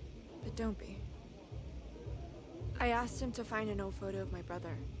 But don't be. I asked him to find an old photo of my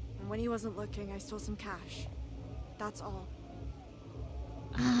brother. And when he wasn't looking, I stole some cash. That's all.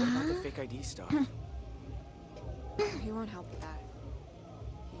 What about the fake ID stuff? He won't help with that.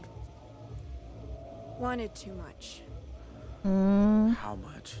 He wanted too much. How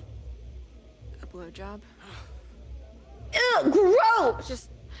much? A blowjob. Ew, gross!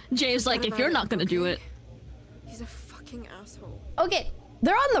 Just Jay's like, if you're not gonna do it. He's a fucking asshole. Okay,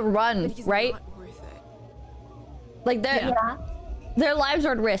 they're on the run, But he's right? not worth it. Like, their lives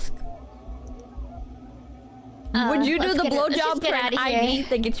are at risk. Would you do the blowjob for an ID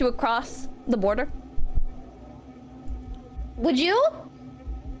that gets you across the border? Would you?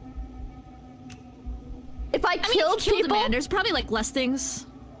 If I killed people, there's probably like less things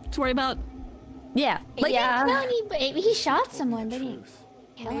to worry about. Yeah, like He shot someone, but he didn't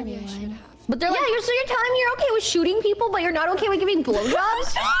kill Maybe I anyone. should have. But they're like, so you're telling me you're okay with shooting people, but you're not okay with giving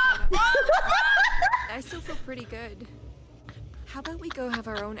blowjobs? I still feel pretty good. How about we go have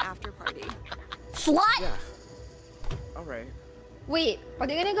our own after party? Slut! Yeah. Alright. Wait, are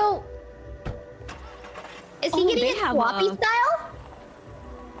they gonna go? Is he Oh, getting they it have floppy a- style?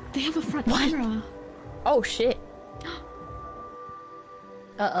 They have a front camera. Oh shit.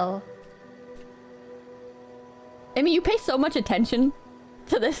 Uh-oh. I mean, you pay so much attention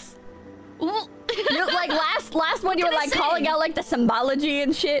to this. Well, You're, like last one, you were can I like say? calling out like the symbology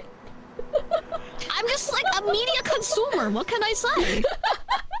and shit. I'm just like a media consumer. What can I say?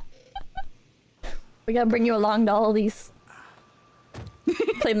 We gotta bring you along to all these.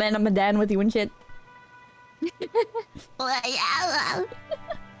 Play Man of Medan with you and shit. Where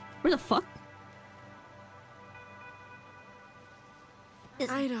the fuck?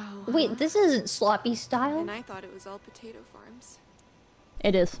 Idaho. Wait, this isn't sloppy style. And I thought it was all potato farms.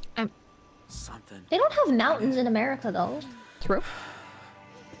 It is. Something. They don't have mountains in America, though. True.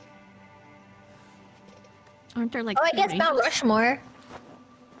 Aren't there like? Oh, I two guess Mount ranges? Rushmore.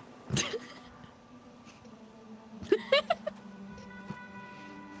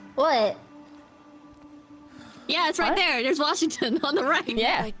 What? Yeah, it's right there. There's Washington on the right.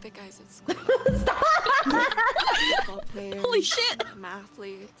 Yeah. Like the guys at school. Football players, Holy shit.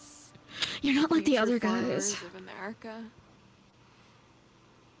 mathletes. You're not like the nature other followers guys. of America.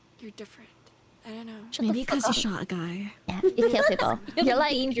 You're different. I don't know. Maybe because you shot a guy. Yeah, you kill people. You're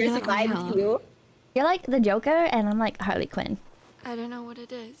like dangerous like vibe Kyle. to you. You're like the Joker, and I'm like Harley Quinn. I don't know what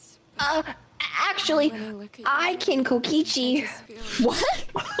it is. Actually, I can Kokichi. What?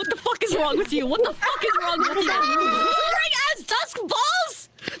 What the fuck is wrong with you? What the fuck is wrong with you? During as dusk falls?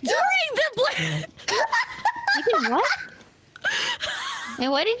 During the You can what?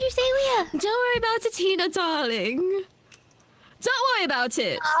 And what did you say, Leah? Don't worry about it, Tina, darling. Don't worry about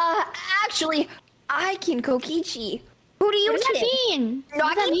it. Actually, I can Kokichi. Who do you What does that kid? mean?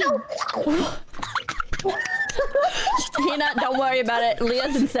 Not What does that Tina, don't worry about it.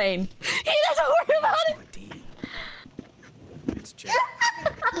 Leah's insane. He doesn't worry about it. It's Jack.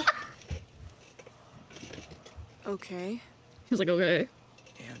 Okay. He's like, okay.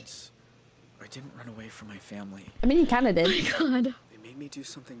 And I didn't run away from my family. I mean, he kind of did. Oh my god. They made me do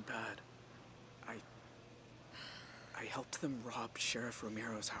something bad. I helped them rob Sheriff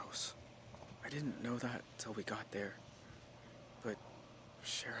Romero's house. I didn't know that till we got there. But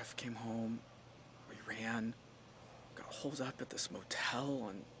Sheriff came home, we ran, got holed up at this motel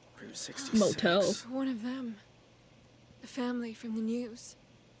on Route 66. Motel? One of them. The family from the news.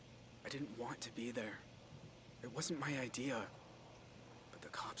 I didn't want to be there. It wasn't my idea. But the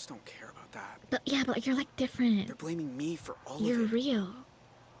cops don't care about that. But yeah, but you're like different. They're blaming me for all You're of it. real.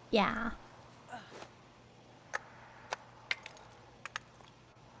 Yeah.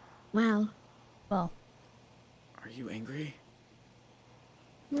 Wow. Well. Are you angry?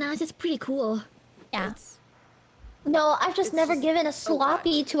 No, it's just pretty cool. Yeah. No, I've just never given a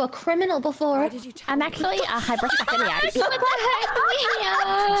sloppy to a criminal before. I'm actually a hyperphagiac. What the heck,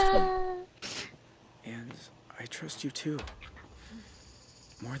 Leah? And I trust you too.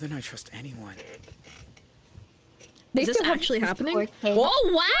 More than I trust anyone. Is this actually happening?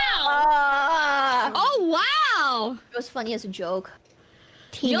 Oh wow! Oh wow! It was funny as a joke.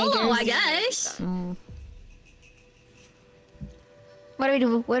 YOLO, I guess. What do we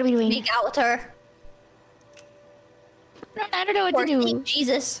do? What are we doing? Make out with her. I don't know what to do.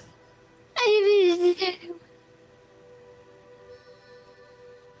 Jesus.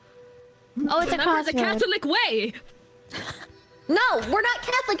 Oh, it's a Remember the crossroad. Catholic way. No, we're not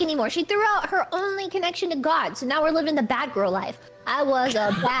Catholic anymore. She threw out her only connection to God, so now we're living the bad girl life. I was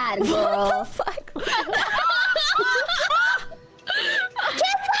a bad girl. Fuck. Kiss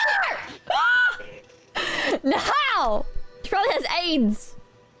her! No! She probably has AIDS.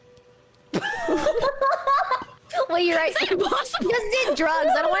 Well, you're right. Is that impossible? Just did drugs.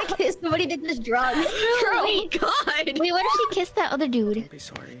 I don't want to kiss somebody that does drugs. Oh god! Wait, what if she kissed that other dude? Don't be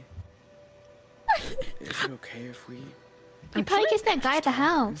sorry. Is it okay if we She probably kissed that guy at the and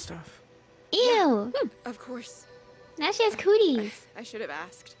house. stuff? Ew. Of course. Now she has cooties. I should have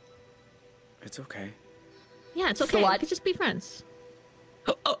asked. It's okay. Yeah, it's okay. what? We could just be friends.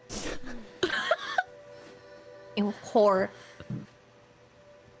 You whore.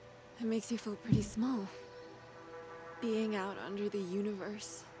 It makes you feel pretty small. Being out under the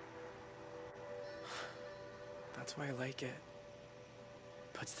universe. That's why I like it.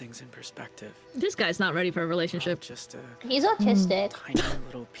 Puts things in perspective. This guy's not ready for a relationship. Just a He's autistic. tiny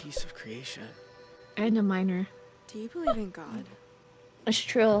little piece of creation. And a minor. Do you believe in God? It's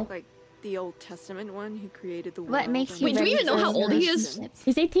true. Like the Old Testament one who created the world? What makes and you Wait, do we even know how old he is?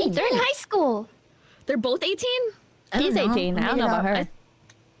 He's 18. They're in high school. They're both 18? He's 18. I don't know about her.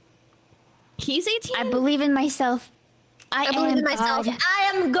 He's 18? I believe in myself. I believe in myself. God.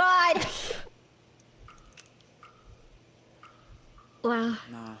 I am God. Wow.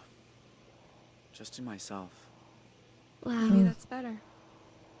 Nah. Just in myself. Wow. Maybe that's better.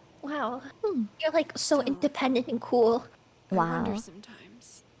 Wow. You're like so independent and cool. I Wow. wonder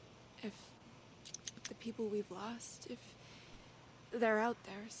sometimes if the people we've lost, if they're out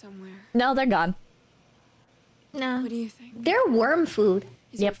there somewhere. No, they're gone. No. What do you think? They're worm food.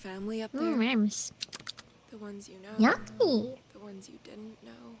 Is your family up there? Worms. The ones you know? Yummy. The ones you didn't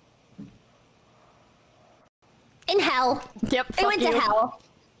know? In hell. Yep. They went to hell.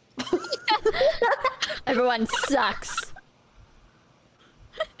 Everyone sucks.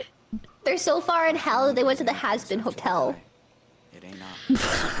 They're so far in hell that they went to the Has-Been Hotel. It ain't not.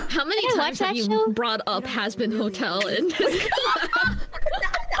 How many Did I times watch have that you show? brought up Has-Been Hotel in this?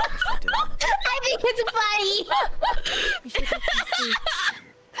 I think it's funny.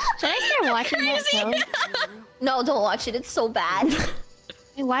 Should I start watching that show? No, don't watch it. It's so bad.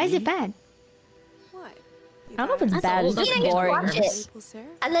 Wait, why is it bad? What? I don't know if it's bad. It's just boring. Watch it.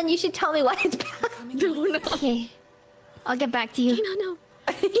 And then you should tell me why it's bad. No. Okay. I'll get back to you. No.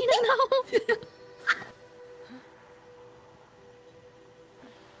 No.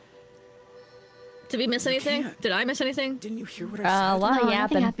 Did we miss anything? Did I miss anything? Didn't you hear what I said? A lot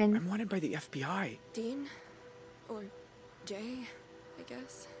nothing happened. I'm wanted by the FBI. Dean? Or Jay, I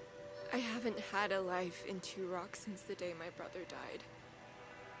guess. I haven't had a life in Two Rocks since the day my brother died.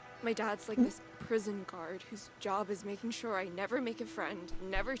 My dad's like this prison guard whose job is making sure I never make a friend,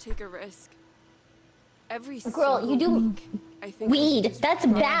 never take a risk. Every Girl, you do week, I think weed. That's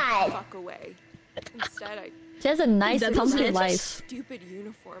bad. Fuck away. Instead, I She has a nice, comfy a life. stupid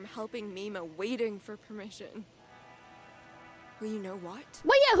uniform helping Mima, waiting for permission. Well, you know what?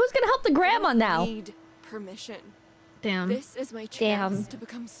 Well, yeah, who's gonna help the grandma now? Need permission. Damn. This is my chance to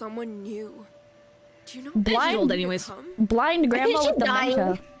become someone new. Do you know Blind, old anyways. blind grandma with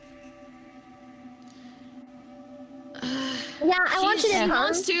dementia. Yeah, I want you to She come.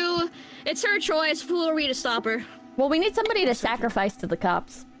 wants to. It's her choice. Who are we to stop her? Well, we need somebody to sacrifice to the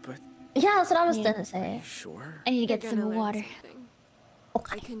cops. Yeah, that's what I was gonna say. Sure. I need to get You're some gonna learn water. something.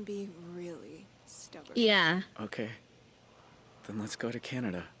 I can be really stubborn. Yeah. Okay. Then let's go to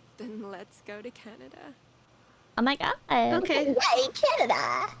Canada. Then let's go to Canada. Oh my god. Okay. Yay,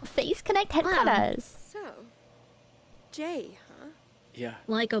 Canada! Face Connect headquarters. So, Jay, huh? Yeah.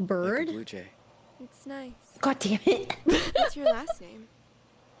 Like a bird? Like a blue jay. It's nice. God damn it. What's your last name?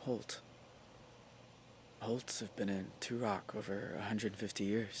 Holt. Holts have been in Two Rock over 150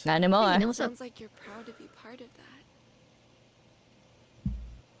 years. Not anymore. Hey, what's up? Sounds like you're proud to be part of that.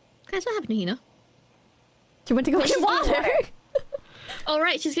 Guys, what happened to Hina? She went to go get water. Oh,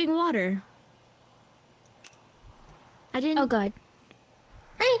 right, she's getting water. I didn't. Oh god.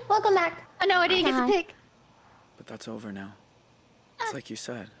 Hey, welcome back. Oh no, I didn't get to pick. But that's over now. It's like you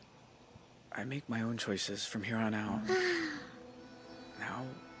said. I make my own choices from here on out. Now,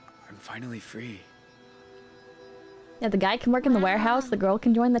 I'm finally free. Yeah, the guy can work in the warehouse, the girl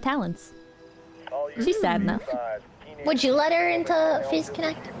can join the talents. She's sad enough. Would you let her into Face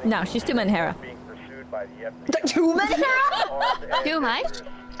Connect? No, she's too Manhera. Too Manhera? Too much?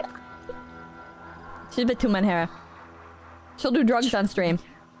 She's a bit too Manhera. She'll do drugs on stream.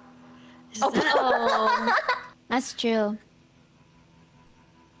 Oh, that's true.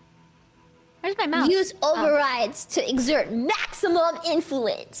 Where's my mouse? Use overrides to exert maximum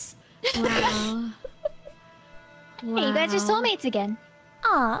influence. Wow. Hey, you guys are soulmates again.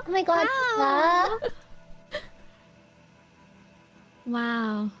 Aw, oh my god.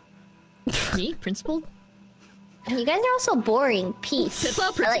 Wow. Me? Principal? And you guys are also boring. Peace.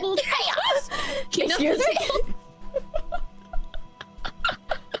 Pippa, principal? Like, chaos. Excuse me?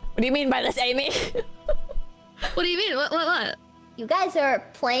 What do you mean by this, Amy? What do you mean? What? You guys are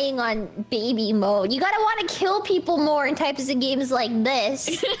playing on baby mode. You gotta want to kill people more in types of games like this.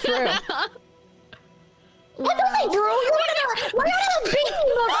 True. What was I, Drew? We're on a baby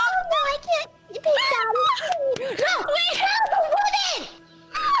mode. Oh no, I can't take that. No, wait, have a woman.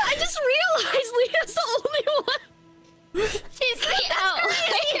 I just realized Leah's the only one. She's the out. How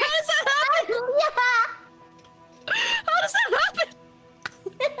does that happen? How does that happen?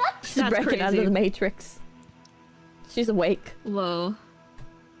 She's That's breaking out of crazy. the Matrix. She's awake. Whoa.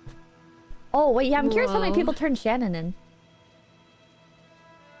 Oh, wait, yeah, I'm curious how many Whoa. people turned Shannon in.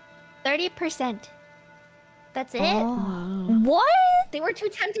 30%. That's it. Oh. What? They were too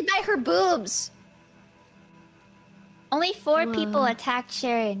tempted by her boobs. Only 4 people attacked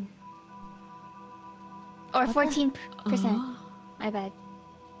Sharon. Or 14%. My bad.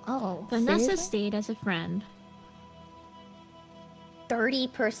 Oh, Vanessa seriously? stayed as a friend.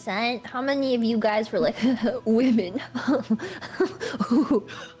 30%? How many of you guys were like, women?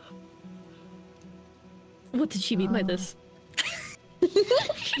 What did she mean by this?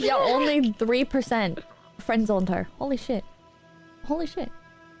 Yeah, only 3% friend zoned her. Holy shit. Holy shit.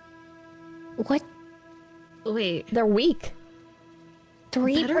 What? Wait. They're weak.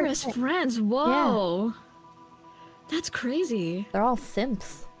 3%. Better as friends. Whoa. That's crazy. They're all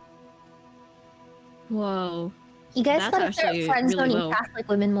simps. Whoa. You guys That's gotta start actually friend really zoning low. Catholic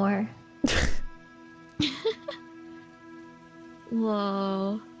women more.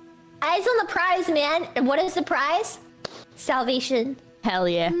 Whoa. Eyes on the prize, man. And what is the prize? Salvation. Hell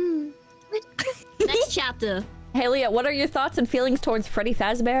yeah. Next chapter. Hey, Leah, what are your thoughts and feelings towards Freddy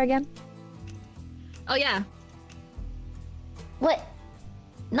Fazbear again? Oh, yeah. What?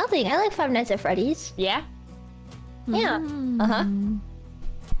 Nothing. I like Five Nights at Freddy's. Yeah? Yeah. Uh-huh.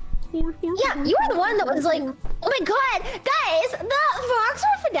 Yeah, you were the one that was like, oh my god, guys, the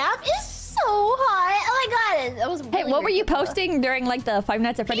Rockstar FNAF is so hot. Oh my god, that was. Hey, what were you posting during like the Five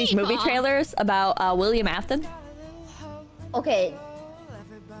Nights at Freddy's movie trailers about William Afton? Okay.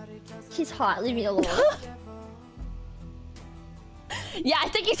 He's hot. Leave me alone. Yeah, I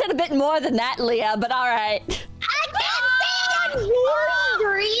think you said a bit more than that, Leah. But all right. I can't stand horny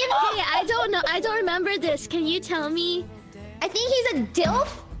dream. Hey, I don't know. I don't remember this. Can you tell me? I think he's a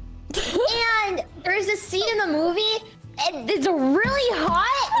dilf. And there's a scene in the movie, and it's really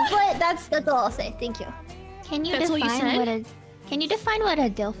hot. But that's all I'll say. Thank you. Can you That's what you define said? what a? Can you define what a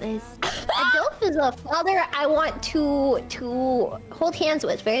DILF is? A dilf is a father I want to hold hands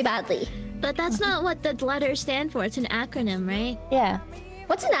with very badly. But that's not what the letters stand for. It's an acronym, right? Yeah.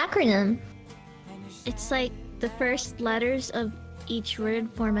 What's an acronym? It's like the first letters of each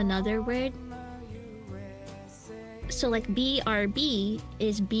word form another word. So like BRB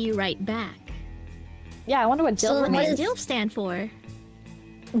is be right back. Yeah, I wonder what DILF So what means. does DILF stand for?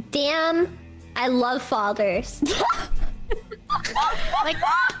 Damn, I love fathers. Like, you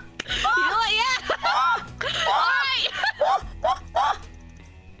know what? Yeah.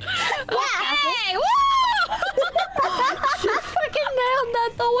 Alright. Hey, woo! She fucking nailed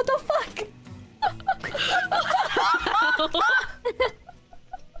that though. What the fuck?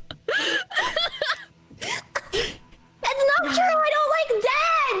 That's not true. I don't like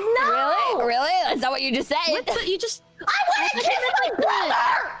dads. No. Really? Really? Is that what you just said? But you just. I want to kiss my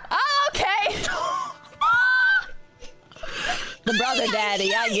brother. Oh, okay. The brother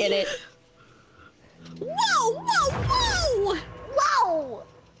daddy. I get it. Whoa! Whoa! Whoa! Whoa!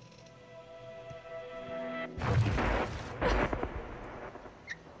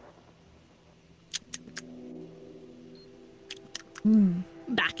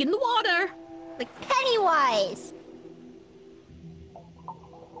 Back in the water. Like Pennywise.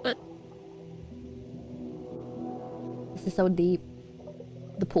 But this is so deep.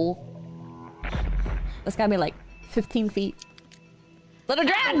 The pool. That's gotta be like 15 feet. Let her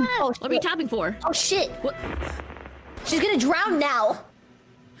drown! Oh, what are we tapping for? Oh shit! What? She's gonna drown now.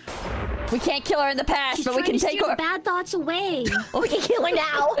 We can't kill her in the past, She's but we trying can to take steer her. bad thoughts away. Well, we can kill her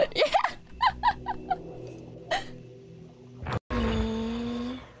now.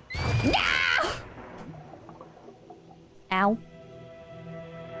 Ow.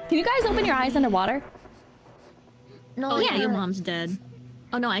 Can you guys open your eyes underwater? No, Oh yeah, your mom's dead.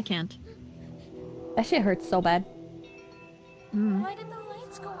 Oh no, I can't. That shit hurts so bad. Why did the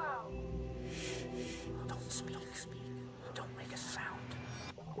lights go out? Don't speak. Don't make a sound.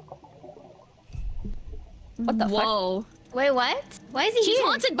 What the fuck? Whoa. Wait, what? Why is he She's here?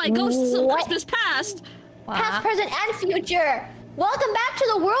 haunted by ghosts of What? Christmas past. Past, present, and future. Welcome back to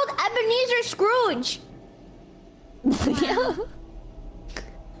the world, Ebenezer Scrooge. Yeah.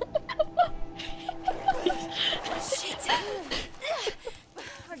 Shit.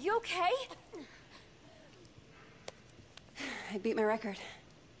 Are you okay? I beat my record.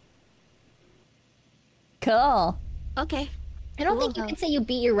 Cool. Okay. I don't think you can say you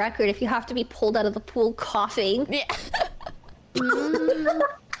beat your record if you have to be pulled out of the pool coughing. Yeah.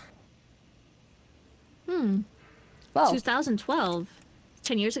 Well, 2012.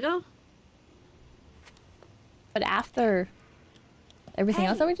 10 years ago? but after everything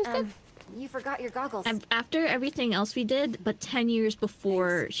else that we just did? You forgot your goggles. After everything else we did, but 10 years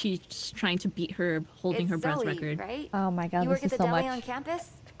before she's trying to beat her holding her breath Zoe, record. Right? Oh my god, You work this at is the so deli much. on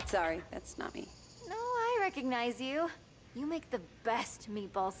campus? Sorry, that's not me. No, I recognize you. You make the best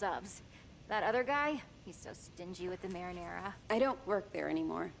meatball subs. That other guy, he's so stingy with the marinara. I don't work there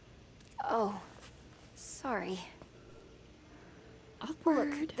anymore. Oh, sorry.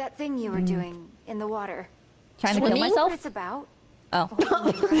 Awkward. Look, that thing you were doing in the water. Trying to kill Swimming? myself? What it's about? Oh.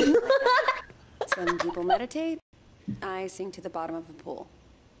 Some people meditate. I sink to the bottom of a pool.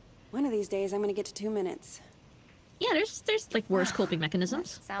 One of these days, I'm gonna get to 2 minutes. Yeah, there's like worse coping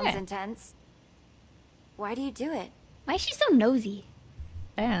mechanisms. Sounds intense. Why do you do it? Why is she so nosy?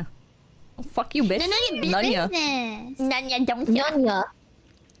 Yeah. Oh, fuck you, bitch. None of your Nanya. business. Nanya, don't Nanya.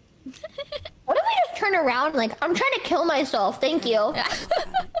 What if we just turn around like, I'm trying to kill myself, thank you.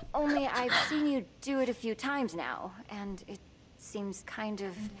 Only I've seen you do it a few times now, and it seems kind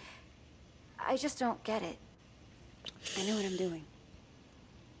of... I just don't get it. I know what I'm doing.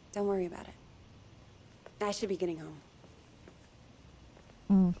 Don't worry about it. I should be getting home.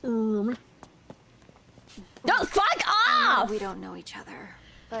 No, fuck I know off! we don't know each other,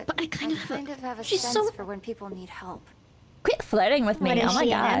 but I kind of have a She's sense so- for when people need help. Quit flirting with me, What is oh my she,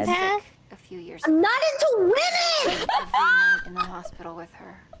 god. empath? A few years I'm not into women! every night in the hospital with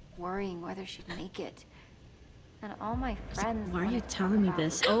her, worrying whether she'd make it. And all my friends... Why are you wanted to telling talk me about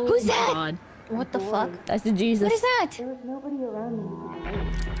this? it. Oh Who's my that? god. What the fuck? That's the Jesus. What is that? There was nobody around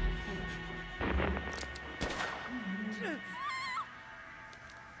me.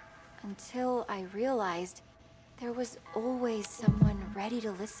 Until I realized there was always someone ready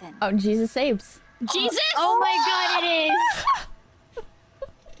to listen. Oh, Jesus saves. Jesus! Oh my god, it is!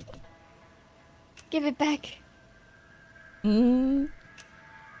 Give it back.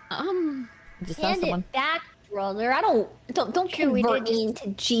 Just Hand someone. it back, brother. I don't convert me into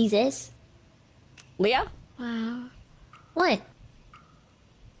Jesus. Leah? Wow. What?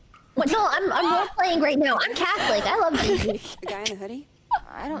 What? No, I'm role playing right now. I'm Catholic. I love Jesus. The guy in the hoodie?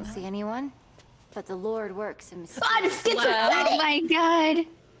 I don't see anyone, but the Lord works in mysterious God, it's schizophrenic. Oh my god.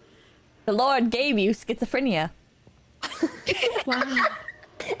 The Lord gave you schizophrenia. Wow.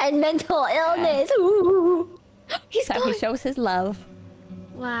 And mental illness. Ooh. He's how he shows his love.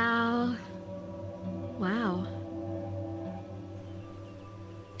 Wow. Wow.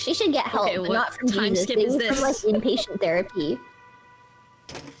 She should get help, Okay, but what not from time Jesus. skip They is need from like this? inpatient therapy.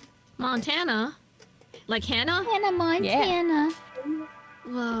 Montana? Like Hannah? Hannah Montana.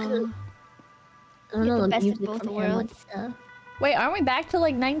 Whoa. I don't know the best of music both from worlds. Hannah. Wait, aren't we back to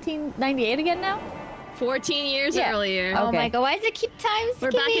like 1998 again now? 14 years Yeah. earlier. Oh Okay. my god, why does it keep time We're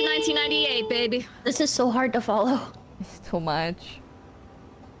back in skipping? 1998, baby. This is so hard to follow. It's too much.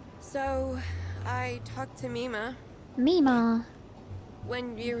 So, I talked to Mima. Mima.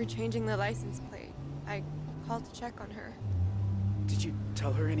 When you were changing the license plate, I called to check on her. Did you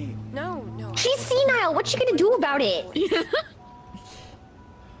tell her any? No. She's senile. What's she gonna do about it?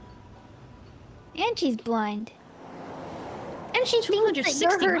 And she's blind. And she thinks that you're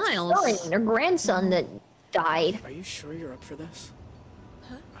 260 her miles. son or grandson that died. Are you sure you're up for this?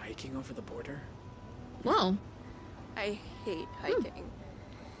 Huh? Hiking over the border? Whoa. I hate hiking.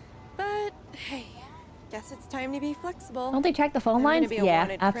 But, hey, guess it's time to be flexible. Don't they track the phone I'm gonna lines? be a Yeah,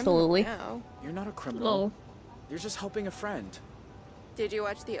 wanted criminal absolutely. now. You're not a criminal. Whoa. You're just helping a friend. Did you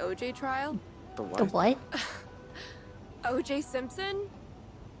watch the OJ trial? The what? The what? OJ Simpson?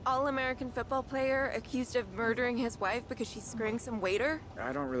 All-American football player accused of murdering his wife because she's screwing some waiter?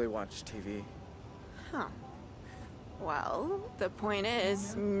 I don't really watch TV. Huh. Well, the point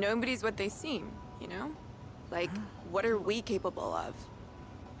is, nobody's what they seem, you know? Like, what are we capable of?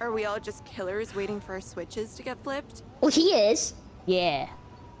 Are we all just killers waiting for our switches to get flipped? Well, he is. Yeah.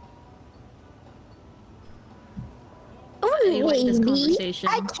 Oh, I like this maybe. conversation.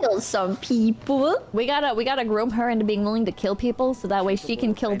 I killed some people. We gotta groom her into being willing to kill people, so that way she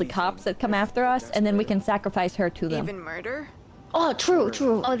can kill the cops that come after us, and then we can sacrifice her to them. Even murder? Oh, true.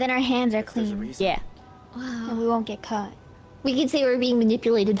 Oh, then our hands are clean. Yeah. Wow. And we won't get caught. We can say we're being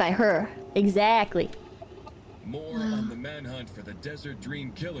manipulated by her. Exactly. More on the manhunt for the Desert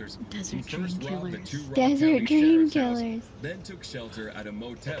Dream Killers. Desert who first Dream robbed the Killers. two Rock Desert County Dream Sheriff's house, Killers. then took shelter at a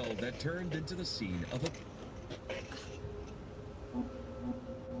motel that turned into the scene of a...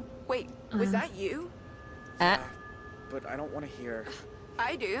 Wait, was that you? But I don't want to hear.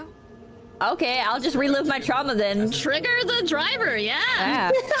 I do. Okay, I'll just relive my trauma then. Trigger the driver,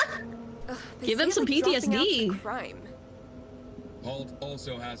 yeah. They Give him say, some like, dropping out's a PTSD. crime. Holt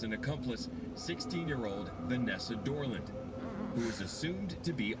also has an accomplice, 16-year-old Vanessa Dorland, who is assumed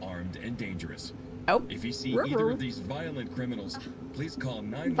to be armed and dangerous. Oh. If you see either of these violent criminals, please call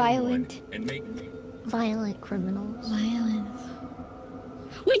 911 Violent. and make... Violent criminals. Violence.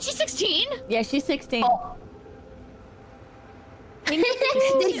 Wait, she's 16? Yeah, she's 16. Oh. Did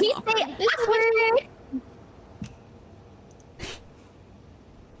he say awkward?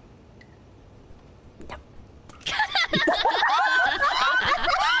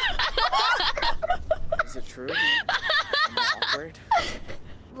 Is it true? Am I awkward?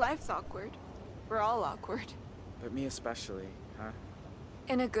 Life's awkward. We're all awkward. But me especially, huh?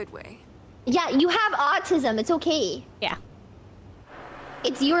 In a good way. Yeah, you have autism. It's okay. Yeah.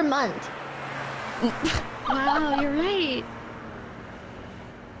 It's your month. Wow, you're right.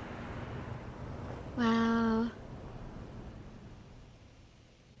 Wow.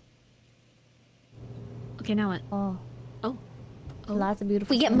 Okay, now what? Oh. Oh. Lots of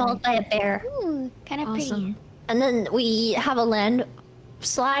beautiful. We get mauled by a bear. Ooh, kind of Awesome. pretty. And then we have a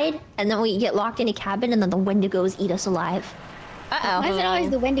landslide, and then we get locked in a cabin, and then the Wendigos eat us alive. Why is it always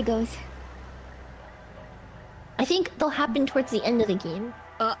the Wendigos? I think they'll happen towards the end of the game.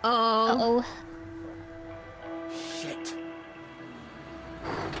 Uh-oh. Uh-oh. Shit.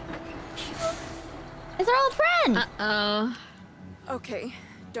 It's our old friend. Uh-oh. Okay,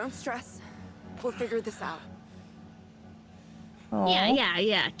 don't stress. We'll figure this out.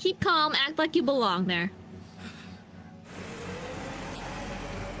 Yeah. Keep calm, act like you belong there.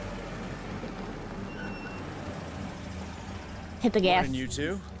 Hit the gas. Morning, you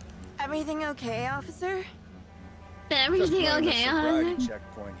two. Everything okay, officer? Everything Just running a okay, sobriety huh?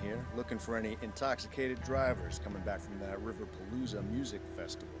 checkpoint here, looking for any intoxicated drivers coming back from that Riverpalooza music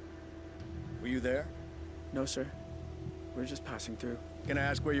festival. Were you there? No, sir. We're just passing through. Can I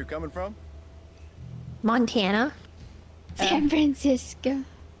ask where you're coming from? Montana. San Francisco.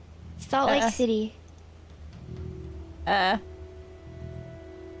 Salt Lake City. Oh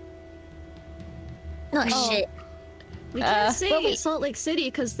shit. We can't say Salt Lake City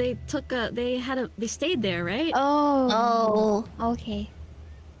because they took they stayed there, right? Oh. Okay.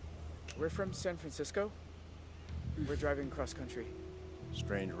 We're from San Francisco. We're driving cross country.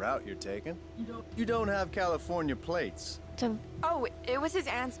 Strange route you're taking. You don't have California plates. Oh, it was his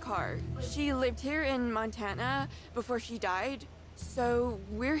aunt's car. She lived here in Montana before she died, so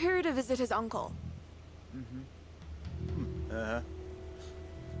we're here to visit his uncle.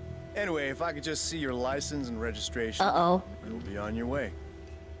 Anyway, if I could just see your license and registration. You'll be on your way.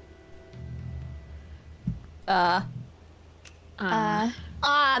 Man,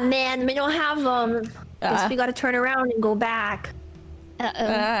 we don't have them. Guess we gotta turn around and go back.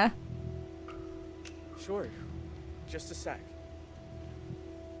 Sure. Just a sec.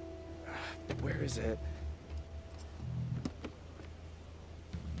 Where is it?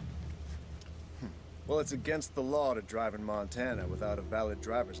 Well, it's against the law to drive in Montana without a valid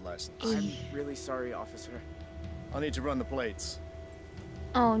driver's license. I'm really sorry, officer. I'll need to run the plates.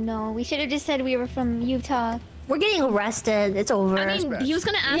 Oh no, we should have just said we were from Utah. We're getting arrested. It's over. I mean, he was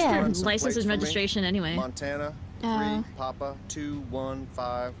gonna ask for license and registration anyway. Montana, 3 Papa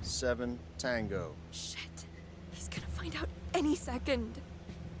 2157 Tango. Shit. He's gonna find out any second.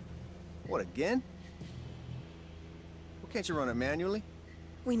 What, again? Well, can't you run it manually?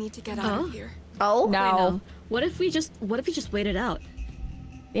 We need to get out of here. Oh no. Wait, no. What if we just waited out?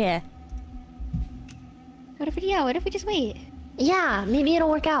 Yeah. What if we just wait? Yeah, maybe it'll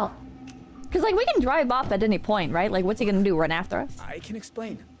work out. Cause like we can drive off at any point, right? Like what's he gonna do? Run after us? I can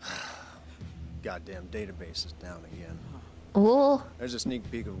explain. Goddamn database is down again. Oh. There's a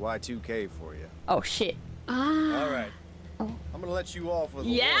sneak peek of Y2K for you. Oh shit. All right. I'm gonna let you off with a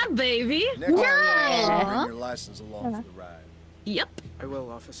warning. Baby. Next time, bring your license along for the ride. Yep. I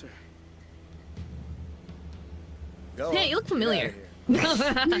will, officer. Go hey, on. you look familiar. Why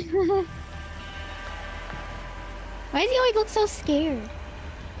does he always look so scared?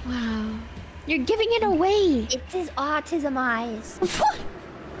 Wow. You're giving it away. It's his autism eyes.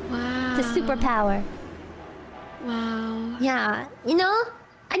 Wow. It's a superpower. Wow. Yeah. You know,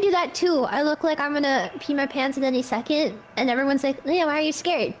 I do that too. I look like I'm gonna pee my pants at any second, and everyone's like, "Yeah, why are you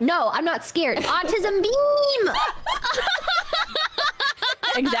scared?" No, I'm not scared. Autism beam.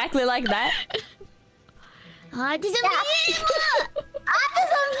 Exactly like that. Autism beam.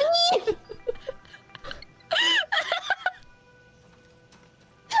 Autism beam.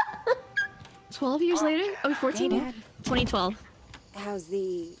 12 years later? Oh, 14? Hey, Dad. 2012. How's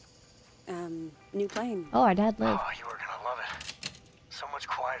the new plane? Oh, our dad lived. Oh, you were gonna love it. So much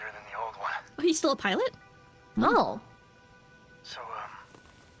quieter than the old one. Oh, he's still a pilot? Oh. So,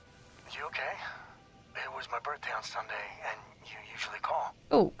 you okay? It was my birthday on Sunday, and you usually call.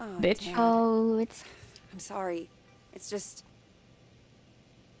 Oh, bitch. Dad. Oh, it's... I'm sorry. It's just...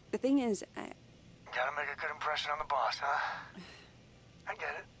 The thing is, Gotta make a good impression on the boss, huh? I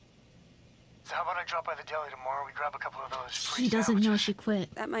get it. So how about I drop by the deli tomorrow, we grab a couple of those free She doesn't know she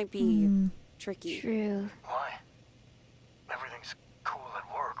quit. that might be tricky. True. Why? Everything's cool at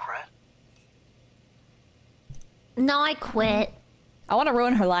work, right? No, I quit. I want to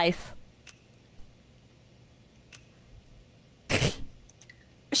ruin her life.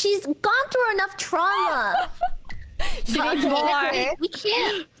 She's gone through enough trauma. She needs more. We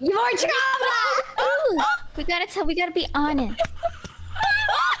can't. More trauma. Ooh, we gotta be honest.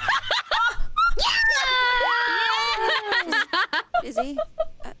 Busy,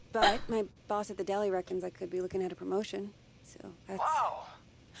 but my boss at the deli reckons I could be looking at a promotion. So that's... Wow.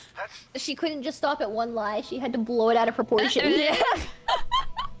 She couldn't just stop at one lie. She had to blow it out of proportion.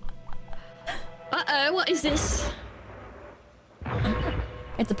 Uh-oh, what is this?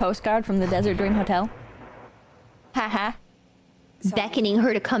 It's a postcard from the Desert Dream Hotel. Haha. Beckoning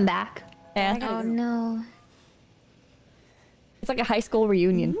her to come back. Yeah. Oh no. It's like a high school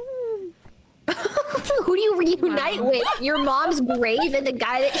reunion. Who do you reunite with? Your mom's grave and the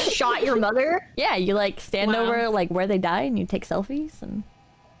guy that shot your mother? Yeah, you like stand over like where they died and you take selfies and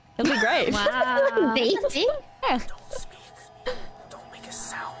it'll be great. Wow. Amazing. Yeah. Don't speak. Don't make a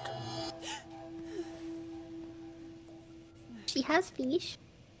sound. She has fish.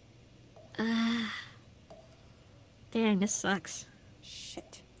 Dang, this sucks.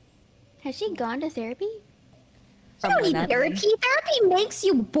 Shit. Has she gone to therapy? You don't need therapy. Therapy makes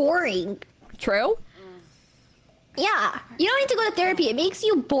you boring. True? Yeah. You don't need to go to therapy. It makes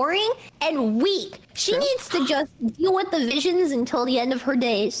you boring and weak. She needs to just deal with the visions until the end of her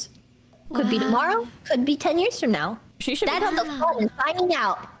days. Could be tomorrow. Could be 10 years from now. She should. That's the fun. Finding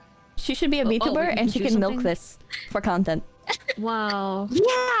out. She should be a VTuber and she can milk this for content. Wow.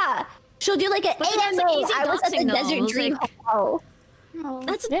 Yeah. She'll do like an AMA. I was at the Desert Dream. Oh.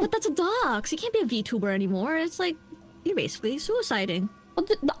 But that's a dox. You can't be a VTuber anymore. It's like you're basically suiciding. Well,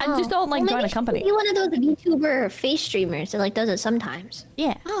 I just don't like join a company. Be one of those VTuber face streamers that like does it sometimes.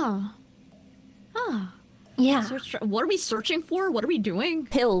 Yeah. Yeah. What are we searching for? What are we doing?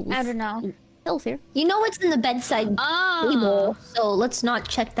 Pills. I don't know. Pills here. You know what's in the bedside table, so let's not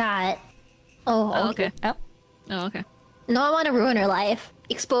check that. Oh, okay. Oh, okay. No, I want to ruin her life.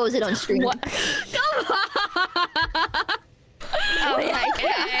 Expose it on stream. What? Come on! Oh my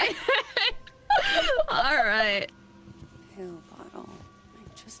god. Alright. Pill bottle. I'm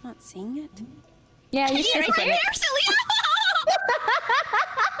just not seeing it. Yeah, you see it right here, Celia!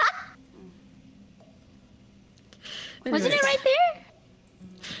 Wasn't it right there?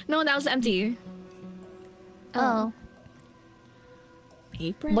 No, that was empty. Oh.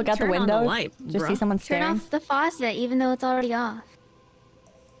 Apron? Look out the Turn on window. light, Just see bruh. someone Turn staring. off the faucet, even though it's already off.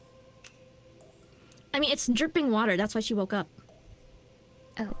 I mean, it's dripping water. That's why she woke up.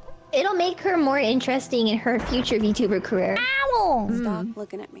 Oh. It'll make her more interesting in her future VTuber career. Ow! Stop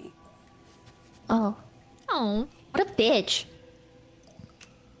looking at me. Oh. Oh. What a bitch.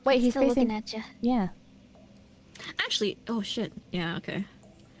 Wait, he's still facing... looking at you. Yeah. Actually, oh shit. Yeah, okay.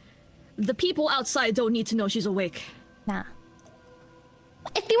 The people outside don't need to know she's awake. Nah.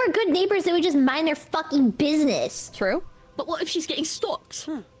 If they were good neighbors, they would just mind their fucking business. True. But what if she's getting stalked?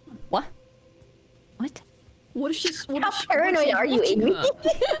 What? What? What if she's... What How if paranoid are you, Amy?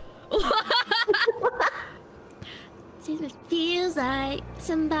 It feels like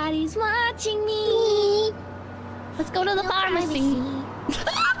somebody's watching me. Let's go to the pharmacy.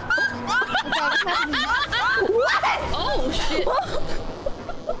 What? Oh shit!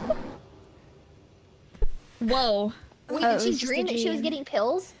 Whoa. Wait, did she dream that she was getting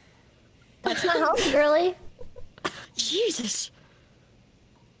pills? That's not healthy, girly. Jesus.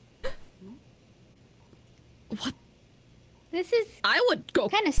 What? This is... I would go...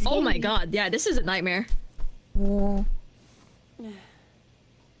 Kinda Oh my scary. god, yeah, this is a nightmare. Whoa.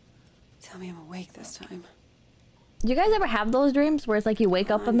 Tell me I'm awake this time. Do you guys ever have those dreams where it's like you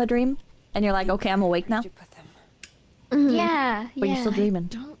wake up in the dream and you're like, okay, I'm awake now? Yeah, But you're still dreaming.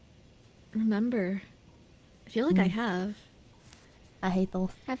 I don't remember. I feel like I have. I hate those.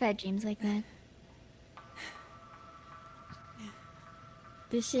 I've had dreams like that.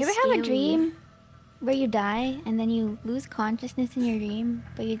 This is You ever have a scary. dream where you die and then you lose consciousness in your dream,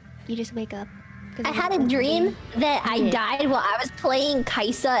 but you just wake up? I had a dream that I died while I was playing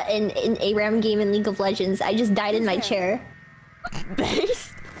𝐒𝐡𝐚𝐭 in a RAM game in League of Legends. I just died in my chair.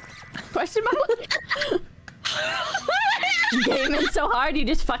 Base? Question mark? Gaming so hard you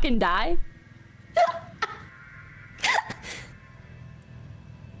just fucking die?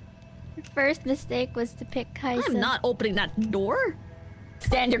 Your first mistake was to pick 𝐒𝐡𝐚𝐭. I'm not opening that door.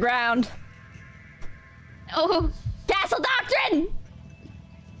 Stand your ground. Oh. Castle Doctrine!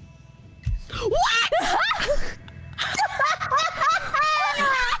 What?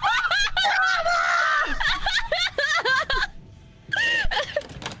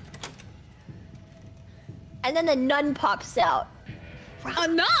 And then the nun pops out. A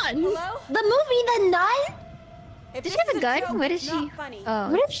nun? Hello? The movie The Nun? Does she have a gun? What is she? Oh.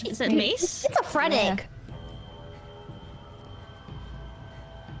 What if she... Is it mace? Schizophrenic.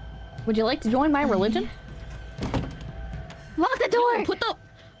 Would you like to join my religion? Lock the door! Put the...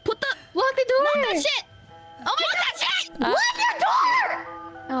 Lock the door! Lock that shit! Oh my god, that shit! Lock the door!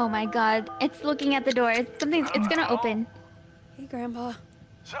 Oh my god. It's looking at the door. It's gonna open. Hey, Grandpa.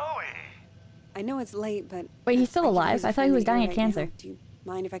 Zoe! I know it's late, but... Wait, he's still alive? I thought he was dying of right cancer. now. Do you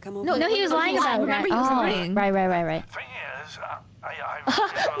mind if I come over? No, he was lying about that. Remember he was lying. Right. Thing is,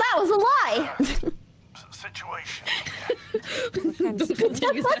 That was a lie! situation. Don't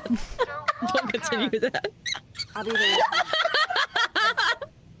continue that. Don't continue that. I'll be there.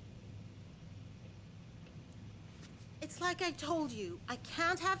 It's like I told you. I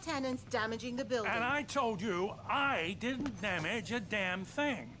can't have tenants damaging the building. And I told you I didn't damage a damn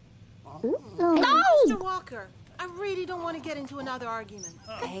thing. No! Mr. Walker, I really don't want to get into another argument.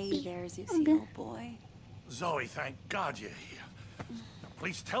 Hey, there's your seal, boy. Zoe, thank God you're here. Now,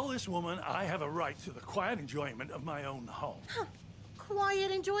 please tell this woman I have a right to the quiet enjoyment of my own home. Huh.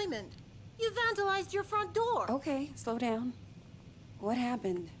 Quiet enjoyment. You vandalized your front door. Okay, slow down. What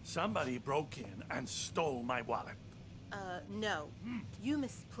happened? Somebody broke in and stole my wallet. No. You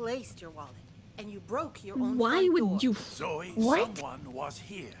misplaced your wallet, and you broke your own Why front would door. you... Zoe, What? someone was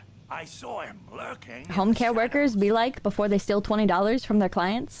here. I saw him lurking. Home care workers be like before they steal $20 from their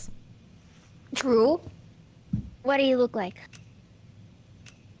clients? True. What do you look like?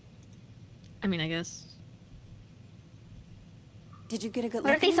 I mean, I guess. Did you get a good look?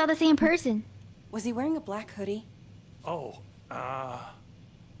 What if they saw the same person? Was he wearing a black hoodie? Oh,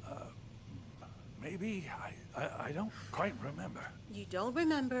 maybe. I don't quite remember. You don't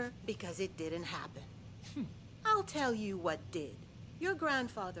remember because it didn't happen. I'll tell you what did. Your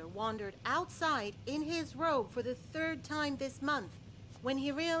grandfather wandered outside in his robe for the 3rd time this month. When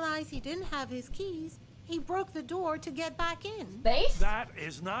he realized he didn't have his keys, he broke the door to get back in. Base? That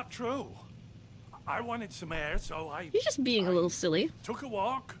is not true. I wanted some air, so You're just being a little silly. took a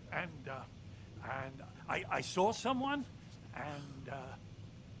walk, and I saw someone, and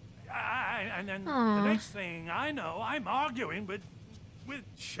then the next thing I know, I'm arguing with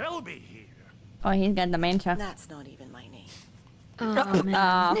Shelby here. Oh, he's got dementia. That's not even my name. Oh,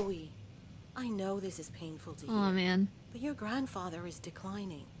 man. Chloe, I know this is painful to hear. Oh, man. But your grandfather is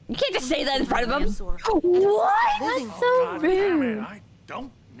declining. You can't just say that in front of him. What? That's so rude. I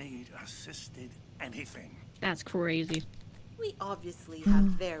don't need assisted anything. That's crazy. We obviously have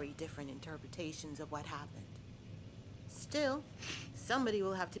very different interpretations of what happened. Still, somebody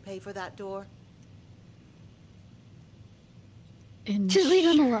will have to pay for that door. Just leave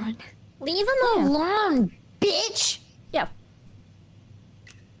him alone. Leave him alone, bitch! Yeah.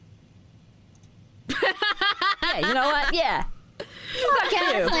 Yeah, you know what? Yeah. Fuck you.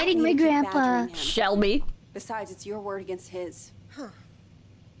 Gaslighting my grandpa. Shelby. Besides, it's your word against his. Huh.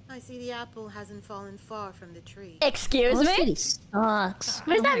 I see the apple hasn't fallen far from the tree. Excuse me? City sucks.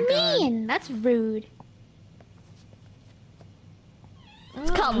 What does that God. mean? That's rude.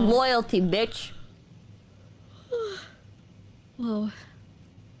 It's called loyalty, bitch. Whoa.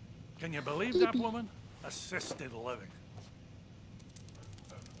 Can you believe that woman? Assisted living.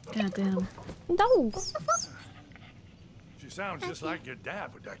 Goddamn. No. She sounds just like your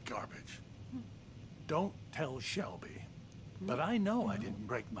dad with that garbage. Don't tell Shelby. But I know I didn't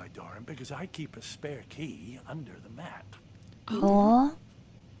break my door in because I keep a spare key under the mat. Oh.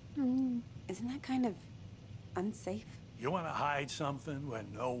 Isn't that kind of unsafe? You want to hide something where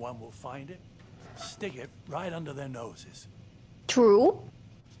no one will find it? Stick it right under their noses. True.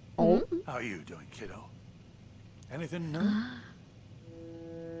 Oh. How are you doing, kiddo? Anything new?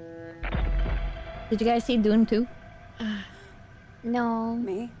 Did you guys see Dune 2? No.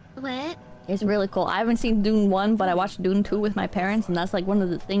 Me? What? It's really cool. I haven't seen Dune 1, but I watched Dune 2 with my parents, and that's like one of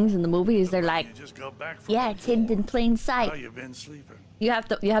the things in the movie is they're like, You just got back from yeah, it's hidden in plain How sight. you been sleeping? You have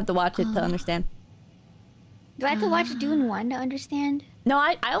to watch it to understand. Do I have to watch Dune 1 to understand? No,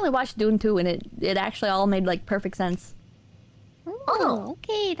 I only watched Dune 2, and it actually all made like perfect sense. Oh,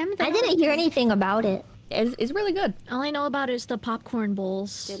 okay. That means I didn't hear anything about it. It's really good. All I know about it is the popcorn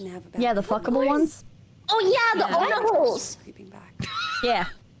bowls. Didn't have a bad Yeah, the fuckable ones. Oh yeah, the Ona holes. Creeping back. Yeah.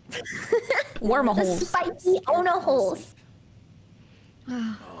 The Wormaholes. spicy Ona holes.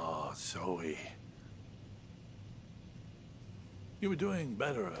 Oh, Zoe. You were doing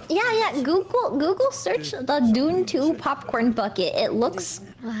better. Yeah. Google search the Dune 2 popcorn bucket. It looks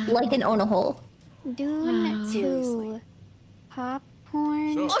like an Ona hole. Dune 2.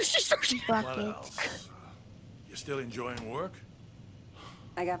 Popcorn So, bucket. what else? You still enjoying work?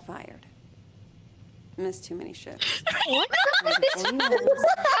 I got fired. Missed too many shifts. What? I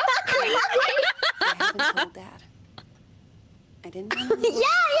haven't told Dad. I didn't want to.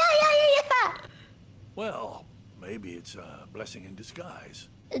 Yeah. Well, maybe it's a blessing in disguise.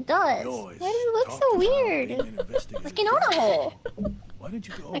 It does. You always Why does it look talked so about weird? being an investigative Like an Ona hole. Why didn't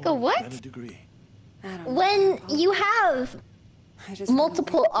you go Like a and what? get a degree? When you have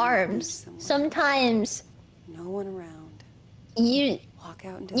multiple arms, sometimes No one around. you Walk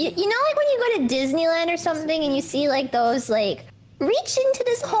out into know like when you go to Disneyland or something and you see like those like reach into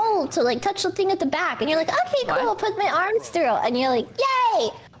this hole to like touch the thing at the back and you're like, okay, cool, I'll put my arms through and you're like, yay!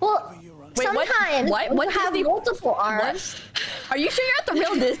 Well, Wait, sometimes what when you have Disney- multiple arms. Are you sure you're at the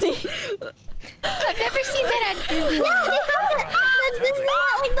real Disney? I've never seen that at Disney. Yeah, they have that. That's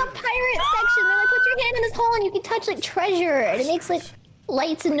not like the pirate section. They're like, put your hand in this hole and you can touch like treasure, and it makes like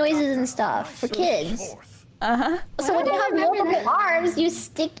lights and noises and stuff for kids. So when you have multiple arms, you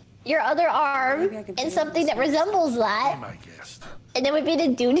stick your other arm in something that resembles that, and it would be the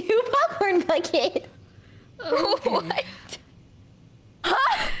Dune 2 popcorn bucket. What?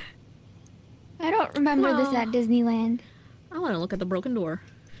 I don't remember this at Disneyland. I want to look at the broken door.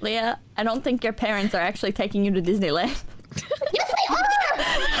 Leah, I don't think your parents are actually taking you to Disneyland. Yes, they are!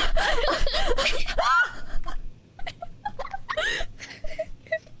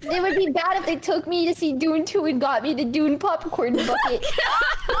 It would be bad if they took me to see Dune 2 and got me the Dune popcorn bucket.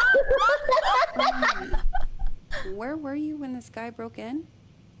 Where were you when this guy broke in?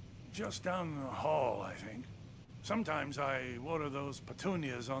 just down the hall, I think. Sometimes I water those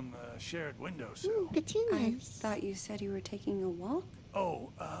petunias on the shared windowsill. Petunias. I thought you said you were taking a walk? Oh,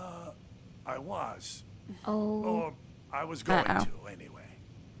 I was. Oh. Or I was going to, anyway.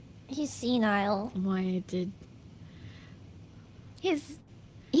 He's senile. Why did... He's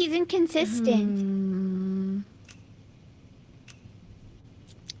inconsistent.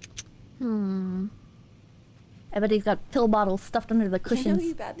 I bet he's got pill bottles stuffed under the I know cushions.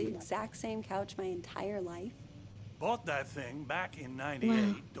 you've had the exact same couch my entire life. Bought that thing back in '98,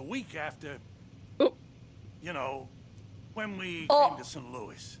 Wow. the week after, you know, when we came to St.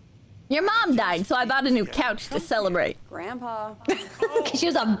 Louis. Your mom died, so I bought a new couch to celebrate. Grandpa. She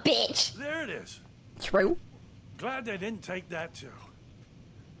was a bitch. There it is. True. Glad they didn't take that too.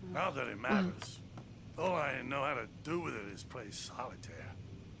 Not that it matters. All I know how to do with it is play solitaire.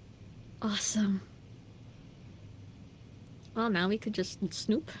 Awesome. Well, now we could just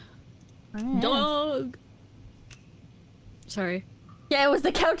snoop. Yeah. Dog! Sorry. Yeah, it was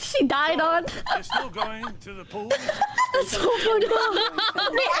the couch she died on. You're still going to the pool? That's so funny.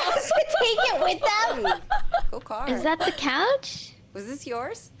 They asked to take it with them? Cool car. Is that the couch? Was this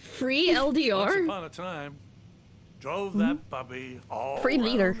yours? Free LDR? Once upon a time, drove that puppy all Free around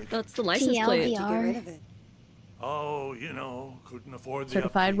leader. the- That's the license plate. To get rid of it. Oh, you know, couldn't afford the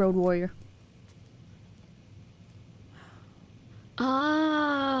Certified road warrior.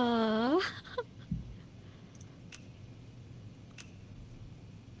 Ah.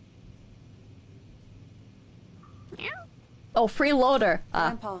 Oh, freeloader.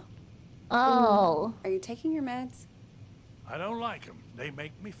 Grandpa. Oh. Are you taking your meds? I don't like them. They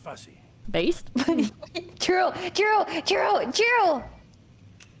make me fussy. Based? True.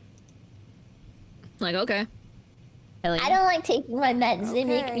 Like, okay. I don't like taking my meds. They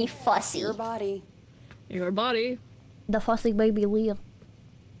make me fussy. Your body. Your body. The fussy baby Leah.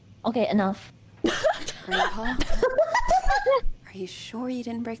 Okay, enough. Grandpa? Are you sure you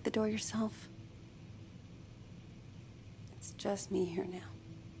didn't break the door yourself? It's just me here now.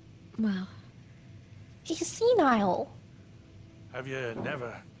 Wow. He's senile. Have you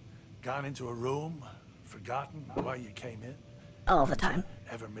never gone into a room, forgotten why you came in? All the time.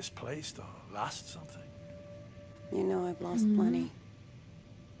 Ever misplaced or lost something? You know I've lost plenty.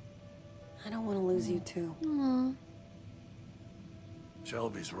 I don't want to lose you too. Aww.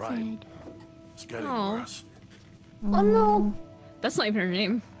 Shelby's right. It's getting Aw. worse. Oh no. That's not even her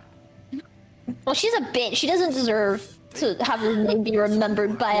name. Well, she's a bitch. She doesn't deserve to have her name be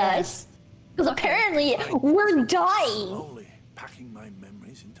remembered by us. Because apparently we're dying. Slowly packing my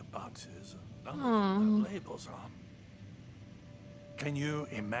memories into boxes and none of them have labels on. Can you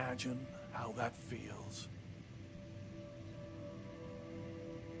imagine how that feels?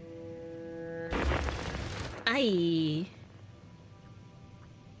 Aye.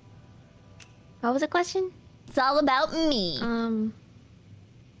 What was the question? It's all about me.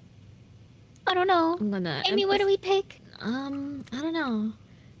 I don't know. I'm gonna. Amy, what do we pick? I don't know.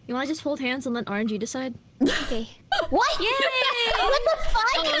 You wanna just hold hands and let RNG decide? Okay. What? Yay! What the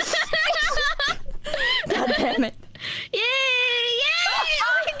fuck? God damn it. Yay! Yay!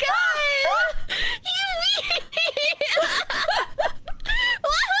 Oh my god!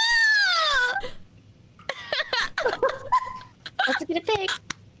 Woohoo! What's it gonna pick?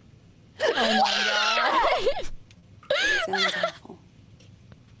 Oh my god. Sounds awful.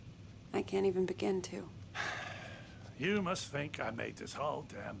 I can't even begin to. You must think I made this whole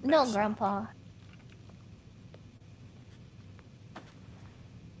damn mess. No, Grandpa.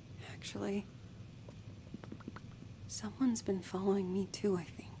 Actually, someone's been following me too, I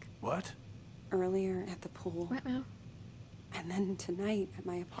think. What? Earlier at the pool. What now? And then tonight at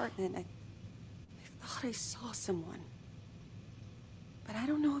my apartment, I thought I saw someone. But I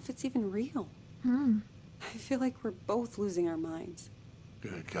don't know if it's even real. I feel like we're both losing our minds.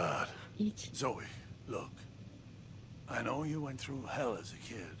 Good God. Zoe, look. I know you went through hell as a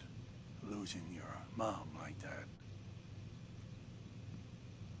kid, losing your mom like that.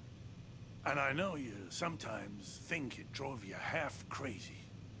 And I know you sometimes think it drove you half crazy.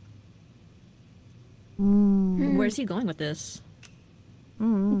 Where's he going with this?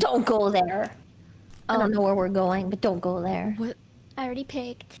 Don't go there. I don't know where we're going, but don't go there. What? I already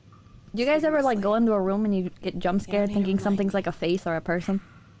picked. Do you guys ever like go into a room and you get jump scared thinking something's like a face or a person?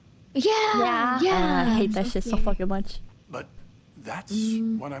 Yeah. I hate that shit so fucking much. But that's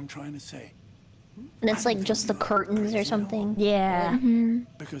what I'm trying to say. And it's like just the curtains or something. Yeah.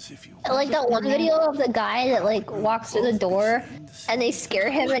 Because if you I like that one video of the guy that like walks through the door and they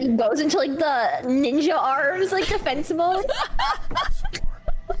scare him and he goes into like the ninja arms like defense mode.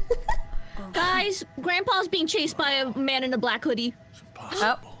 Guys, Grandpa's being chased by a man in a black hoodie.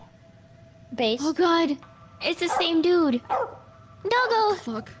 Oh. Base. Oh god. It's the same dude. Doggo!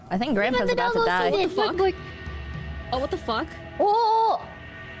 Fuck. I think Grandpa's about to die. What the fuck? Oh, what the fuck? Oh!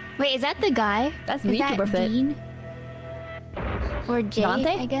 Wait, is that the guy? That's is VTuber that fit. Dean? Or Jay, Dante?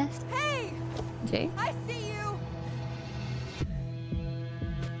 I guess. Hey! Jay? I see you!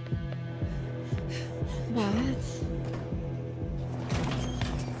 What?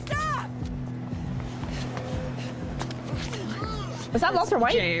 Stop! Was that Walter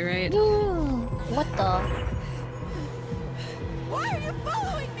White? Jay, right? What the? Why are you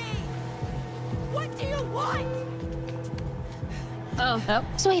following me? What do you want? Oh. Oh.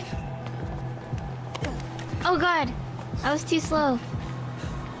 Sweep. Oh god. I was too slow.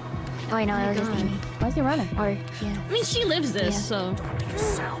 Oh wait, no, that was just Amy. Why is he running? Or, yeah. I mean, she lives this, Yeah. so.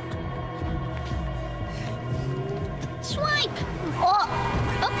 Swipe! Oh!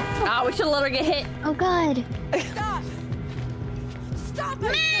 Ah, we should let her get hit. Oh god. Stop! Stop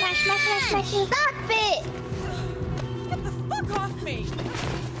it! Smash, smash, smash, smash. Stop it! Get the fuck off me!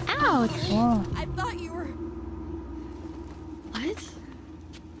 Ouch. Whoa. I thought you were... What?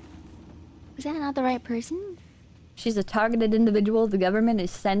 Was that not the right person? She's a targeted individual. The government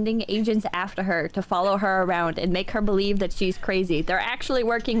is sending agents after her to follow her around and make her believe that she's crazy. They're actually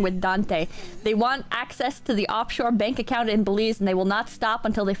working with Dante. They want access to the offshore bank account in Belize, and they will not stop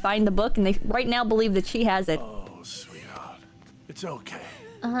until they find the book, and they right now believe that she has it. Oh, sweetheart. It's okay.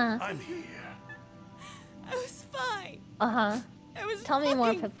 Uh-huh. I'm here. I was fine. Uh-huh. I was Tell me more,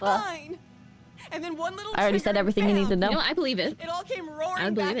 fucking Pippa. fine. And then one little I already trigger said everything you need to know. You know, I believe it. It all came roaring I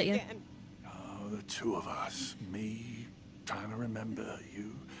believe back it, yeah. again. Oh, the two of us. Me trying to remember,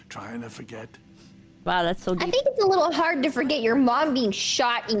 you trying to forget. Wow, that's so deep. I think it's a little hard to forget your mom being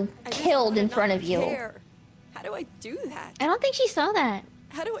shot and killed in front of you. Care. How do I do that? I don't think she saw that.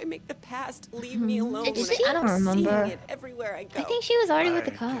 How do I make the past leave me alone? Did when she? I don't keep remember. seeing it everywhere I go. I think she was already with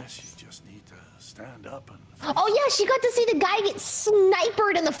the I cops. guess you just need to stand up and... Oh yeah, she got to see the guy get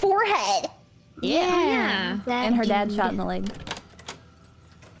snipered in the forehead. Yeah. That And her dad dude. shot in the leg.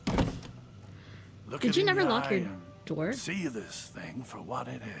 Look Did it you in never the lock eye your and door? See this thing for what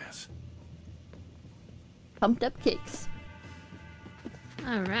it is. Pumped up kicks.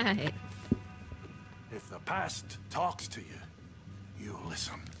 All right. If the past talks to you, you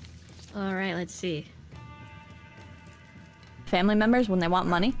listen. All right, let's see. Family members when they want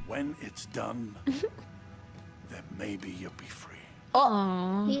money. When it's done, then maybe you'll be free.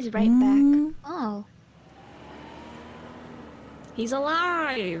 Oh, he's right back. Oh. He's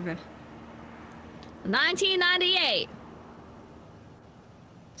alive. 1998.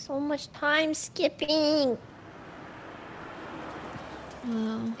 So much time skipping.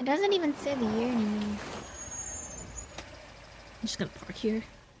 Oh. It doesn't even say the year anymore. I'm just gonna park here.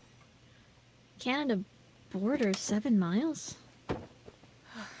 Canada border 7 miles?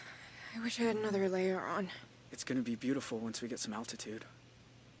 I wish I had another layer on. It's gonna be beautiful once we get some altitude.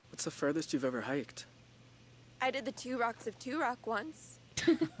 What's the furthest you've ever hiked? I did the 2 rocks of 2 rock once.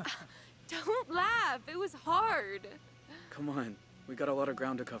 Don't laugh. It was hard. Come on, we got a lot of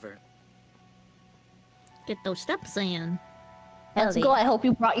ground to cover. Get those steps in. Let's go. I hope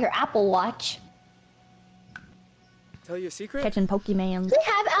you brought your Apple Watch. Tell you a secret? Catching Pokemon. Did they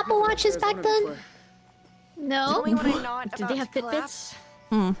have Apple Watches back then? No. Tell me what I'm not Did about they have to collapse. Fitbits?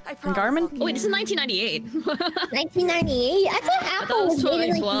 Hmm. I And promise Garmin? I'll keep Oh wait, this is 1998. 1998? I thought Apple that was was made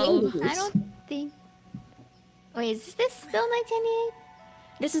in 2012. 1980s. I don't think. Wait, is this still 1998?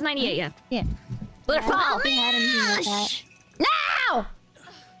 This is 98, yeah. Yeah. I don't think they had anything like that. Now!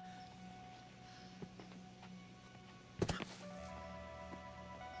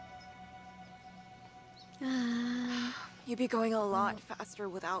 You'd be going a lot faster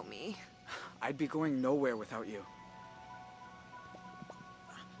without me. I'd be going nowhere without you.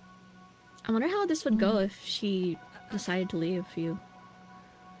 I wonder how this would go if she decided to leave you.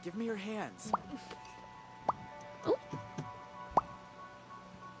 Give me your hands. Oh.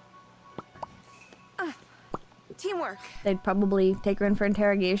 Teamwork. They'd probably take her in for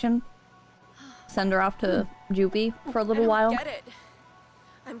interrogation. Send her off to Jupy for a little I don't while. get it.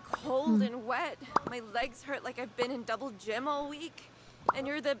 I'm cold and wet. My legs hurt like I've been in double gym all week. And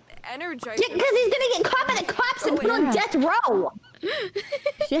you're the energizer. Yeah, because he's gonna get caught by the cops and put on death row.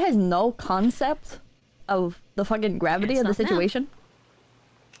 She has no concept of the fucking gravity of the situation.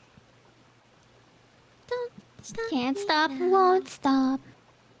 Can't stop, won't stop.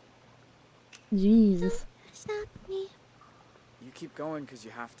 Jesus. Stop me. You keep going because you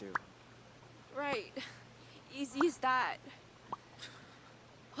have to. Right. Easy as that.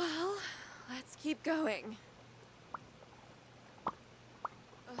 Well, let's keep going.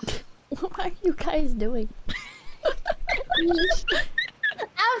 What are you guys doing?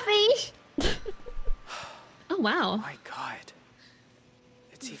 Alfie! wow. My God.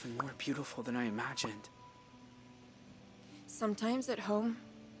 It's even more beautiful than I imagined. Sometimes at home,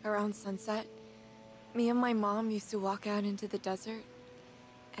 around sunset, me and my mom used to walk out into the desert.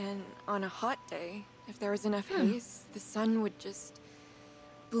 And on a hot day, if there was enough haze, the sun would just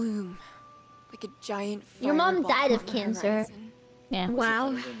bloom like a giant fireball. Your mom died of on the cancer. horizon. Yeah.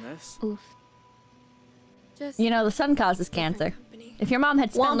 Wow. Oof. Just You know, the sun causes cancer. If your mom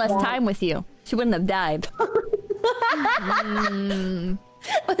had spent less time with you, she wouldn't have died.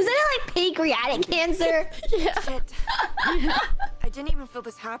 Was it like pancreatic cancer? Yeah. Shit. I didn't even feel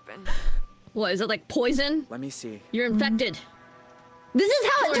this happen. What, is it like poison? Let me see. You're infected. This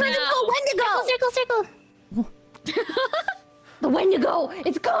is how it turns into a Wendigo! Circle. The Wendigo!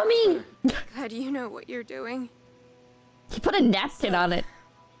 It's coming! Glad you know what you're doing. He put a napkin on it.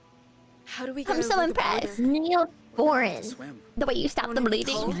 How do we I'm get so over the impressed. border? Neosporin. Swim. The way you stopped the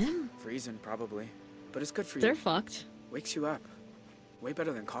bleeding. Freezing, probably. But it's good for you. They're fucked. Wakes you up. Way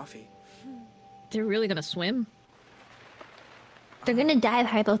better than coffee. They're really gonna swim? They're gonna die of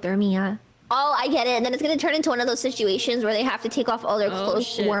hypothermia. Oh, I get it. And then it's gonna turn into one of those situations where they have to take off all their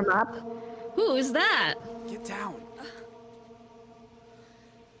clothes to warm up. Who is that? Get down. What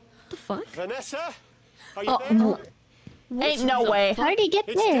the fuck? Vanessa? Are you Oh, there? Ain't no way. How did he get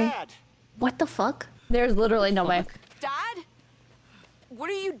It's there? Dad. What the fuck? There's literally no way. Dad? What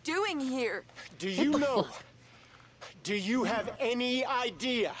are you doing here? Do you know? Do you have any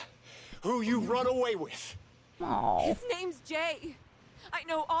idea who you run away with? Oh. His name's Jay. I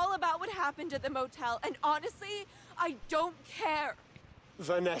know all about what happened at the motel, and honestly, I don't care.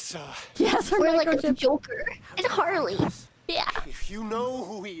 Vanessa. Yes, we're like a Joker and Harley. Yeah. If you know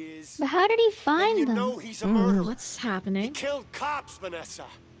who he is, But how did he find you them? know he's a murderer. What's happening? He killed cops, Vanessa.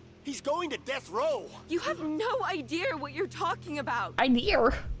 He's going to death row. You have no idea what you're talking about.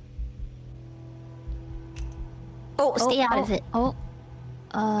 Idea. Oh, stay out of it. Oh.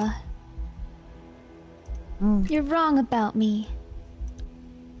 You're wrong about me.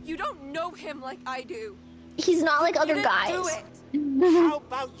 You don't know him like I do. He's not like other You didn't guys. do it. How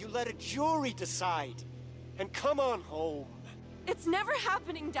about you let a jury decide and come on home? It's never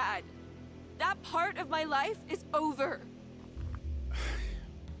happening, Dad. That part of my life is over.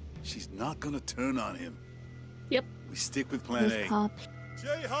 She's not gonna turn on him. Yep. We stick with plan A.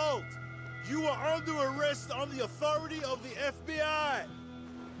 Jay Holt, you are under arrest on the authority of the FBI.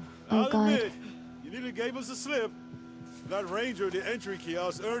 Oh, I'll God. admit, you nearly gave us a slip. That ranger at the entry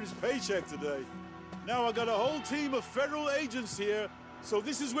kiosk earned his paycheck today. Now I got a whole team of federal agents here, so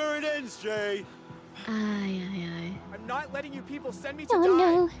this is where it ends, Jay. Aye, aye, aye. I'm not letting you people send me to Oh die.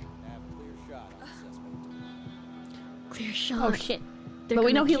 no. Clear shot. Oh shit. They're But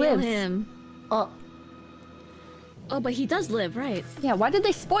we know gonna he kill lives. him. Oh. Oh, but he does live, right? Yeah, why did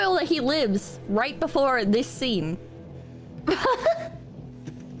they spoil that he lives right before this scene?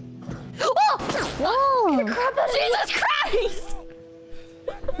 Whoa! Jesus Christ!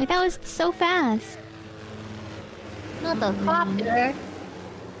 Wait, that was so fast. Not the copter.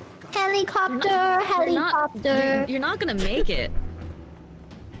 Helicopter. You're not gonna make it.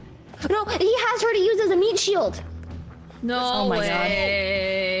 No, he has her to use as a meat shield. No Oh my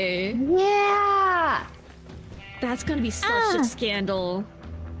way. Yeah. That's gonna be such a scandal.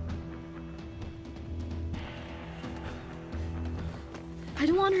 I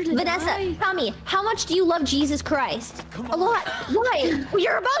don't want her to Vanessa, die. tell me, how much do you love Jesus Christ? A lot. Why? Well,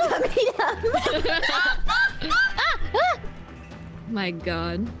 you're about to meet him. My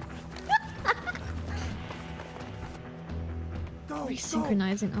God. Go,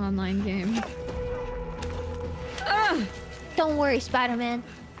 Resynchronizing online game. Don't worry, Spider-Man.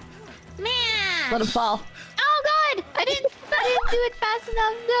 Man. Let him fall. Oh God! I didn't do it fast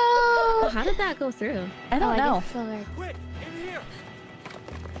enough. No. How did that go through? I don't know. guess so hard. Quick, in here.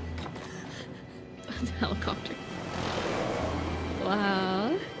 The helicopter.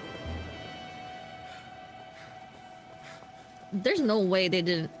 Wow. There's no way they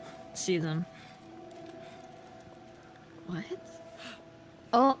didn't see them. What?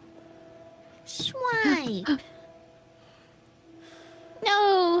 Oh. Swipe.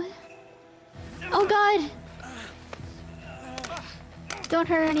 No. Oh God. Don't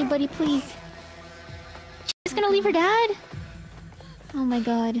hurt anybody, please. She's gonna leave her dad? Oh my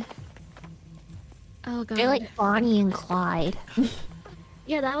God. Oh God. They're like Bonnie and Clyde.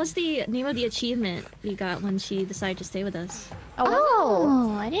 Yeah, that was the name of the achievement we got when she decided to stay with us.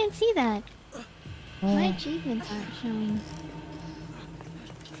 Oh, I didn't see that. My achievements aren't showing.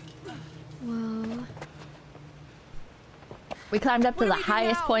 Whoa. We climbed up to the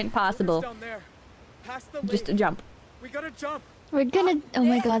highest point possible. Down there. Past the Just to lake. jump. We gotta jump. We're gonna. Oh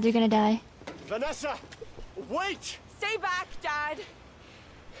my God, they're gonna die. Vanessa, Wait! Stay back, Dad!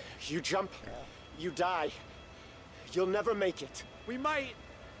 You jump, you die. You'll never make it. We might.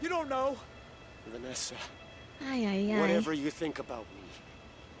 You don't know. Vanessa, Ay, ay, ay. whatever you think about me,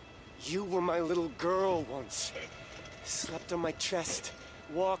 you were my little girl once. Slept on my chest,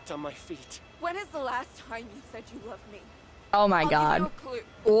 walked on my feet. When is the last time you said you loved me? Oh my I'll god. give you a clue.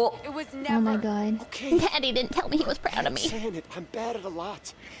 Oh. It was never. Oh my god. Okay. Daddy didn't tell me he was proud of me. I'm saying it. I'm bad at a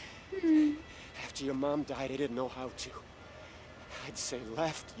lot. After your mom died, I didn't know how to. I'd say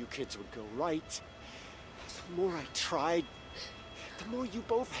left, you kids would go right. The more I tried, the more you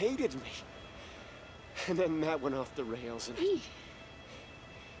both hated me. And then that went off the rails, and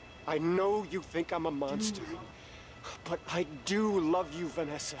I know you think I'm a monster, but I do love you,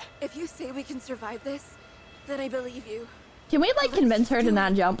 Vanessa. If you say we can survive this, then I believe you. Can we like convince her to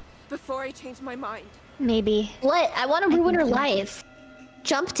not jump? Before I change my mind. Maybe. What? I want to ruin her life.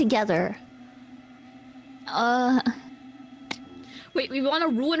 Jump together. Wait, we want to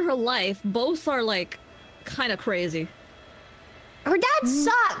ruin her life. Both are like kind of crazy. Her dad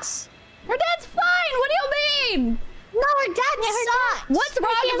sucks. Her dad's fine. What do you mean? No, her dad sucks. What's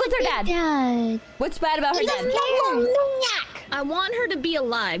wrong with her dad? What's bad about her dad? I want her to be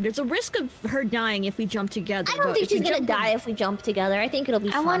alive. There's a risk of her dying if we jump together. I don't think she's gonna die if we jump together. I think it'll be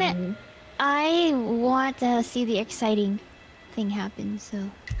fine. I want to see the exciting thing happen, so.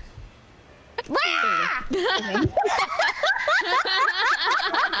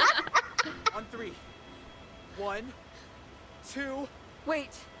 On 3. 1, 2. Wait.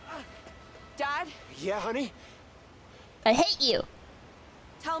 Dad? Yeah, honey? I hate you.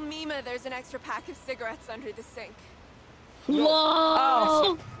 Tell Mima there's an extra pack of cigarettes under the sink. Whoa!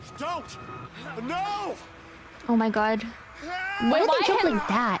 Oh. Don't! No! Oh my god. Why did they jump like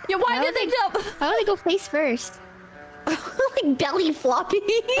that? Yeah, why did they jump? Why would they go face first? Like belly floppy.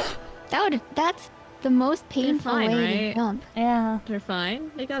 That's the most painful fine, way right? to jump. Yeah. They're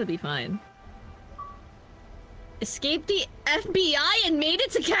fine. They gotta be fine. Escaped the FBI and made it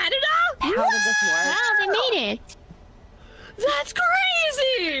to Canada? How did this work? Wow, they made it. That's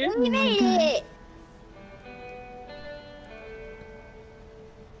crazy! We made it.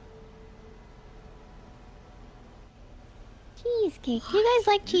 Cheesecake. Do you guys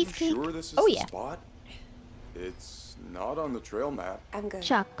like cheesecake? Sure this is Oh the yeah. spot? It's not on the trail map. I'm good.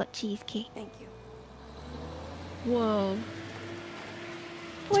 Chocolate cheesecake. Thank you. Whoa.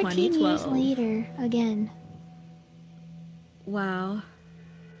 14 years 2012. later, again. Wow.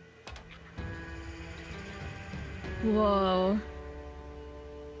 Whoa.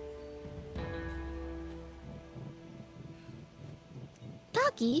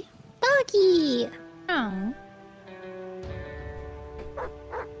 Ducky. Ducky. Oh.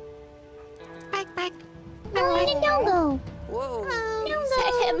 Back. Where did Dongo? Whoa.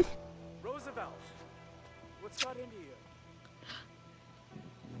 Set him. Roosevelt, what's got into you?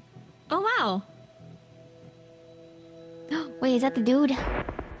 Oh wow. Wait, is that the dude?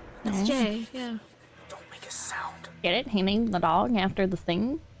 That's Jay, yeah. Don't make a sound. Get it? He named the dog after the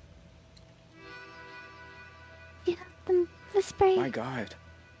thing. Yeah, the spray. My God.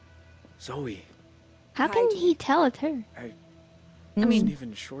 Zoe, How can he tell it's her? I wasn't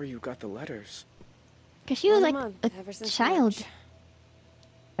even sure you got the letters. Because she was like Ever a since child. March.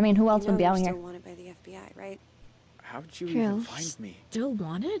 I mean, who else You would be know out you're here? still wanted by the FBI, right? How'd you True. even find me? Still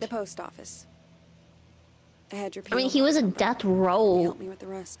wanted? The post office. I had your I mean, PO he was in number. death You row. helped me with the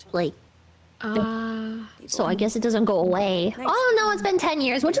rest. Like, so I People- guess it doesn't go away. Thanks. Oh no, it's been 10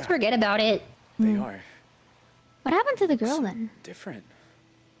 years. We'll just forget about it. They are What happened to the girl then? different.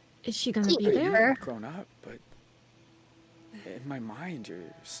 Is she gonna be Keep there? her. Grown up, but in my mind, you're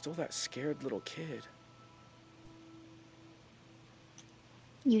still that scared little kid.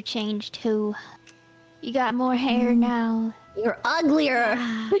 You changed too. You got more hair now. You're uglier.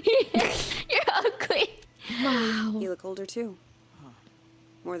 You're ugly. Wow. You look older too.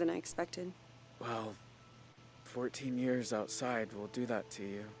 More than I expected. Well, 14 years outside will do that to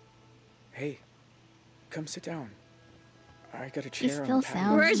you. Hey, come sit down. I got a She chair on still the patio.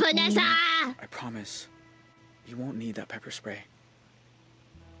 sounds. Where's Vanessa? I promise. You won't need that pepper spray.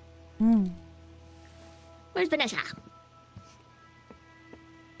 Where's Vanessa?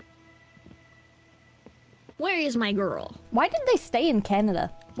 Where is my girl? Why did they stay in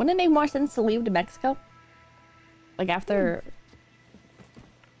Canada? Wouldn't it make more sense to leave to Mexico? Like after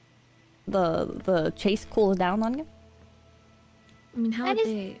the chase cools down on you? I mean, how That would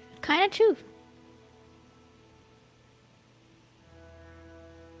is they? kind of true.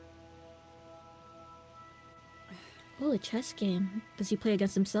 Oh, a chess game. Does he play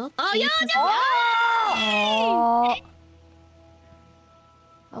against himself? Oh, yeah, Oh!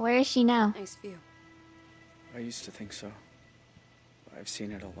 Well, where is she now? Nice view. I used to think so. I've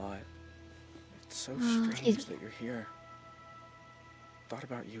seen it a lot. It's so strange that you're here. Thought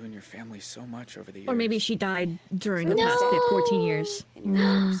about you and your family so much over the years. Or maybe she died during the past 14 years.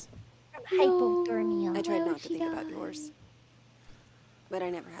 Hypothermia. I tried not to think about yours. But I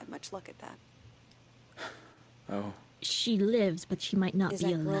never had much luck at that. Oh. She lives, but she might not Is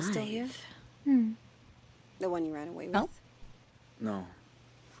be that girl alive. still here? The one you ran away with? No.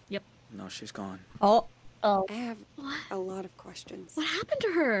 Yep. No, she's gone. Oh. I have a lot of questions. What happened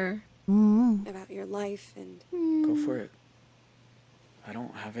to her? About your life and... Go for it. I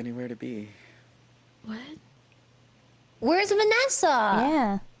don't have anywhere to be. What? Where's Vanessa?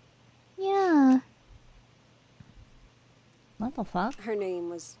 Yeah. Yeah. What the fuck? Her name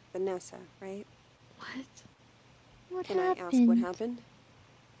was Vanessa, right? What? What Can happened? I ask what happened?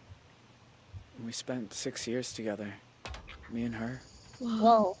 We spent 6 years together. Me and her.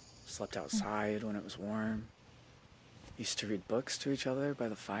 Whoa. Slept outside when it was warm. Used to read books to each other by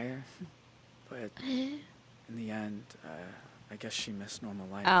the fire. But in the end, I guess she missed normal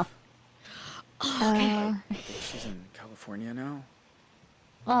life. Oh. I think she's in California now.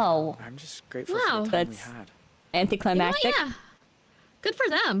 Oh. I'm just grateful for the time we had. Anticlimactic. Yeah. Good for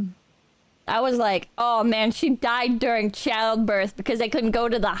them. I was like, oh man, she died during childbirth because they couldn't go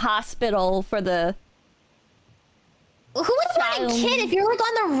to the hospital for the... Who would want a kid if you're like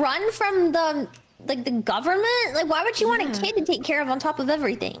on the run from the government? Like, why would you want a kid to take care of on top of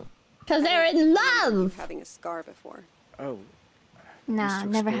everything? Because they're in love. Having a scar before. Oh. Nah,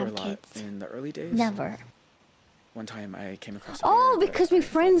 never explore have a lot kids. in the early days. Never. One time I came across a Oh, bear, because but we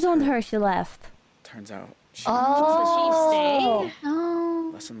friend-zoned her, she left. turns out she Does she stay?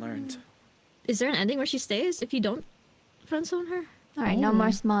 No. lesson learned. Is there an ending where she stays if you don't friend-zone her? Alright, no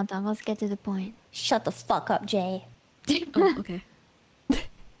more small talk. Let's get to the point. Shut the fuck up, Jay. Oh, okay.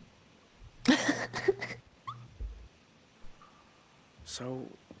 So,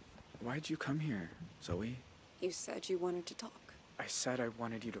 why'd you come here, Zoe? You said you wanted to talk. I said I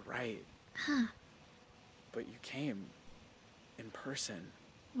wanted you to write. Huh. But you came. In person.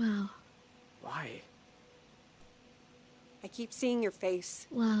 Wow. Why? I keep seeing your face.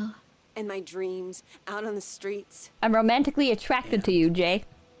 Wow. In my dreams, out on the streets. I'm romantically attracted to you, Jay.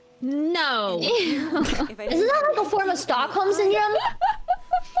 No. Isn't that like a form of Stockholm syndrome?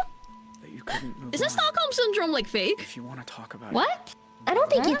 That you couldn't move Isn't on. Stockholm syndrome like fake? If you want to talk about What? I don't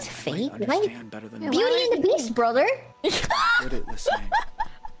think it's it, fake. I Like, understand better than Beauty and the Beast, brother. good at listening.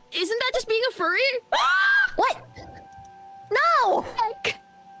 Isn't that just being a furry? What? No!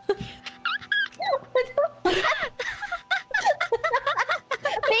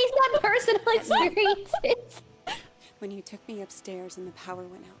 Based on personal experiences. When you took me upstairs and the power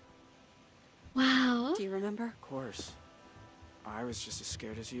went out. Wow. Do you remember? Of course. I was just as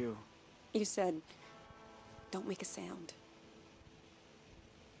scared as you. You said, don't make a sound.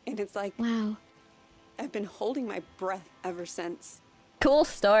 And it's like, wow. I've been holding my breath ever since. Cool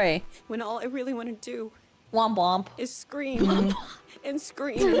story. When all I really want to do Womp womp. is scream and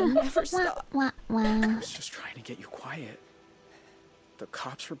scream and never stop. I was just trying to get you quiet. The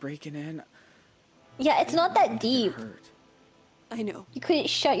cops were breaking in. Yeah, it's not that deep. Hurt. I know. You couldn't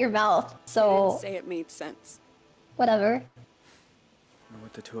shut your mouth, I so didn't say it made sense. whatever. Know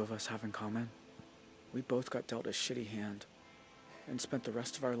what the two of us have in common? We both got dealt a shitty hand and spent the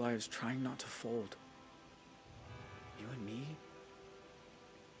rest of our lives trying not to fold. You and me,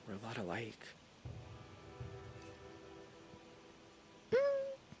 we're a lot alike.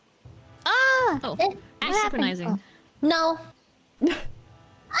 Ah! Oh, what synchronizing. happened? No.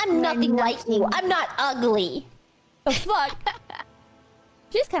 I'm nothing like you. I'm not ugly. The fuck?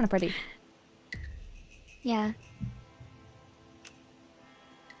 She's kind of pretty. Yeah.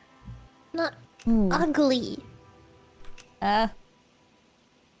 Not ugly.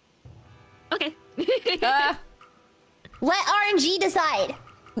 Okay. Let RNG decide.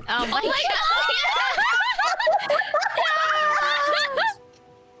 Oh my god!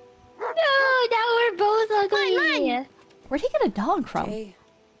 No, now we're both ugly. Where'd he get a dog from? Hey,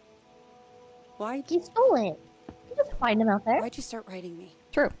 why? You stole it. You just find him out there. Why'd you start writing me?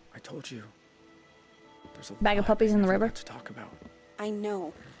 True. I told you. There's a Bag of lot puppies I in the never river. got to talk about. I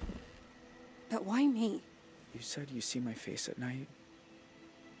know. But why me? You said you see my face at night.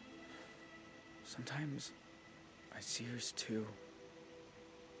 Sometimes I see yours too.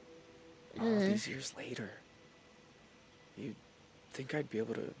 All these years later. You'd think I'd be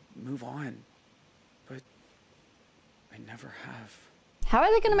able to move on, but I never have. How are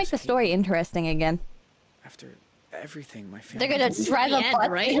they gonna make the story interesting again? After everything my family They're gonna did. drive a end, bus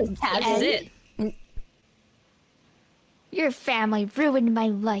right? to his This cabin. is it. Your family ruined my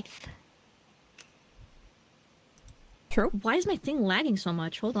life. True. Why is my thing lagging so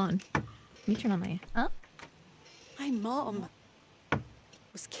much? Hold on. Let me turn on my... My mom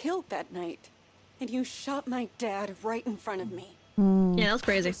was killed that night, and you shot my dad right in front of me. Yeah, that was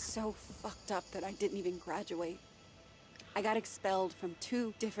crazy. I was so fucked up that I didn't even graduate. I got expelled from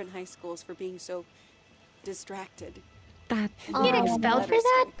 2 different high schools for being so distracted. You get expelled for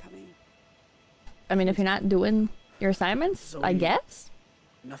that? I mean, if you're not doing your assignments, I guess.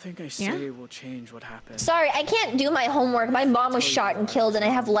 Nothing I say will change what happened. Sorry, I can't do my homework. My mom was shot and killed, and I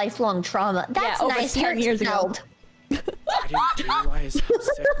have lifelong trauma. That's over nice. 10 You're years ago. expelled. I didn't realize how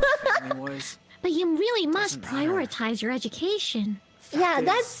sick my family was. But you really must prioritize your education. Yeah,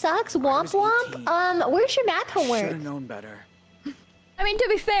 that sucks. Womp womp. Where's your math Should homework? have known better. I mean, to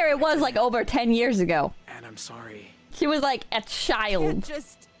be fair, it was like over 10 years ago. And I'm sorry. She was like a child.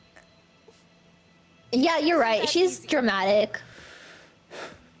 Yeah, you're right. She's dramatic.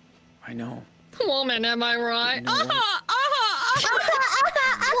 I know. Woman, am I right?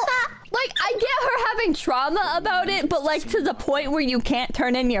 Like, I get her having trauma about it, but like to the point where you can't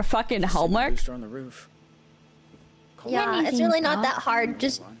turn in your fucking homework. On the roof. Yeah, it's really not that hard.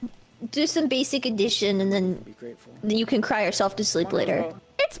 Just do some basic addition, and then you can cry yourself to sleep later.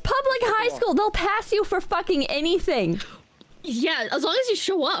 It's public high school. They'll pass you for fucking anything. Yeah, as long as you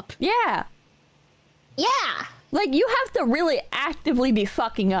show up. Yeah. Yeah. Like, you have to really actively be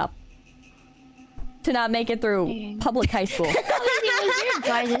fucking up to not make it through public high school.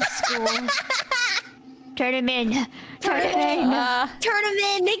 By this school. Turn him in. Turn him in. Turn him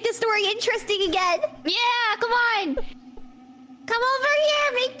in. Make the story interesting again. Yeah, come on. Come over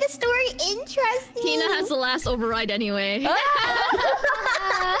here. Make the story interesting. Hina has the last override anyway.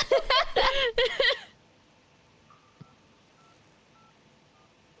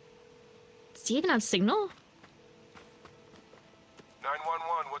 Does he even have signal?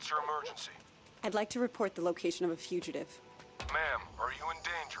 911, what's your emergency? I'd like to report the location of a fugitive. Ma'am, are you in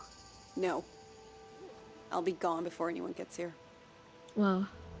danger? No. I'll be gone before anyone gets here. Whoa.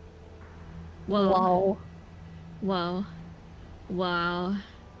 Whoa. Whoa. Wow.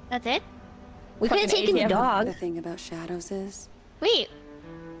 That's it? We could have taken the dog. The thing about shadows is... Wait.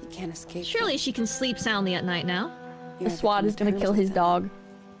 You can't escape. Surely she can sleep soundly at night now. The SWAT is gonna kill his dog.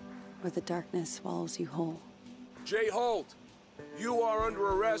 Or the darkness swallows you whole. Jay Holt, you are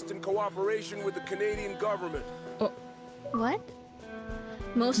under arrest in cooperation with the Canadian government. What?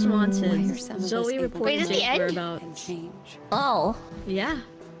 Most wanted. Zoe reported Wait, is this the end? whereabouts. Oh. Yeah.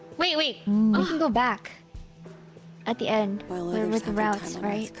 Wait. We can go back. At the end. Where with the routes,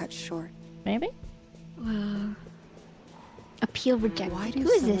 right? Cut short. Maybe? Wow. Appeal rejected. Why do Who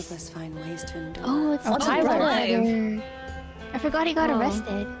is some this? of us find ways to endure? Oh, it's Tyler. I forgot he got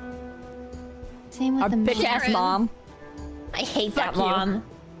arrested. Same with Our the bitch ass mom. I hate Fuck that mom. you.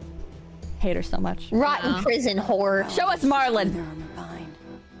 Hate her so much. Rotten prison whore. Show us Marlon.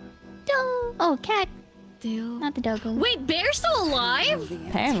 Oh, cat. Not the doggo. Wait, Bear's still alive?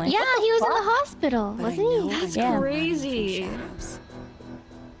 Apparently. Yeah, he was in the hospital, wasn't he? That's Yeah. crazy.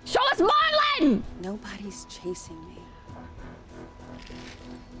 Show us Marlon! Nobody's chasing me.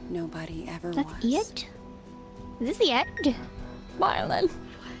 Nobody ever That's was. it? Is this the end? Marlon.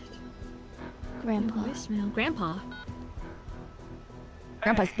 Grandpa. Voicemail. Grandpa.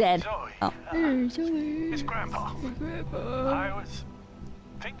 Grandpa's dead. Zoe. Oh. It's Grandpa. I was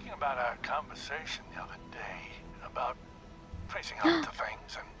thinking about our conversation the other day about facing up to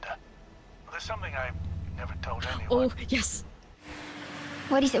things, and there's something I never told anyone. Oh, yes.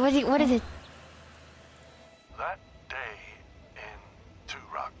 What is it? What is it? That day in Two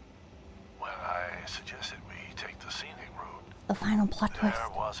Rock, when I suggested we take the scenic route, The final plot twist. there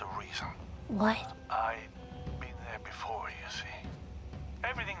was a reason. What? I'd been there before, you see.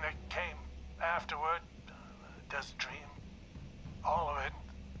 Everything that came afterward, the desert dream, all of it,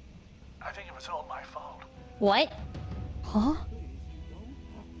 I think it was all my fault. What? Huh?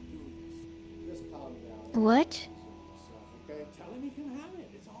 What?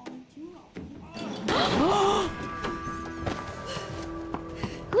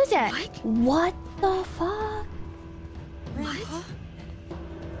 Who's that? What the fuck?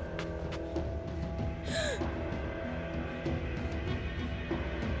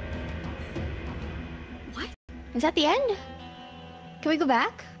 What? Is that the end? Can we go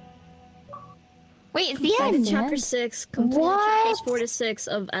back? Wait, it's the Completed end. Chapter 6. Completed What? chapters 4 to 6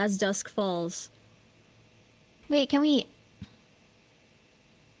 of As Dusk Falls. Wait, can we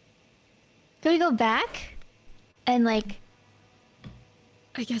go back and like?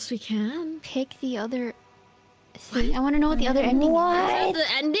 I guess we can. Pick the other thing. I want to know what the other ending Was is. that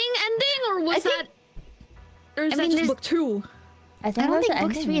the ending, or was that? Or is that just there's- book 2? I I don't that's think the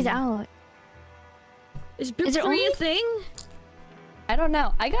book 3 is ending. out. Is book Is there 3 only a thing? I don't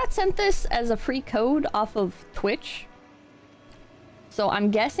know. I got sent this as a free code off of Twitch. So I'm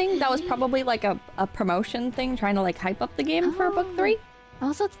guessing that was probably like a promotion thing, trying to like hype up the game for book 3.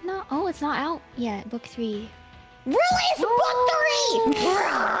 Also, it's not. Oh, it's not out yet. Book 3. Release book 3!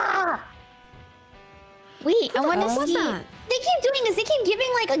 Wait, I want to What's see. that? They keep doing this. They keep giving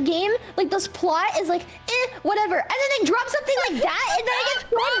like a game, like this plot is like, whatever, and then they drop something like that, and then I get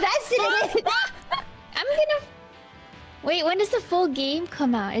so invested in it. I'm gonna. Wait, when does the full game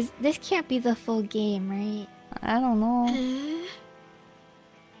come out? This can't be the full game, right? I don't know.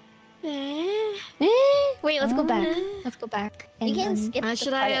 Wait, let's go back. Let's go back. You can skip the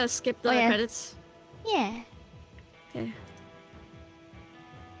Should I credits. skip the yeah. credits? Yeah. Okay.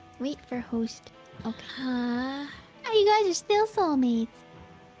 Wait for host. Okay. Oh, you guys are still soulmates.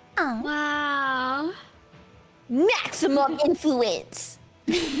 Oh. Wow. Maximum influence.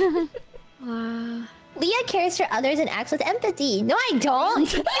 Wow. Leah cares for others and acts with empathy. No, I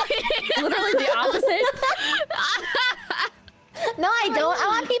don't. Literally the opposite. No, I don't. I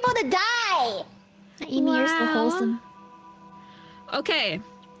want people to die. Amy, you're so wholesome. Okay.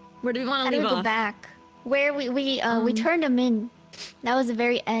 Where do we want How to do leave we go off? back? Where we turned them in. That was the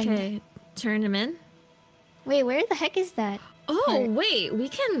very end. Okay. Turn them in. Wait, where the heck is that? Oh, wait. We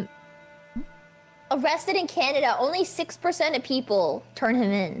can... Arrested in Canada, only 6% of people turn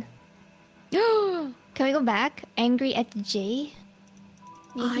him in. Can we go back? Angry at J?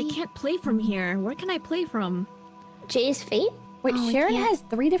 Oh, I can't play from here. Where can I play from? Jay's fate? Wait, Oh, we Sharon can't. has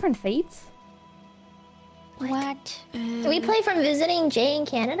 3 different fates? What? Can we play from visiting Jay in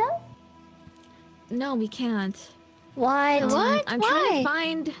Canada? No, we can't. Why? What? I'm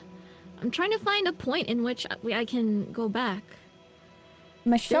trying to find a point in which I can go back.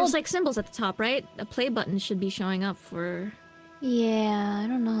 Michelle, There's like symbols at the top, right? A play button should be showing up for Yeah, I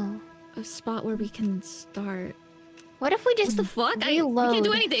don't know. a spot where we can start. What if we just The fuck? I reload? can't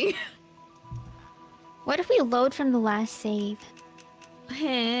do anything. What if we load from the last save?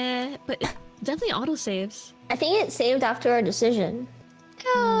 But it definitely auto saves. I think it saved after our decision.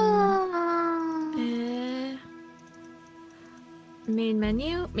 Main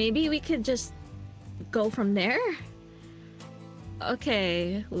menu? Maybe we could just go from there?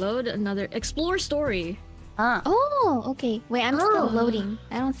 Okay, load another. Explore story. Oh, okay. Wait, I'm still loading.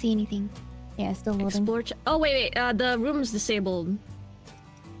 I don't see anything. Yeah, still loading. Explore. Oh wait. The room's disabled.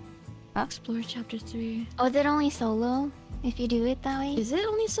 Explore chapter 3. Oh, is it only solo? If you do it that way? Is it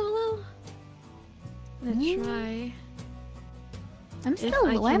only solo? Let's try. I'm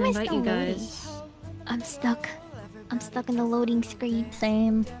still. Why am I invite still you loading? guys. I'm stuck. I'm stuck in the loading screen.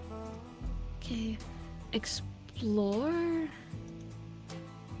 Same. Okay. Explore.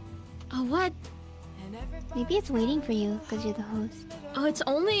 Oh, what? Maybe it's waiting for you because you're the host. Oh, it's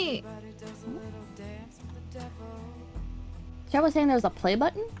only. Sharon was saying there was a play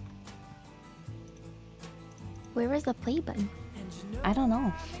button? Where was the play button? I don't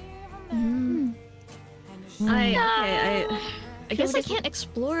know. I guess I can't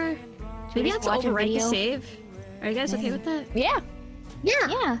explore. Maybe I have to watch a overwrite the video? save. Are you guys okay with that? Yeah.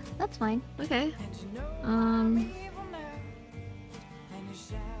 Yeah, that's fine. Okay.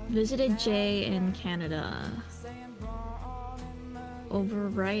 Visited Jay in Canada.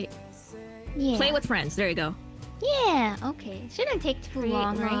 Overwrite. Yeah. Play with friends. There you go. Yeah, okay. Shouldn't take too Create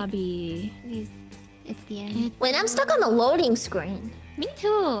long, right? lobby. It's the end. Wait, I'm stuck on the loading screen. Me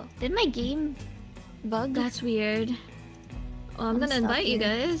too. Did my game bug? That's weird. Well, I'm gonna stuck invite you here.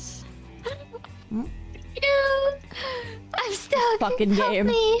 guys. I'm stuck. Fucking Help game.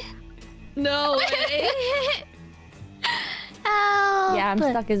 me. No way. Help. Yeah, I'm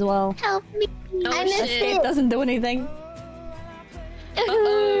stuck as well. Help me. Oh, Escape shit. doesn't do anything.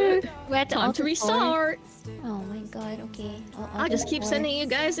 Uh-oh. We have to Time to alt F4. restart. Oh my god, okay. I'll just keep sending you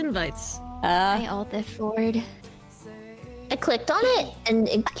guys invites. I alt F4'd. I clicked on it and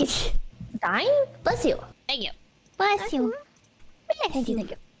it dying? Bless you. Thank you. Bless you. Thank you,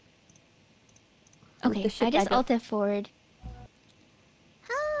 thank you. Okay, the shit I just back up. alt F4'd.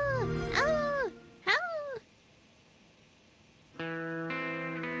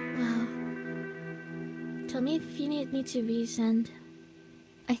 Tell me if you need me to resend.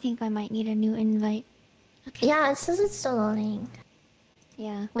 I think I might need a new invite. Okay. Yeah, it says it's still loading.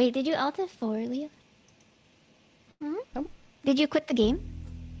 Yeah. Wait, did you alt F4, Leah? Nope. Did you quit the game?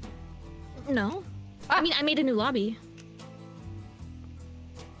 No. I mean, I made a new lobby.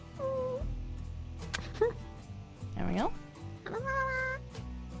 There we go.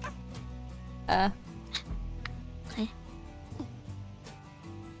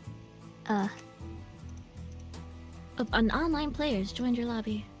 An online players joined your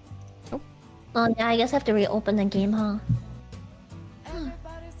lobby. Oh. Oh yeah, I guess I have to reopen the game, huh?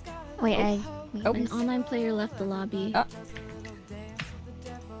 Wait, An online player left the lobby.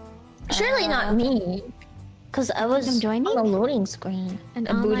 Surely not me. Cause I was on the loading screen. An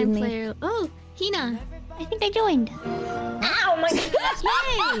It booted online me. player. Oh, Hina. I think I joined. Ow, my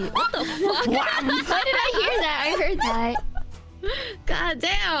god! Yay! What the fuck? Why did I hear that? I heard that. God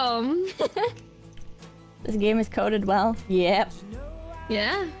damn. This game is coded well. Yep.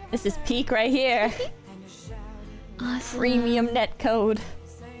 Yeah. This is peak right here. Awesome. Premium net code.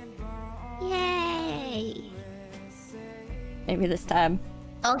 Yay! Maybe this time.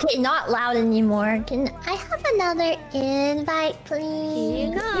 Okay, not loud anymore. Can I have another invite, please? Here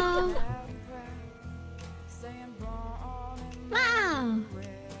you go. Wow.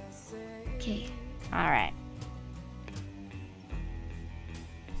 Okay. Alright.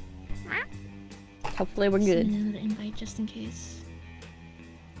 Hopefully we're good. Another invite just in case.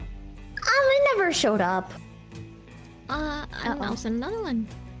 I never showed up. I'll send another one.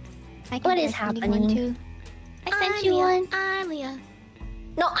 What is happening? Too. I sent you one. I'm Leah.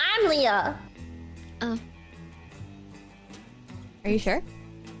 No, I'm Leah. Oh. Are you sure?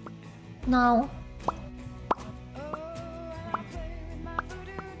 No.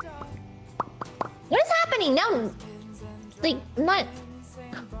 What is happening now? Like, not.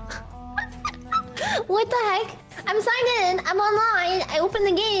 What the heck? I'm signed in. I'm online. I opened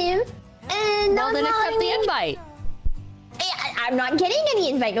the game, and Well, then accept the invite. I'm not getting any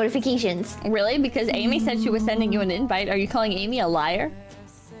invite notifications. Really? Because Amy said she was sending you an invite. Are you calling Amy a liar?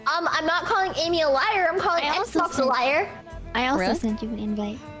 I'm not calling Amy a liar. I'm calling Xbox a liar. I also Really? sent you an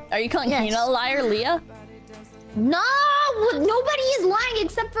invite. Are you calling Yes. Hina a liar, Leah? No, nobody is lying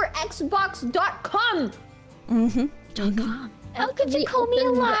except for Xbox.com. Mm-hmm. How could you call me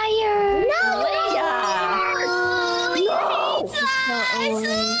a liar? No,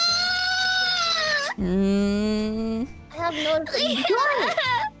 Mm. I have no.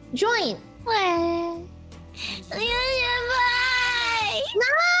 Join. What? No.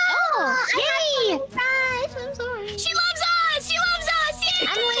 Yay! I'm sorry. She loves us! She loves us! Yay!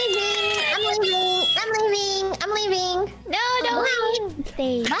 I'm leaving. No, don't leave.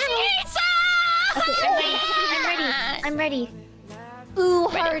 Stay. Bye. Okay, I'm ready. Ooh,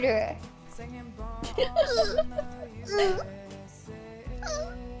 harder.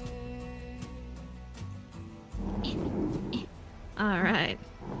 All right.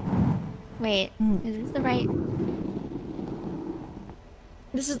 Wait, is this the right?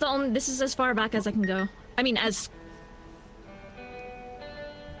 This is the only. This is as far back as I can go. I mean, as.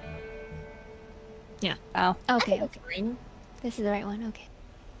 Yeah. Oh. Okay. This is the right one. Okay.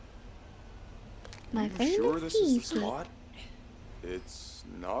 My friend Sure is this is the easy. spot? It's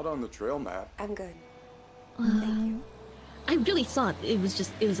not on the trail map. I'm good. I really thought it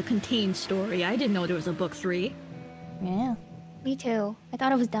was a contained story. I didn't know there was a book 3. Yeah. Me too. I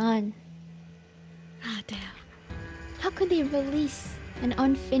thought it was done. Ah, damn. How could they release an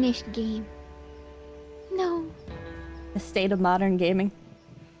unfinished game? No. The state of modern gaming.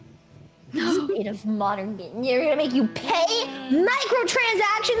 No. State of modern game. You're gonna make you pay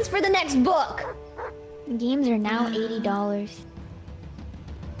microtransactions for the next book. Games are now $80.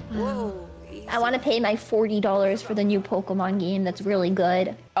 Whoa. I want to pay my $40 for the new Pokemon game. That's really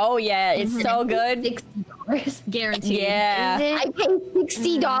good. Oh yeah, it's so good. $60. Guaranteed. Yeah. I paid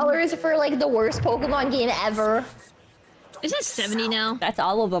 $60 for like the worst Pokemon game ever. Is it 70 now? That's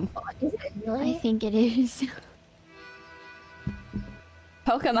all of them. Is it really? I think it is.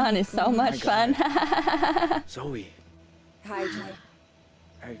 Pokemon is so much fun. Zoe, Hi,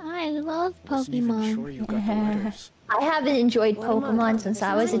 Joy. I love wasn't even Pokemon. sure you got the letters. I haven't enjoyed Pokemon since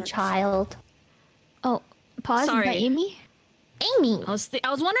I was a child. Oh, pause. Sorry. Is that Amy? Amy. I was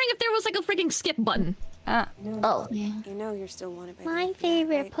wondering if there was like a freaking skip button. Ah. Oh. Yeah. You know you're still wanted by My the FBI,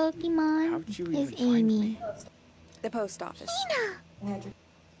 favorite right? Pokemon How'd you is even find Amy. me? The post office.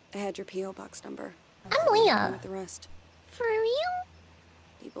 I had your P.O. box number. I'm Leah. With the rest. For real?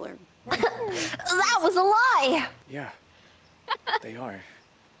 People are. That was a lie. Yeah, they are.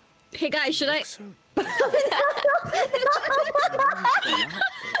 Hey guys, should I? So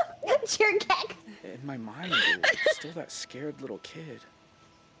Jerk. in my mind, you're still that scared little kid.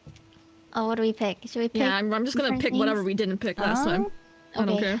 Oh, what do we pick? Should we pick? Yeah, I'm just gonna different pick things? whatever we didn't pick last time. I don't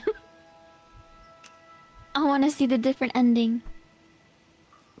Okay. care. I want to see the different ending.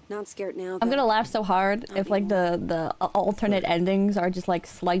 Not scared now. I'm though. gonna laugh so hard if like the alternate endings are just like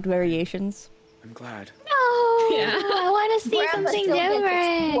slight variations. I'm glad. No. Yeah. I want to see Grandma something still gets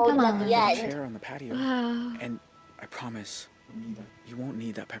different. exploded Come at the on. end. Chair on the patio, Wow. and I promise, you won't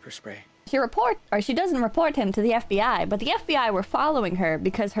need that pepper spray. She doesn't report him to the FBI, but the FBI were following her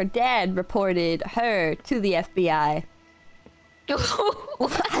because her dad reported her to the FBI. Yeah,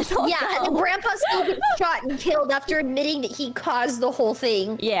 and then Grandpa still gets shot and killed after admitting that he caused the whole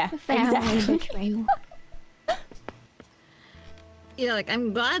thing. Yeah, exactly. Yeah, like,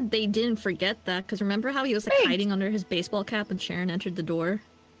 I'm glad they didn't forget that, because remember how he was, like, hiding under his baseball cap when Sharon entered the door?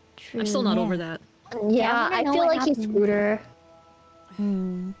 I'm still not over that. Yeah, I feel like he screwed her.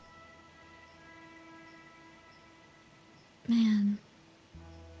 Man.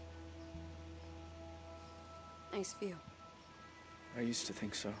 Nice view. I used to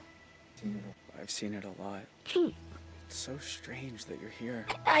think so. I've seen it a lot. It's so strange that you're here.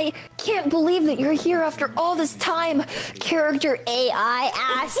 I can't believe that you're here after all this time. Character AI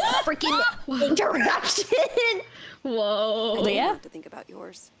ass freaking introduction. Whoa. Leah? To think about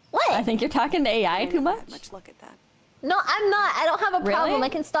yours. What? I think you're talking to AI too much. Much luck at that. No, I'm not. I don't have a problem. Really? I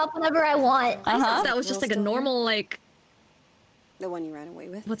can stop whenever I want. I thought that was just like a normal, like... The one you ran away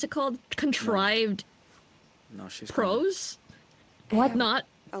with? What's it called? Contrived... No, she's prose? What? Not...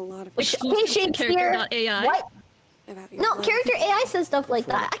 A lot of... Character.ai? What? No, character AI says stuff like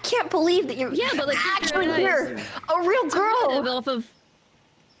that. I can't believe that you're but like actually here. A real girl.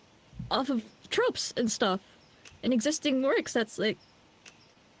 Off of tropes and stuff. And existing works, that's like...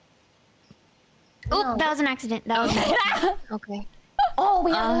 Oh, that was an accident. That was an accident. Okay. Oh,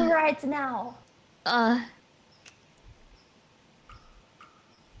 we have rights now.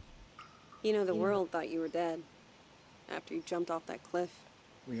 You know, the world thought you were dead after you jumped off that cliff.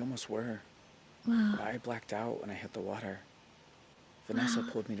 We almost were. Wow. I blacked out when I hit the water. Vanessa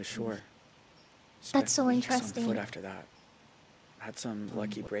pulled me to shore. That's so weeks on interesting. foot after that. Had some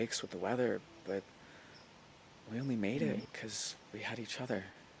lucky breaks with the weather, but we only made it because we had each other.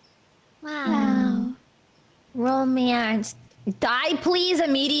 Wow. Romance. Die, please,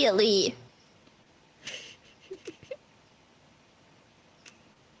 immediately.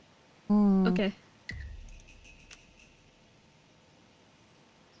 Okay.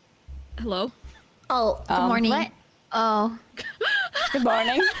 Hello? Oh, good morning. What? Oh. Good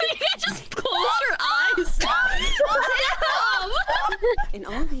morning. Just close your eyes. In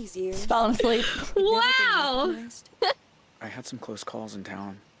all these years... Falling asleep. Wow! I had some close calls in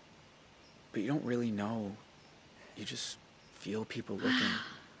town, but you don't really know. You just feel people looking.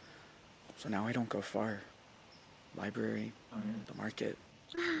 So now I don't go far. Library, the market.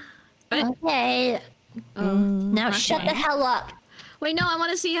 Okay. Now shut the hell up. Wait, no, I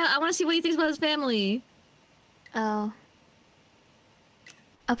want to see what he thinks about his family. Oh.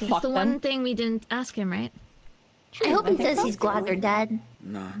 Okay. It's the one thing we didn't ask him, right? I hope he says he's glad they're dead.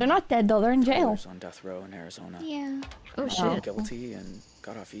 Nah. They're not dead though, they're in jail. Father's on death row in Arizona. Yeah. Oh I shit. felt guilty and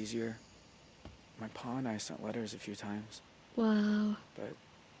got off easier. My pa and I sent letters a few times, Wow. but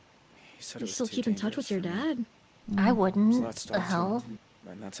he said You it was still too keep in touch with your dangerous for me. dad? I wouldn't. So that's The hell?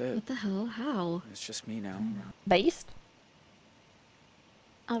 And that's it. What the hell? How? It's just me now. Based?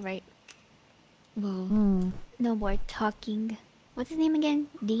 Alright. Whoa. No more talking. What's his name again?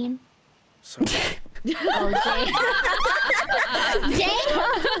 Dean? So Oh, Jay.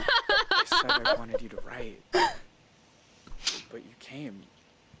 I said I wanted you to write, but you came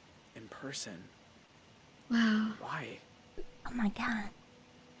in person. Wow. Why? Oh my god.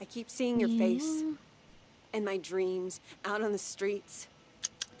 I keep seeing your face. In my dreams, out on the streets.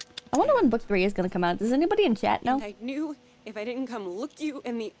 I wonder when book 3 is gonna come out. Does anybody in chat know? And I knew if I didn't come look you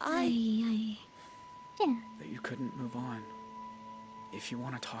in the eye... That you couldn't move on. If you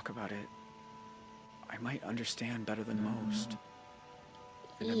want to talk about it, I might understand better than most.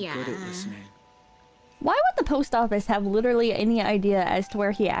 And I'm good at listening. Why would the post office have literally any idea as to where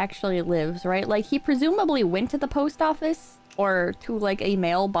he actually lives, right? Like, he presumably went to the post office or to, like, a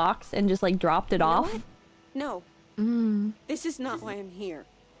mailbox and just, like, dropped it off. What? No. This is not why I'm here.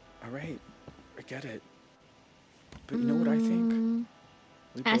 Alright, I get it. But you know what I think?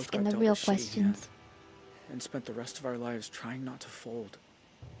 We both Asking got the dealt real a shitty questions. hand and spent the rest of our lives trying not to fold.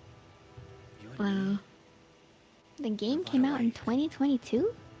 You and Wow. me. The game came out in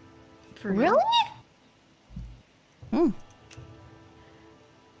 2022? For Really?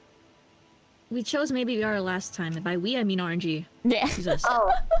 We chose Maybe We Are last time, and by we I mean RNG. Yeah. Jesus.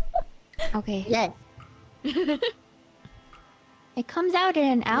 Oh. Okay. Yes. It comes out in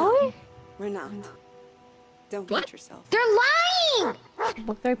an hour? We're not. Don't hurt yourself. They're lying!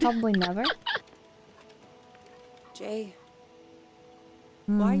 Book 3 probably never. Jay,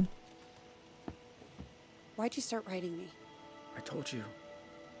 why'd you start writing me? I told you.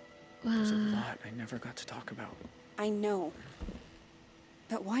 There's a lot I never got to talk about. I know.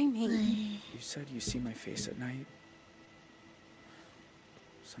 But why me? You said you see my face at night.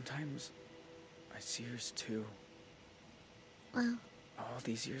 Sometimes I see yours too. Wow. All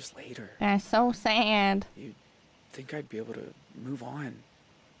these years later. That's so sad. You'd think I'd be able to move on,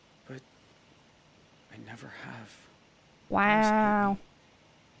 but I never have. Wow.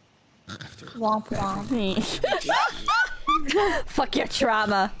 Womp womp. Fuck your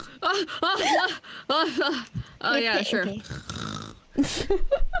trauma. Oh yeah, sure. Okay.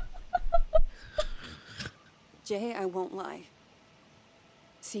 Jay, I won't lie.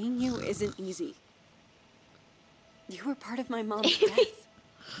 Seeing you isn't easy. You were part of my mom's death.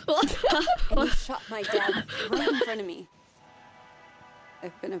 And you shot my dad right in front of me.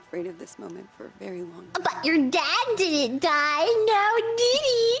 I've been afraid of this moment for a very long time. But your dad didn't die, now did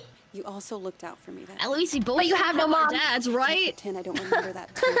he? You also looked out for me then. At least we both But you have no mom. dads, right? Pretend I don't remember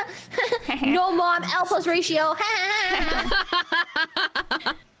that too. No mom, L plus ratio.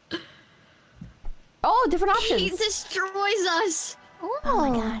 Oh, different options. He destroys us. Oh my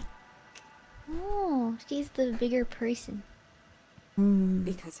god. Oh, she's the bigger person.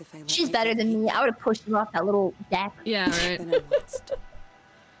 Because if I let She's better than me. I would have pushed you off that little deck. Yeah, right. It's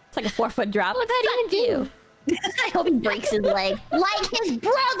like a 4-foot drop. What did I do? I hope he breaks his leg. Like his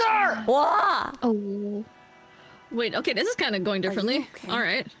brother! Wah! Oh. Wait, okay, this is kind of going differently. All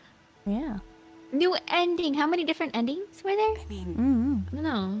right. Yeah. New ending. How many different endings were there? I mean, I don't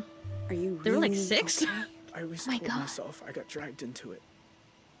know. Are you There were like really 6. okay? I always My told God. myself I got dragged into it.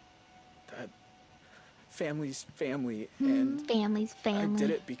 That family's family, and Family's family. I did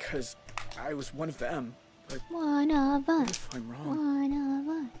it because I was one of them. But One of what us. if I'm wrong? One of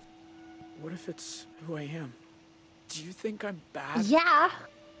us. What if it's who I am? Do you think I'm bad? Yeah.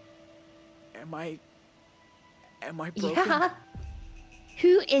 Am I broken? Yeah.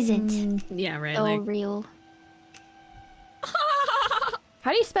 Who isn't? Yeah, right. So Like, real. How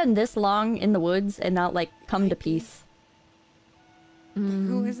do you spend this long in the woods and not like come to peace?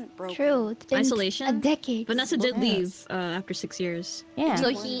 Who isn't broken? True. It's been Isolation? a decade. Vanessa did Yes. leave after 6 years. Yeah. So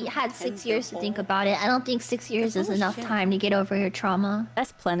he had 6 years to think about it. I don't think 6 years is enough time to get over your trauma.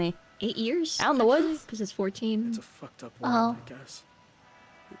 That's plenty. 8 years? Out in the woods? Because it's 14. It's a fucked up world, Oh. I guess.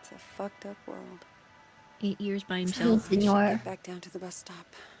 It's a fucked up world. 8 years by Sí, himself. senor. Get back down to the bus stop.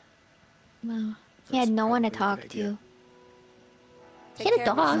 Wow. He had no one to probably a talk good idea. to. He Take had a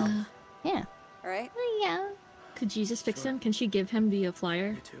care of dog. yourself, Yeah. all right? Yeah. Could Jesus fix him? Can she give him the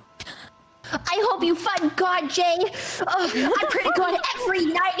flyer? You too. I hope you find God, Jay. Oh, I pray to God every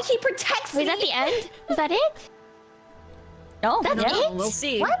night. He protects me. Is that the end? Is that it? No. That's yeah. it? We'll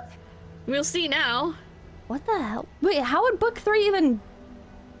see. What? We'll see now. What the hell? Wait, how would book 3 even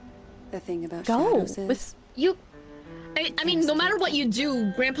The thing about go? shadows is With You... I mean, no matter what you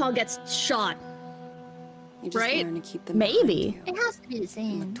do, Grandpa gets shot. you just right? learn to keep them Maybe. behind you. It has to be the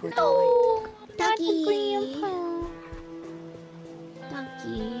same. Look toward No, not the Ducky. grandpa.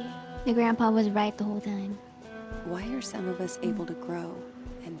 Ducky. The grandpa was right the whole time. Why are some of us able to grow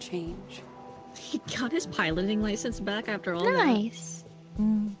and change? He got his piloting license back after all that. Nice.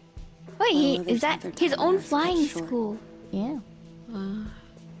 Wait, Well, is that there's his other own times flying where it's cut school? yeah.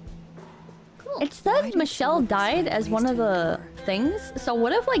 Cool. It says do Michelle some of us died find as ways one of to the endure? things. So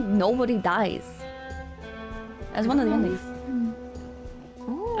what if like nobody dies? As one of the endings.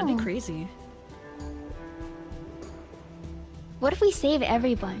 That'd be crazy. What if we save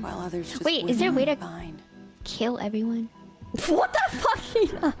everyone? While others just Wait, is there a way to fine. kill everyone? What the fuck?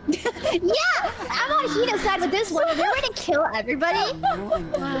 Hina? Yeah, I'm on Hina's side with this one. Is there a way to kill everybody? No,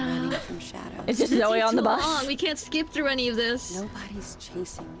 I'm done running from shadows. It's just Zoe on the bus. Long. We can't skip through any of this. Nobody's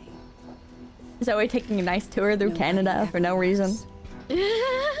chasing me. Zoe taking a nice tour through Nobody Canada ever for no reason.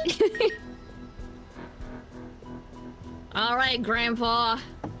 All right, Grandpa.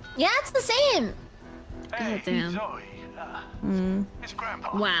 Yeah, it's the same. God damn. Zoe, it's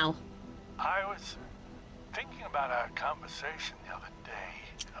Grandpa. Wow. I was thinking about our conversation the other day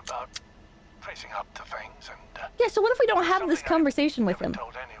about facing up to things and Yeah, so what if we don't have this something I conversation with never him?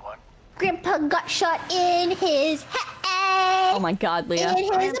 told anyone. Grandpa got shot in his head. Oh my god, Leah.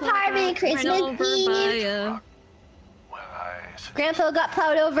 In his apartment, Christmas Over by Eve. a... Well, I Grandpa got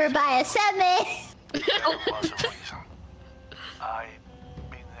plowed over by a semi. was a reason. I'd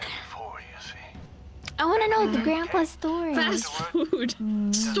been there before, you see. I want to know the grandpa's story. Fast food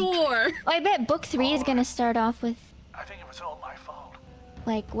store. Oh, I bet book 3 is gonna start off with I think it was all my fault.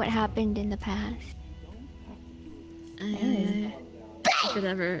 like what happened in the past. If it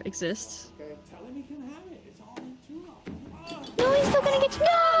ever exists. No, he's still gonna get you.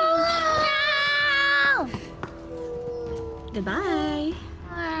 No! Goodbye.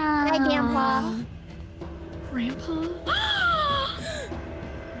 Bye, Grandpa. Grandpa?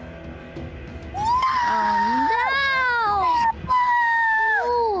 Oh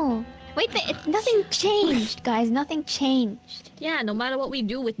no! Nothing changed, guys. Nothing changed. Yeah, no matter what we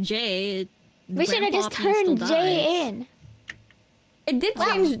do with Jay, We should have just turned Jay in. It did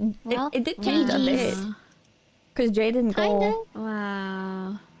change. It did change a bit. Because Jay didn't go.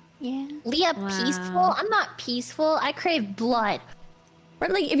 Wow. Yeah. Leah, peaceful? I'm not peaceful. I crave blood.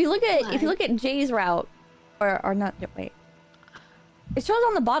 But like, if you look at Jay's route, or not. Wait. It shows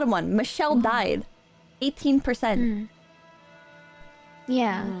on the bottom one. Michelle died. 18%.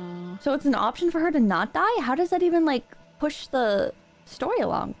 Yeah. So it's an option for her to not die? How does that even like push the story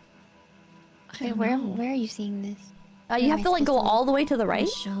along? Wait, where are you seeing this? You have to like go all the way to the right?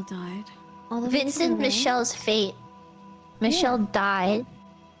 Michelle died. Vincent Michelle's fate. Michelle died.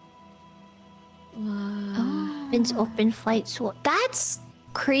 Vince open flight sword. That's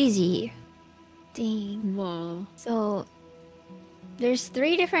crazy. Dang. Whoa. So there's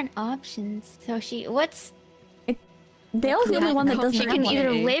 3 different options. So what's Dale's the only one that doesn't She have can one.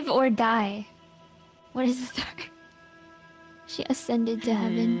 either live or die. What is the third? She ascended to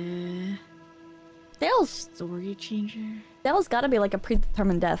heaven. Dale's story changer. Dale's gotta be like a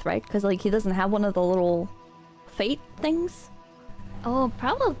predetermined death, right? Because like he doesn't have one of the little fate things. Oh,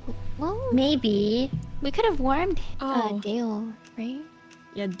 probably. Well, maybe we could have warned Dale, right?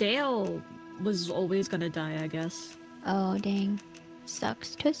 Yeah, Dale was always gonna die, I guess. Oh, dang.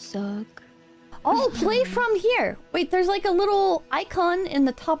 Sucks to suck. Oh, play from here. Wait, there's like a little icon in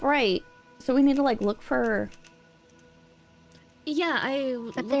the top right. So we need to like look for... Yeah,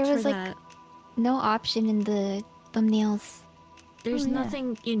 But there was like no option in the thumbnails. There's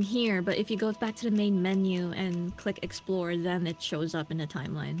nothing in here, but if you go back to the main menu and click explore, then it shows up in the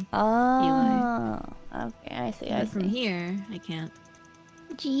timeline. Oh, okay, I see, I see. From here, I can't.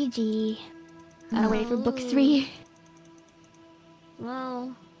 GG. Gotta wait for book 3.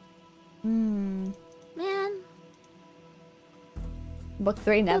 Well... Man. Book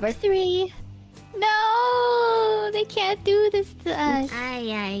 3 never? Book 3. No! They can't do this to us.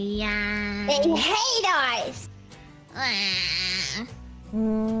 Ay, ay, ay. They hate us!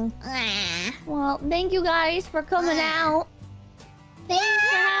 Well, thank you guys for coming out. Thanks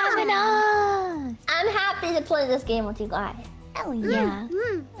for having us! I'm happy to play this game with you guys. Oh yeah.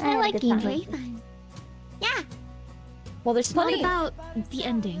 I like gameplay. Yeah. Well, there's What plenty. about the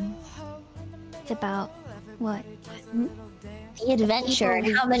ending? It's about what? The adventure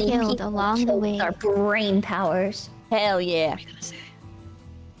and how many killed people along the way. Our brain powers. Hell yeah. What were you gonna say?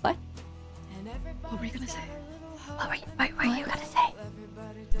 What? What were you gonna say? What were you gonna say?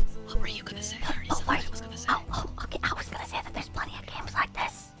 What were you gonna say? I already said what I was gonna say. Okay, I was gonna say that there's plenty of games like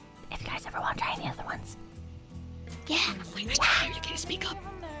this. If you guys ever want to try any other ones. Yeah. Wait, I can't hear you. Can you speak up?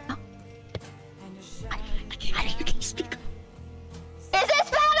 No. I can't hear you. Can you speak up? Is this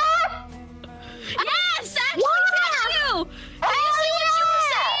better? Yes! Actually, thank you! Can you see what you were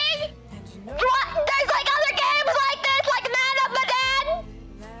saying? What? There's like other games like this, like Man of Medan.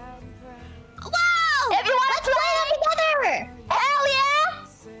 Wow! If you want to play them together, hell yeah!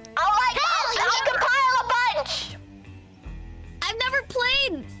 I'll compile a bunch. I've never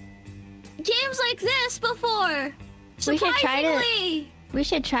played games like this before. We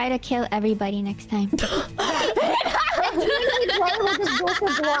should try to kill everybody next time. With his book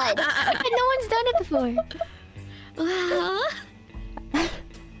of blood. But no one's done it before.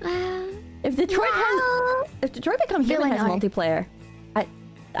 If Detroit Become Human has multiplayer, I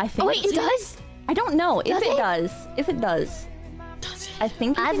think. Oh wait, it does? I don't know if it does. If it does, I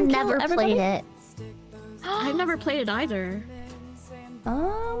think you I've can never kill everybody. played it. I've never played it either.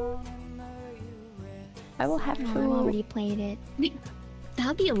 I will have I've to. already played it.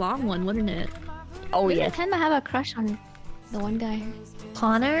 That'd be a long one, wouldn't it? Oh I yeah. tend to have a crush on the one guy.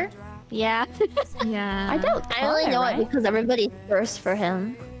 Connor? Yeah. Yeah. I only know it because everybody thirsts for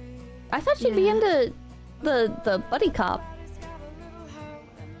him. I thought she'd be into the buddy cop.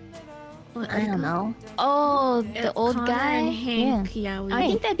 I don't know. Oh, the old Connor guy? and Hank. Yeah. I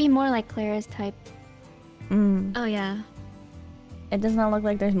think that'd be more like Clara's type. Oh yeah. It does not look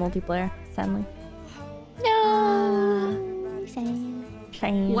like there's multiplayer, sadly. No. Shame.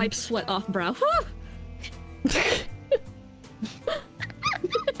 Wipe sweat off brow.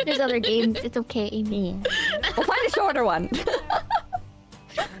 There's other games. It's okay, Amy. We'll find a shorter one. Okay.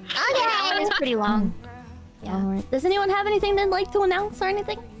 That one's pretty long. Yeah. All right. Does anyone have anything they'd like to announce or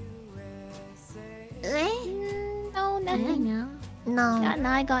anything? No, nothing. No. No,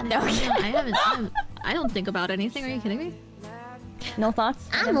 I got no. I don't think about anything. Are you kidding me? No thoughts?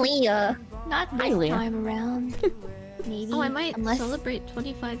 I'm Leah. Not this Leah. time around. Maybe. Oh, I might unless... celebrate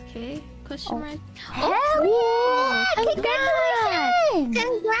 25k? Question mark. Hell yeah! Congrats!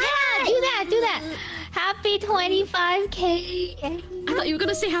 Congrats! Yeah, do that. Happy 25K. I thought you were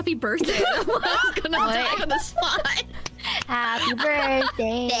gonna say happy birthday. I was gonna die on the spot. Happy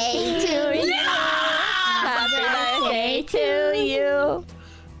birthday to you. Happy birthday to you.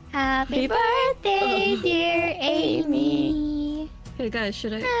 Happy birthday, dear Amy. Hey guys,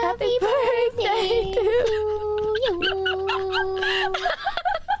 should I? Happy birthday to you.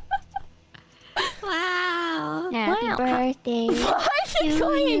 Wow. Happy birthday. Why is it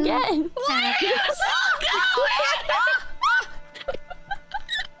going again? Why are you still going?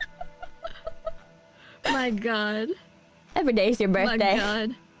 My god. Every day is your birthday. My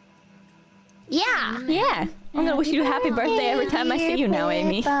god. Yeah. Yeah. I'm gonna wish you a happy birthday every time I see you now,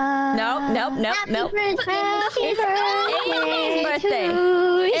 Amy. Nope, nope, nope, nope. Happy Amy's birthday.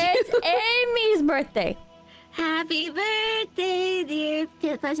 It's Amy's birthday. Happy birthday, dear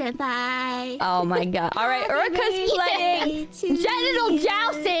𝐿𝐴𝐴𝐵. Oh my god. Alright, Urka's playing genital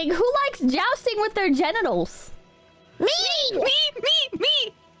jousting. Who likes jousting with their genitals? Me!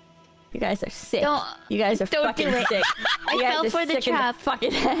 You guys are sick. Don't- You guys are don't fucking do it. sick. I You guys fell are for the sick in trap.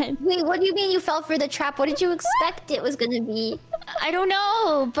 fucking head. Wait, what do you mean you fell for the trap? What did you expect it was gonna be? I don't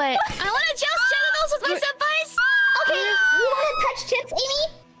know, but I wanna joust genitals with my senpais! Okay, you wanna touch chips,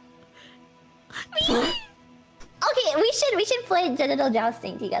 Amy? Okay, we should play genital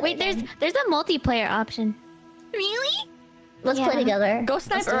jousting together. wait, then. there's a multiplayer option. Really? Let's Yeah. play together. Go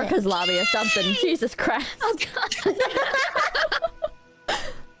snipe Let's do it. Urka's lobby or something. Jesus Christ. Oh god.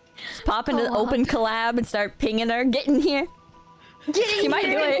 Just pop into the open collab and start pinging her. Get in here. You might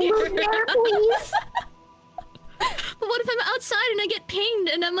do it. Please. But what if I'm outside and I get pinged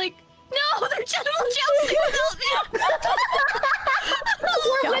and I'm like, no, they're genital jousting without me.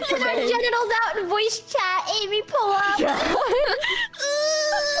 We're whipping our genitals out in voice chat. Amy, pull up.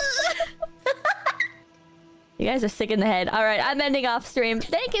 You guys are sick in the head. All right, I'm ending off stream.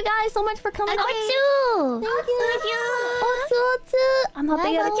 Thank you guys so much for coming. Thank you. I'm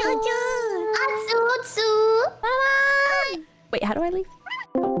hoping Bye. Wait, how do I leave?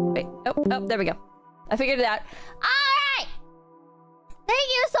 Oh, wait. Oh, there we go. I figured it out. All right. Thank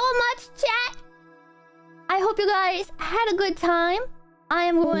you so much, chat. I hope you guys had a good time. I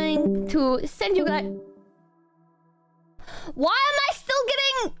am going to send you guys... Why am I still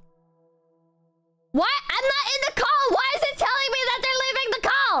getting... Why? I'm not in the call. Why is it telling me that they're leaving the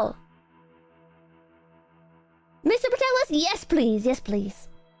call? Mr. Patelis? Yes, please. Yes, please.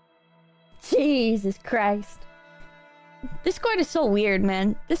 Jesus Christ. Discord is so weird,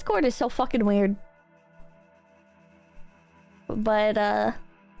 man. Discord is so fucking weird. But,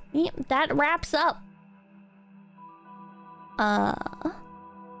 yeah, that wraps up.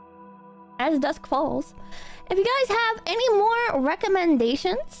 As dusk falls. If you guys have any more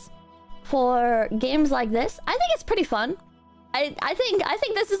recommendations for games like this, I think it's pretty fun. I think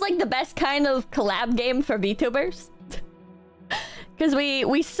this is like the best kind of collab game for VTubers. Because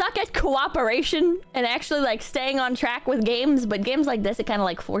we suck at cooperation and actually like staying on track with games, but games like this, it kind of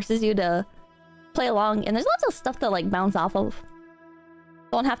like forces you to play along, and there's lots of stuff to like bounce off of.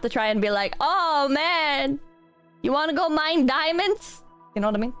 Don't have to try and be like, oh man, you want to go mine diamonds? You know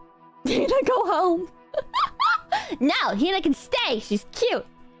what I mean? Hina, go home. No, Hina can stay. She's cute.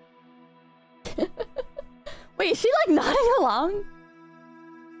 Wait, is she like nodding along?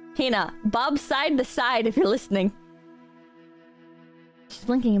 Hina, bob side to side if you're listening. She's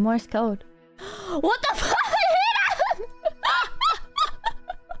blinking in Morse code. What the fuck, Hina?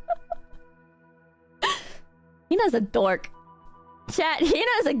 Hina's a dork. Chat,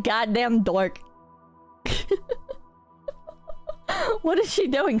 Hina's a goddamn dork. What is she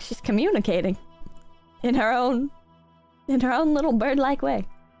doing? She's communicating in her own little bird-like way.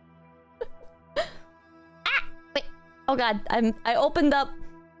 Ah! Wait. Oh god, I opened up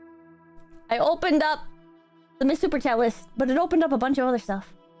the Miss Super Chat list, but it opened up a bunch of other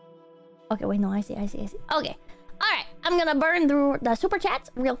stuff. Okay, wait, no, I see. Okay. Alright, I'm gonna burn through the super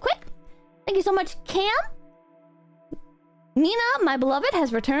chats real quick. Thank you so much, Cam. Nina, my beloved,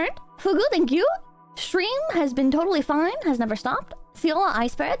 has returned. Fugu, thank you. Stream has been totally fine, has never stopped. Siola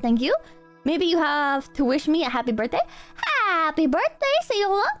Ice Spirit, thank you. Maybe you have to wish me a happy birthday. Happy birthday,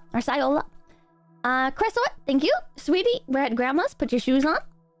 Siola. Or Siola. Cressort, thank you. Sweetie, we're at Grandma's. Put your shoes on.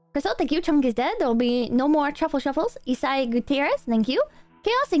 Cressort, thank you. Chunk is dead. There will be no more truffle shuffles. Isai Gutierrez, thank you.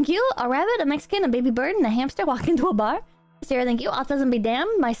 Chaos, thank you. A rabbit, a Mexican, a baby bird, and a hamster walk into a bar. Sarah, thank you. Autism be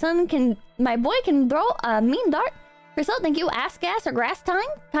damned. My boy can throw a mean dart. Crystal, thank you. Ass gas or grass time.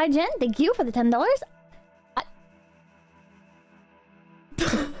 Kai Jen, thank you for the $10.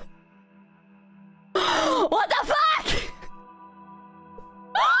 What the fuck?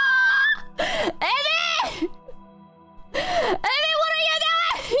 Amy! Amy, what are you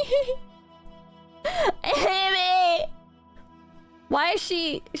doing?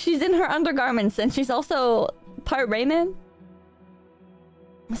 she's in her undergarments and she's also part Rayman.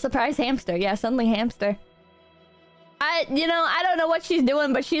 Surprise hamster. Yeah, suddenly hamster. I don't know what she's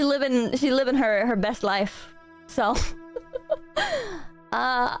doing, but she's living her best life. So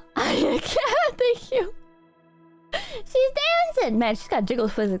thank you. She's dancing. Man, she's got jiggle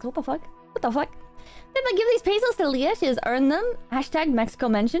physics. What the fuck? What the fuck? Did I give these pesos to Leah? She has earned them. Hashtag Mexico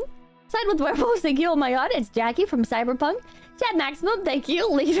mention. Side with werewolves, thank you. Oh my god, it's Jackie from Cyberpunk. Chad Maximum, thank you.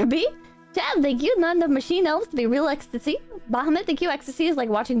 Leader B. Chad, thank you. Not enough machine elves to be real ecstasy. Bahamut, thank you. Ecstasy is like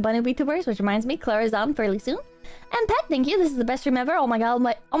watching bunny VTubers, which reminds me, Clara's on fairly soon. And Pet, thank you. This is the best stream ever. Oh my god,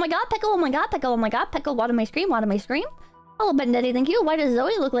 oh my god, Peckle, oh my god, Peckle, oh my god, Peckle, what am I scream? What am I scream? Hello, Bendetti, thank you. Why does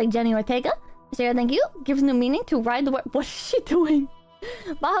Zoe look like Jenny Ortega? Sarah, thank you. Gives new meaning to ride the... What is she doing?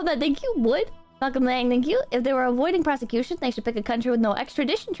 Bahamut, thank you. Wood. Malcolm Lang, thank you. If they were avoiding prosecution, they should pick a country with no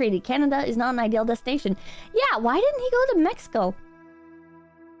extradition treaty. Canada is not an ideal destination. Yeah, why didn't he go to Mexico?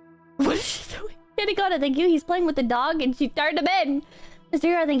 What is she doing? Kanikata, thank you. He's playing with the dog and she turned him in.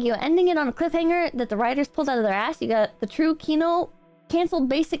 Zero, thank you. Ending it on a cliffhanger that the writers pulled out of their ass. You got the true Kino canceled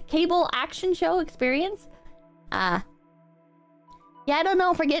basic cable action show experience. Yeah, I don't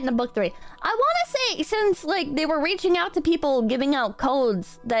know if we're getting to book 3. I want to say, since like they were reaching out to people giving out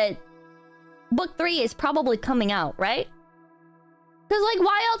codes, that book 3 is probably coming out, right? Because like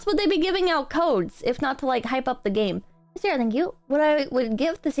why else would they be giving out codes if not to like hype up the game? Sarah, thank you. What I would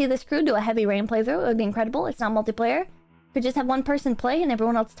give to see this crew do a Heavy Rain playthrough, it would be incredible. It's not multiplayer. Could just have one person play and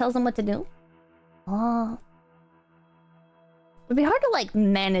everyone else tells them what to do. Oh. It'd be hard to like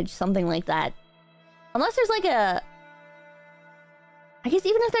manage something like that. Unless there's like a... I guess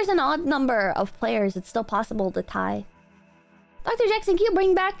even if there's an odd number of players, it's still possible to tie. Dr. Jackson, can you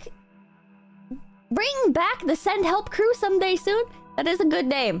bring back the Send Help crew someday soon? That is a good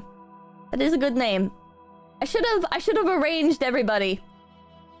name. That is a good name. I should have arranged everybody.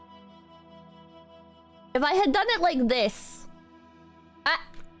 If I had done it like this.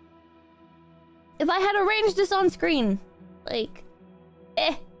 If I had arranged this on screen. Like.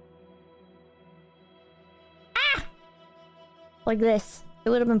 Like this. It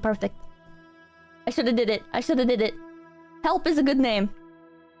would have been perfect. I should have did it. I should have did it. Help is a good name.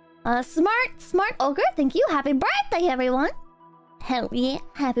 Smart Ogre, thank you. Happy birthday, everyone. Hell yeah.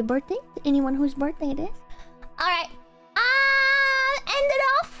 Happy birthday to anyone whose birthday it is. Alright. End it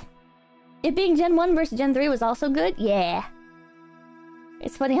off. It being Gen 1 versus Gen 3 was also good? Yeah.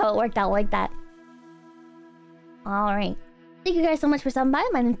 It's funny how it worked out like that. Alright. Thank you guys so much for stopping by.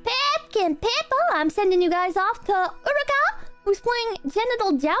 My name's Pipkin Pipple. I'm sending you guys off to Uruka, who's playing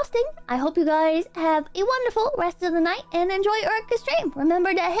Genital Jousting. I hope you guys have a wonderful rest of the night and enjoy Uruka's stream.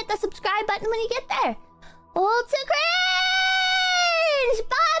 Remember to hit the subscribe button when you get there. Hold to cringe!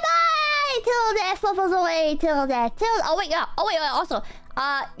 Bye-bye! Till death fluffles away, till death, till... Oh wait, yeah. Oh wait, also...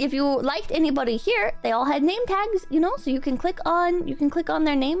 if you liked anybody here, they all had name tags, you know, so you can click on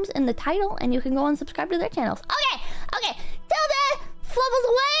their names in the title and you can go and subscribe to their channels. Okay. Till the flubbles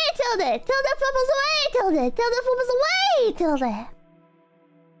away, till the fluffles away, till the fluffles away, till the